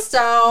rubbing on my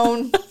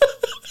stone.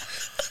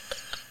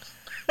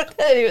 That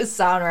didn't even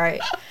sound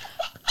right.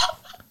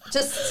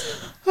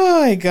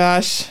 Oh my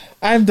gosh.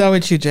 I'm done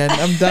with you, Jen.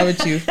 I'm done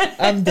with you.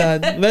 I'm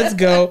done. Let's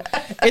go.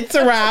 It's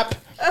a wrap.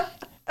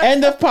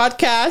 End of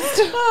podcast.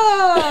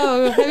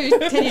 Oh,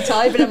 can you tell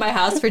I've been at my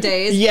house for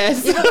days?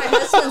 Yes. Even my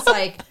husband's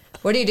like,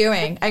 what are you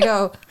doing? I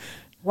go,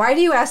 why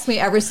do you ask me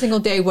every single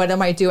day, what am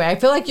I doing? I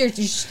feel like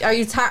are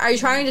you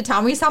trying to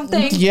tell me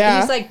something? Yeah.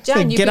 And he's like,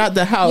 Jen, get out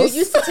the house. You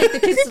used to take the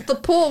kids to the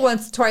pool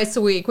twice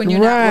a week when you're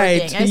not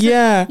working. I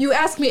said, you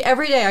ask me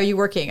every day, are you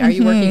working? Are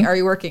you working? Are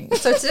you working?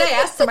 So today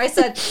I asked him, I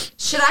said,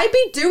 should I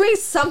be doing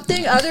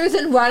something other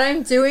than what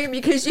I'm doing?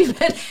 Because you've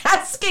been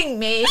asking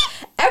me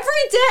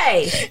every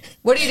day,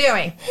 what are you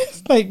doing?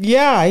 Like,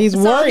 yeah, he's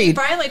worried. He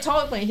finally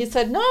told me, he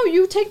said, no,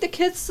 you take the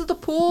kids to the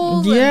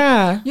pool.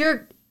 Yeah.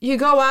 You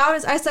go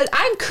out. I said,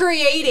 I'm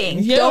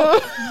creating. Yeah.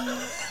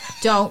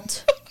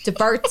 Don't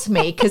divert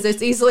me because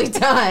it's easily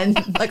done.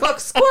 Like, look,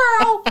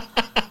 squirrel,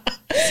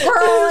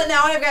 and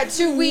now I've got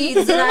 2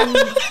 weeds and I'm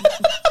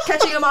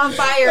catching them on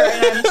fire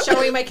and I'm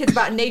showing my kids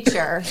about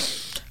nature.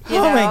 You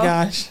know? My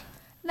gosh.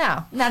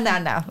 No.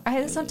 I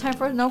had some time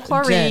for no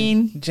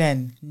chlorine.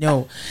 Jen,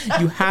 no.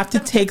 You have to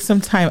take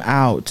some time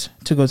out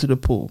to go to the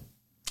pool.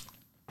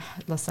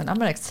 Listen, I'm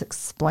going to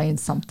explain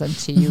something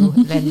to you,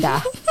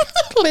 Linda.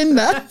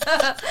 Linda.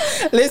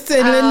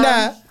 Listen,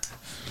 Linda.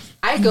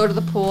 I go to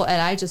the pool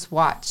and I just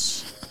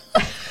watch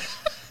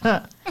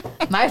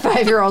my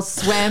 5-year-old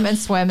swim and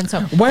swim and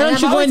swim. Why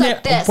don't you go in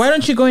there? Why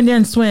don't you go in there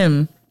and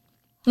swim?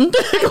 What?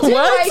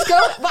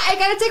 I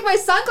gotta take my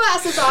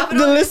sunglasses off. And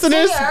the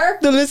listeners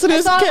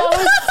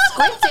can't.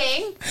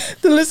 Squinting.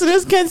 The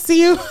listeners can't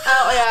see you.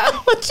 Oh yeah.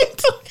 What you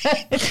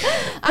doing?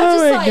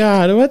 Oh my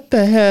god! What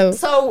the hell?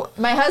 So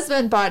my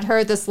husband bought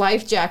her this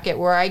life jacket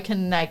where I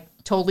can like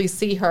totally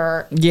see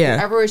her. Yeah.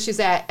 Everywhere she's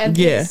at, and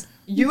these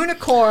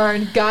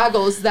unicorn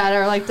goggles that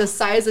are like the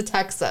size of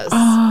Texas.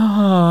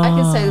 Oh. I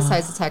can say the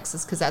size of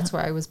Texas because that's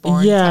where I was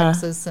born,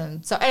 Texas,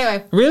 and so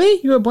anyway. Really,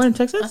 you were born in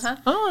Texas? Uh-huh.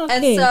 Oh,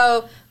 okay. And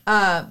so.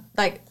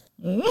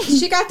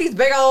 She got these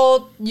big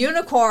old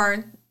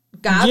unicorn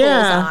goggles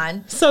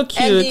on. So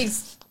cute.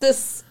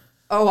 And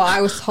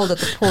I was told at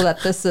the pool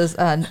that this is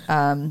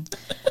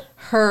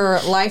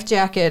her life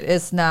jacket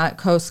is not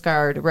Coast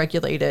Guard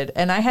regulated.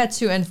 And I had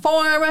to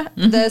inform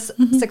this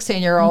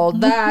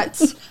 16-year-old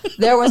that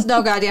there was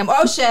no goddamn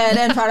ocean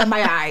in front of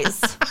my eyes.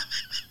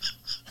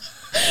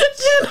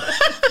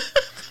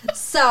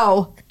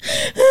 So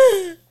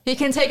he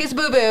can take his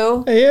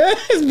boo-boo. Yeah,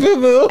 his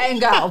boo-boo. And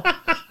go.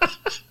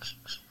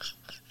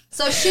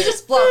 So she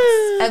just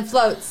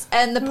floats.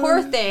 And the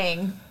poor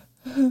thing,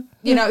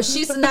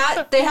 she's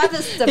not, they have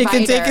this divider. He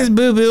can take his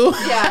boo-boo.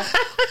 Yeah.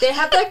 They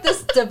have like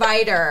this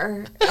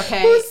divider.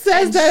 Okay. Who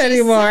says that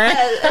anymore?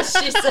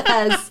 She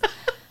says,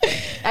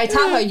 I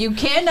tell her, you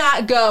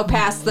cannot go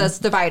past this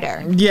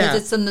divider. Yeah.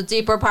 Because it's in the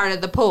deeper part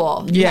of the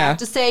pool. Yeah. You have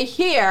to stay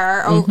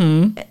here.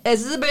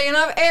 This is a big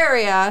enough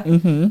area.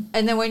 And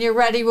then when you're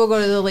ready, we'll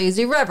go to the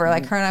lazy river.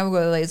 Like her and I will go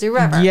to the lazy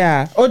river.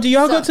 Yeah. Oh, do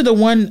y'all go to the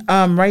one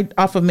right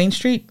off of Main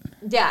Street?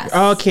 Yes.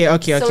 Okay.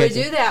 So we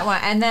do that one.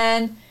 And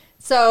then,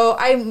 so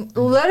I'm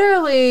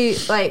literally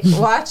like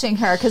watching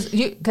her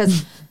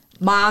because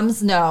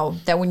moms know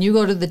that when you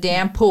go to the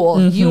damn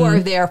pool, you are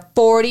there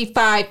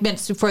 45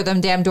 minutes before them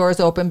damn doors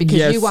open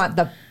because you want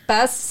the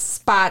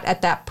best spot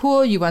at that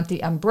pool. You want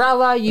the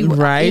umbrella. You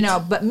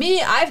know, but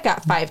me, I've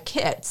got 5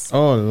 kids.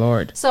 Oh,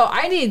 Lord. So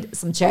I need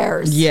some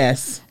chairs.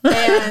 Yes.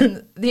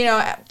 And, you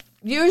know,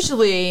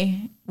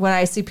 usually when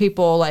I see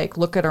people like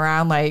looking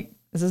around like,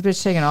 is this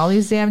bitch taking all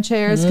these damn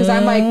chairs? Because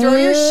I'm like, throw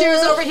your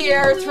shoes over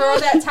here, throw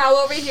that towel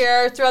over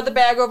here, throw the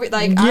bag over.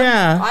 Like,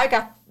 I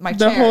got my chairs.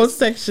 The whole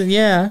section,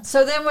 yeah.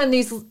 So then when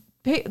these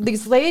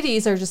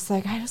ladies are just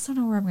like, I just don't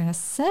know where I'm going to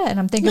sit. And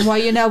I'm thinking, well,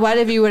 you know what?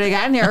 If you would have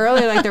gotten here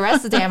early like the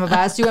rest of the damn of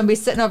us, you wouldn't be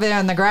sitting over there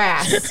in the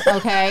grass,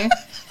 okay?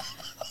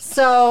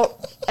 So,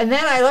 and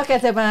then I look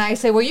at them and I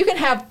say, well, you can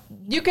have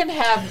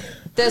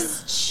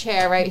this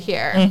chair right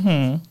here.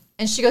 Mm-hmm.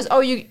 And she goes,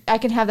 I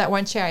can have that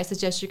one chair. I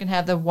said, yes, you can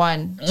have the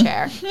one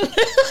chair.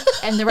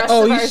 And the rest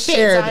of our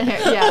shit's on here.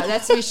 Yeah,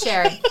 that's we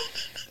shared.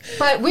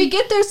 But we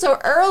get there so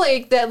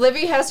early that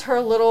Livy has her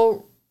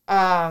little,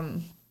 I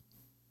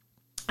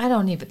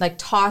don't even, like,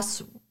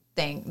 toss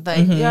thing. Like,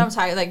 you know what I'm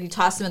talking? Like, you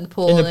toss them in the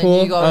pool, and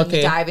then you go and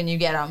you dive and you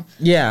get them.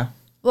 Yeah.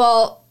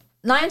 Well,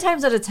 9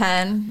 times out of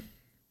 10,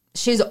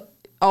 she's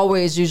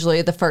always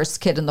usually the first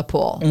kid in the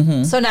pool.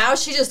 Mm-hmm. So now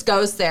she just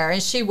goes there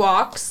and she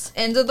walks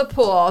into the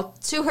pool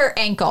to her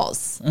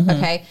ankles. Mm-hmm.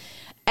 Okay.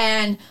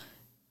 And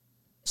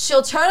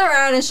she'll turn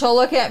around and she'll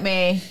look at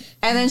me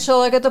and then she'll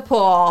look at the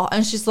pool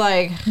and she's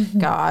like,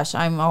 gosh,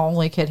 I'm the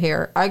only kid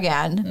here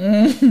again.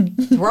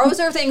 Mm-hmm. Throws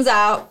her things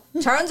out,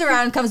 turns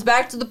around, comes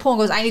back to the pool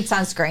and goes, I need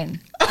sunscreen.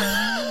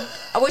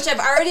 Which I've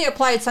already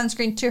applied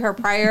sunscreen to her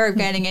prior of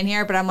getting in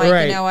here, but I'm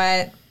like, you know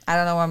what? I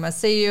don't know when I'm going to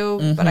see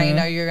you, but I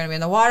know you're going to be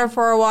in the water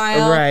for a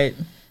while. Right.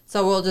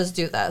 So we'll just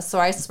do this. So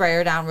I spray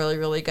her down really,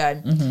 really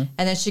good. Mm-hmm.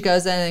 And then she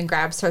goes in and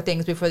grabs her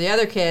things before the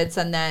other kids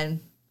and then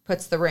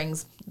puts the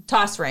rings,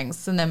 toss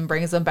rings, and then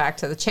brings them back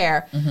to the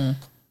chair. Mm-hmm.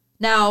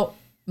 Now,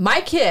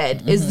 my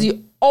kid is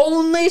the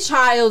only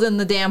child in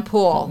the damn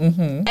pool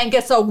and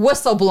gets a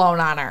whistle blown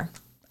on her.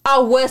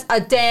 A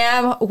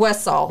damn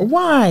whistle.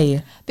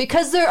 Why?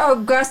 Because they're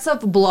aggressive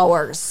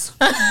blowers.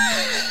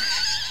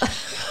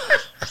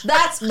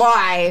 That's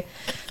why.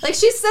 Like,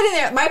 she's sitting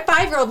there. My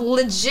 5-year-old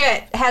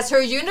legit has her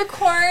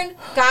unicorn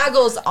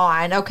goggles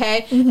on,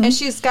 okay? Mm-hmm. And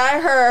she's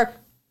got her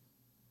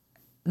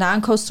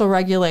non-coastal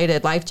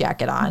regulated life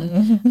jacket on.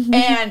 Mm-hmm.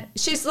 And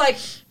she's like,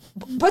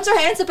 puts her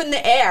hands up in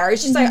the air.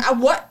 She's like,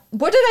 what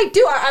did I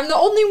do? I'm the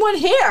only one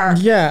here.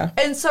 Yeah.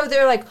 And so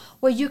they're like,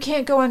 well, you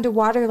can't go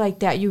underwater like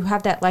that. You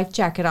have that life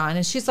jacket on.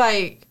 And she's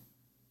like,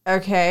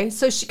 okay.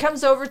 So she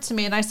comes over to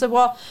me and I said,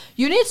 well,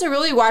 you need to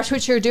really watch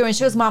what you're doing.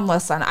 She goes, Mom,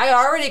 listen, I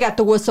already got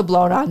the whistle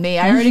blown on me.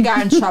 I already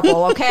got in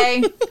trouble.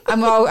 Okay.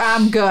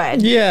 I'm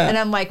good. Yeah. And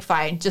I'm like,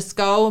 fine, just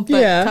go,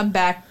 but come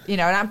back, you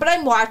know, but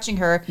I'm watching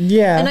her.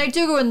 Yeah. And I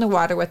do go in the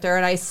water with her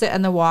and I sit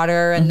in the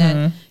water and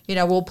then, you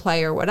know, we'll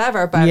play or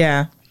whatever. But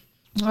yeah.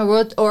 Or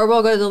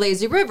we'll go to the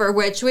lazy river,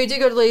 which we did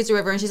go to the lazy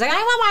river. And she's like, I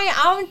want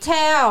my own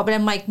tail. But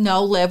I'm like,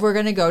 no, Liv, we're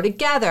going to go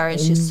together. And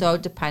she's so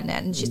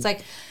dependent. And she's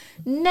like,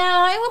 no,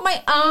 I want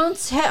my own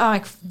tube. I'm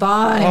like,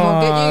 fine,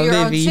 we'll get you your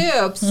own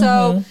tube.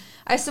 So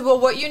I said, well,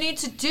 what you need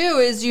to do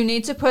is you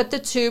need to put the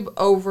tube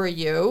over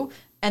you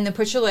and then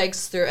put your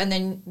legs through and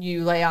then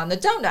you lay on the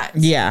donuts.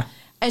 Yeah.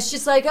 And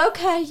she's like,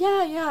 okay,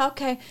 yeah,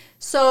 okay.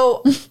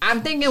 So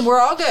I'm thinking we're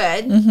all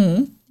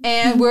good.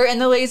 And we're in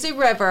the lazy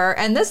river.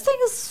 And this thing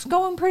is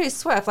going pretty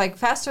swift, like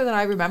faster than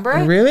I remember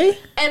it. Really?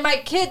 And my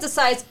kid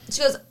decides,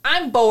 she goes,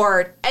 I'm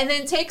bored. And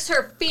then takes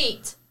her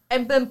feet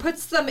and then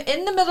puts them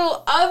in the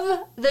middle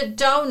of the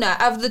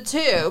donut, of the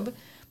tube.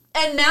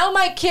 And now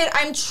my kid,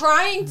 I'm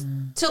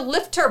trying to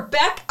lift her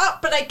back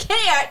up, but I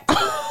can't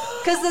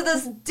because of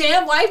this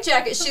damn life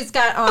jacket she's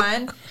got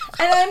on.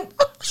 And I'm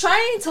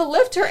trying to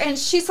lift her, and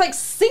she's like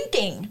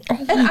sinking.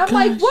 And I'm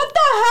like, what the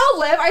hell,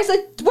 Liv? I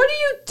said, what are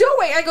you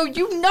doing? I go,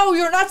 you know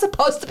you're not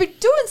supposed to be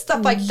doing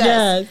stuff like this.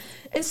 Yes.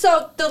 And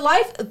so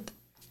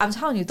I'm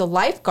telling you, the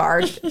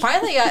lifeguard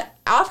finally got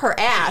off her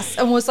ass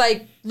and was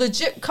like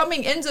legit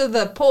coming into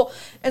the pool.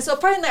 And so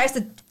finally I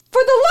said,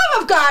 for the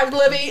love of God,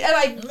 Libby. And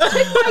I took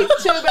my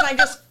tube and I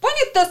just flung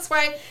it this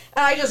way.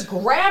 And I just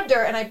grabbed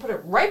her and I put it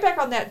right back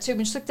on that tube.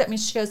 And she looked at me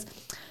and she goes,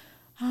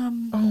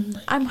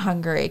 I'm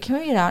hungry. Can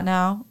we eat out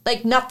now?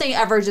 Like nothing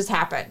ever just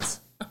happened.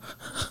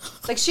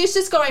 Like she's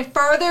just going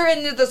further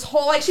into this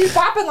hole. Like she's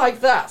bopping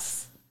like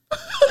this.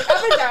 Like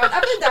up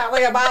and down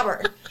like a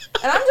bobber.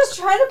 And I'm just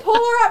trying to pull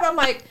her up.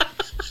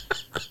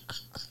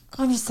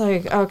 I'm just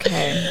like,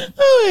 okay.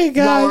 Oh my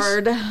gosh.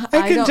 Lord,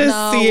 I can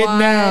just see it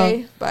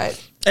now.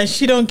 But and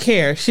she don't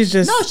care. She's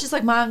just she's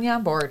like, Mom, yeah,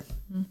 I'm bored.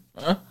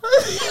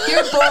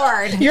 You're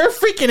bored. You're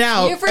freaking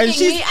out. You're freaking and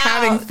she's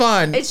having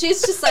fun. And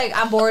she's just like,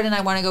 I'm bored and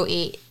I want to go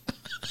eat.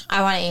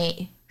 I want to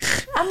eat.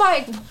 I'm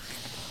like,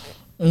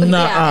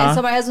 yeah. And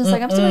so my husband's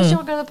like, I'm surprised you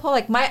don't go to the pool.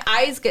 Like my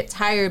eyes get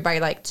tired by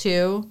like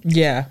 2.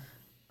 Yeah.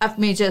 Of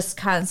me just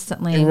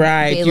constantly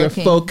you're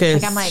looking.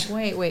 focused. Like I'm like,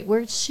 wait,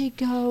 where'd she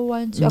go?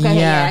 1, 2. Okay,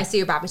 yeah, I see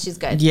your Baba. She's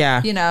good.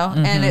 Yeah. You know?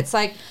 And it's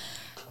like,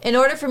 in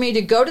order for me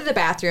to go to the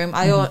bathroom,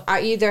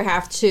 I either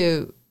have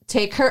to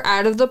take her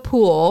out of the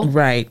pool.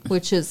 Right.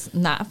 Which is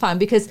not fun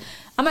because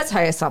I'm going to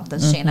tell you something,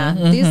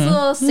 Sheena. These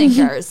little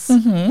sinkers,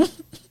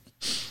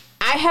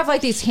 I have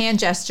like these hand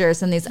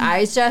gestures and these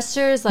eyes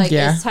gestures. Like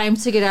it's time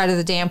to get out of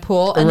the damn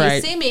pool. And they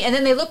see me and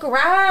then they look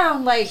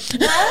around like,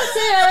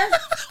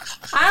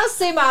 I don't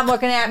see mom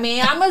looking at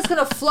me. I'm just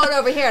going to float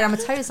over here. And I'm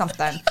going to tell you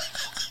something.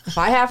 If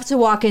I have to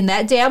walk in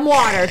that damn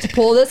water to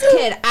pull this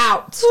kid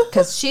out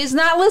because she's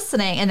not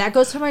listening, and that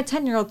goes for my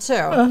 10-year-old too,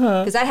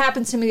 because that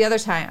happened to me the other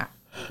time.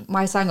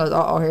 My son goes,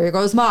 oh, here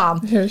goes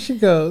mom. Here she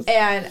goes.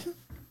 And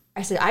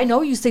I said, I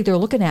know you think they're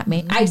looking at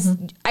me.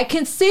 I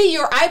can see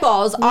your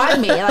eyeballs on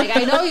me. Like,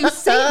 I know you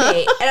see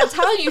me. And I'm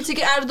telling you to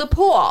get out of the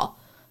pool.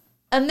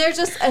 And they're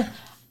just...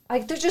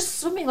 they're just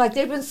swimming like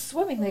they've been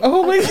swimming. Like,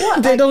 oh my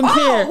God, they don't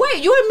care.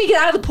 Wait, you want me to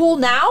get out of the pool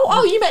now?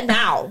 Oh, you meant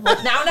now.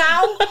 Like,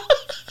 now?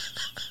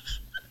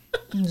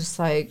 I'm just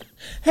like...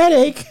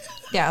 Headache.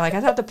 Yeah, like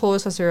I thought the pool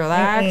was supposed to be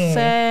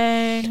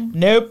relaxing.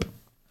 Nope.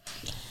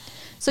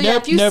 So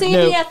if you see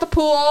me at the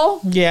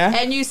pool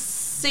and you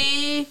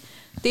see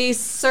these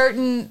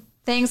certain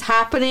things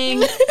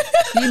happening,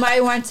 you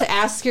might want to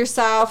ask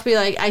yourself, be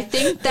like, I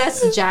think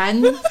that's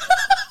Jen.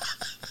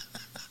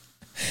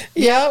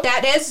 Yep.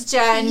 That is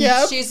Jen.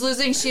 Yep. She's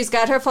losing. She's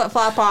got her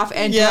flip-flop off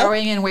and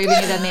throwing and waving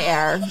it in the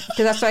air.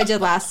 Because that's what I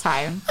did last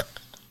time.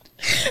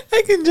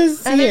 I can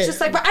just see and it's just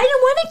like, but I don't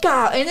want to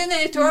go. And then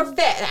they throw a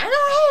fit. I don't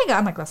want to go.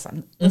 I'm like,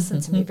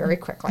 listen to me very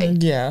quickly.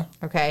 Yeah.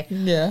 Okay?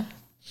 Yeah.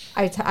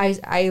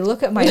 I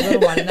look at my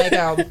little one and I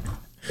go,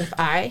 if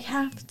I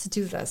have to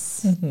do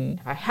this,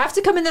 if I have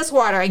to come in this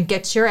water and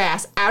get your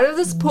ass out of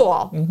this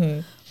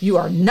pool, you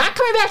are not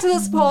coming back to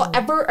this pool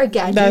ever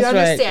again. That's you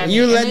understand right. me?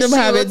 You let them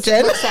have it,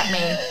 Jen. Looks at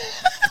me.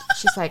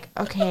 She's like,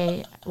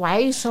 okay, why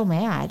are you so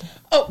mad?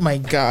 Oh my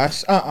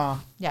gosh.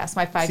 Yes,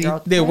 my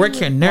 5-year-old. They work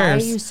your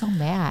nerves. Why are you so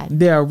mad?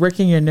 They are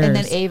working your nerves. And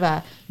then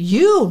Ava,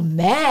 you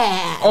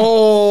mad.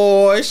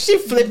 Oh, she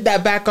flipped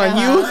that back on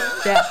you.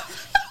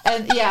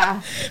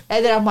 Yeah.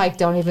 And then I'm like,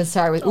 don't even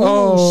start with,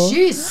 ooh,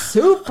 she's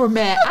super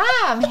mad.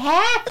 I'm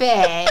happy.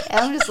 And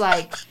I'm just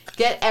like,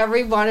 get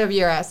every one of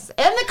your asses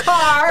in the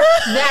car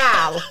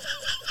now.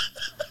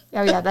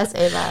 Oh yeah, that's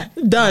Ava.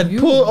 Done.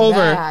 Pull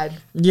over.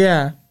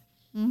 Yeah.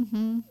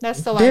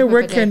 That's the life. They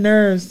work your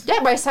nerves. Yeah,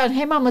 my son,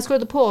 hey mom, let's go to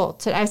the pool.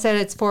 I said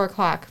it's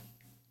 4:00.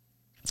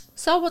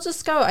 So we'll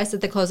just go. I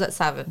said they close at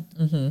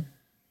 7.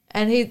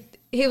 And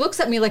he looks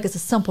at me like it's a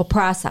simple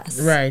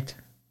process. Right.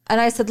 And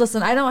I said,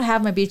 listen, I don't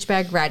have my beach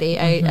bag ready.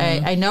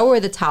 I know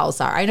where the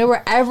towels are. I know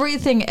where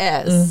everything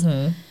is.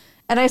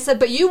 And I said,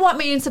 but you want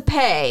me to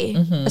pay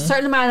a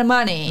certain amount of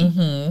money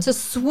to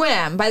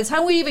swim. By the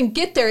time we even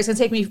get there, it's going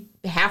to take me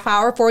a half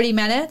hour, 40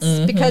 minutes.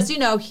 Because,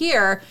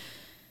 here,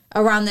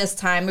 around this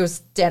time, it was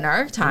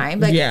dinner time,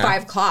 like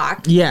 5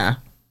 o'clock. Yeah.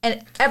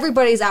 And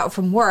everybody's out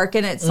from work.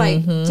 And it's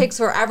like, takes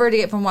forever to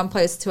get from one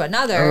place to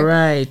another.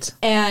 Right.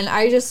 And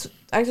I just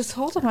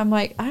told him, I'm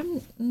like,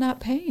 I'm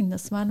not paying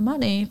this amount of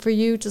money for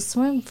you to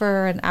swim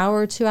for an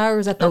hour, 2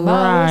 hours at the most.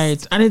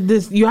 Right.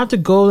 And you have to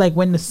go like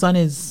when the sun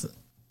is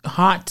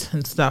hot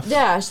and stuff.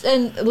 Yeah.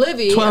 And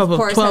Livy, of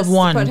course, has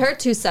to put her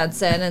 2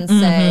 cents in and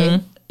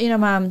say,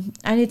 Mom,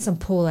 I need some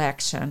pool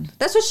action.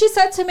 That's what she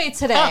said to me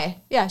today.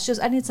 Yeah. She goes,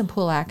 I need some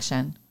pool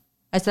action.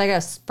 I said, I got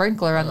a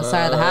sprinkler on the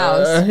side of the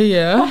house.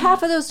 Yeah. Well,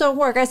 half of those don't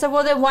work. I said,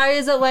 well, then why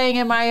is it laying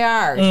in my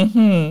yard?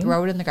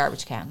 Throw it in the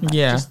garbage can. Like,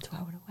 just throw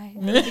it away.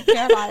 I don't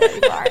care about it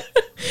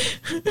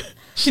anymore.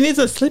 She needs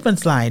a slip and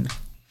slide.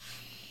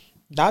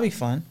 That'll be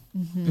fun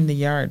in the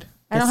yard.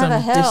 I don't have a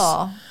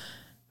hill.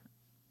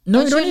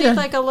 No, you don't need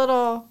like a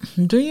little.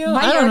 Do you?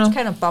 My yard's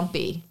kind of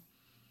bumpy.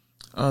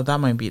 Oh, that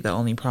might be the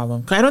only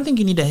problem. I don't think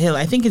you need a hill.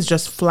 I think it's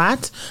just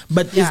flat,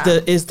 but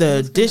is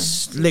the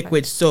dish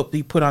liquid soap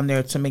you put on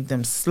there to make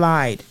them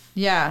slide.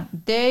 Yeah,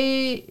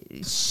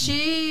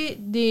 she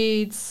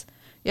needs.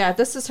 Yeah,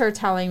 this is her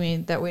telling me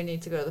that we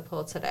need to go to the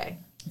pool today.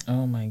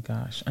 Oh my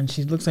gosh. And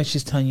she looks like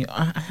she's telling you,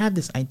 I had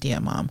this idea,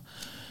 Mom.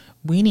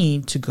 We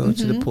need to go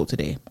to the pool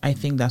today. I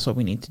think that's what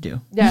we need to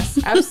do. Yes,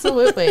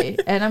 absolutely.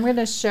 And I'm going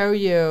to show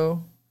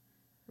you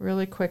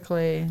really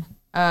quickly.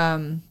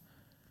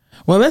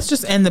 Well, let's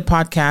just end the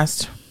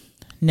podcast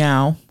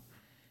now.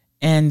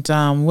 And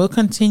we'll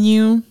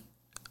continue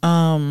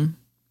another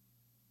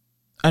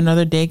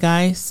day,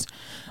 guys,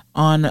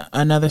 on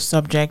another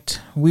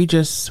subject.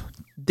 This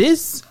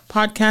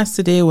podcast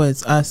today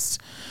was us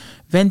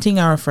venting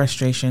our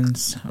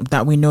frustrations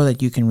that we know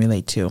that you can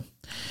relate to.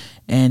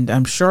 And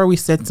I'm sure we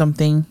said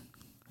something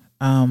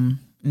in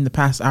the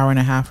past hour and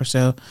a half or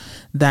so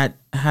that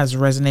has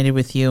resonated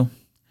with you,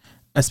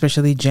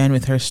 especially Jen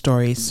with her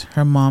stories,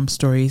 her mom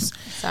stories.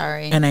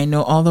 Sorry. And I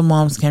know all the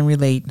moms can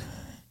relate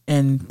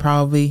and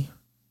probably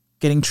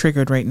getting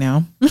triggered right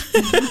now.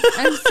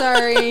 I'm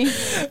sorry.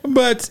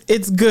 But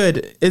it's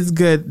good. It's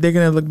good. They're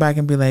going to look back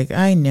and be like,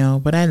 I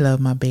know, but I love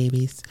my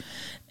babies.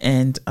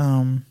 And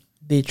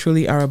they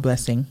truly are a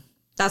blessing.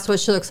 That's what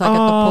she looks like at the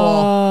pool.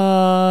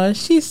 Oh,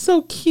 she's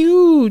so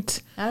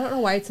cute. I don't know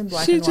why it's in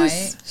black and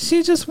white.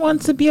 She just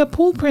wants to be a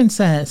pool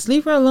princess.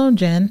 Leave her alone,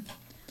 Jen.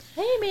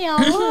 Leave me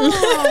alone.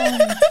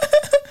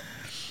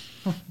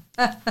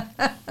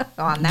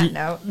 On that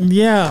note.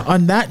 Yeah,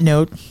 on that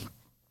note,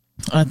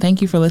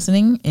 thank you for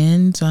listening.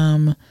 And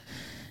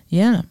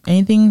Yeah.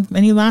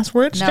 Any last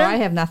words, No, Jen? I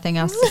have nothing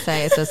else to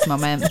say at this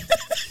moment.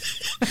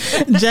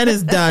 Jen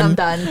is done. I'm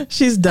done.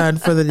 She's done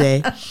for the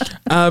day.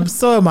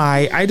 So am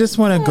I. I just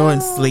want to go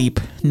and sleep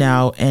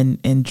now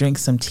and drink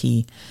some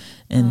tea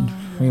and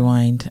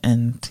rewind.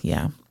 And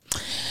yeah.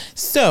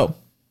 So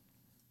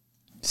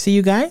see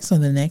you guys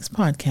on the next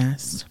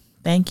podcast.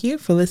 Thank you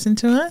for listening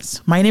to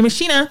us. My name is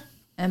Sheena.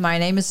 And my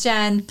name is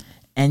Jen.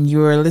 And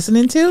you're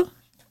listening to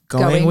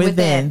Going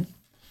Within.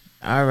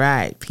 All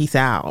right. Peace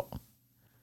out.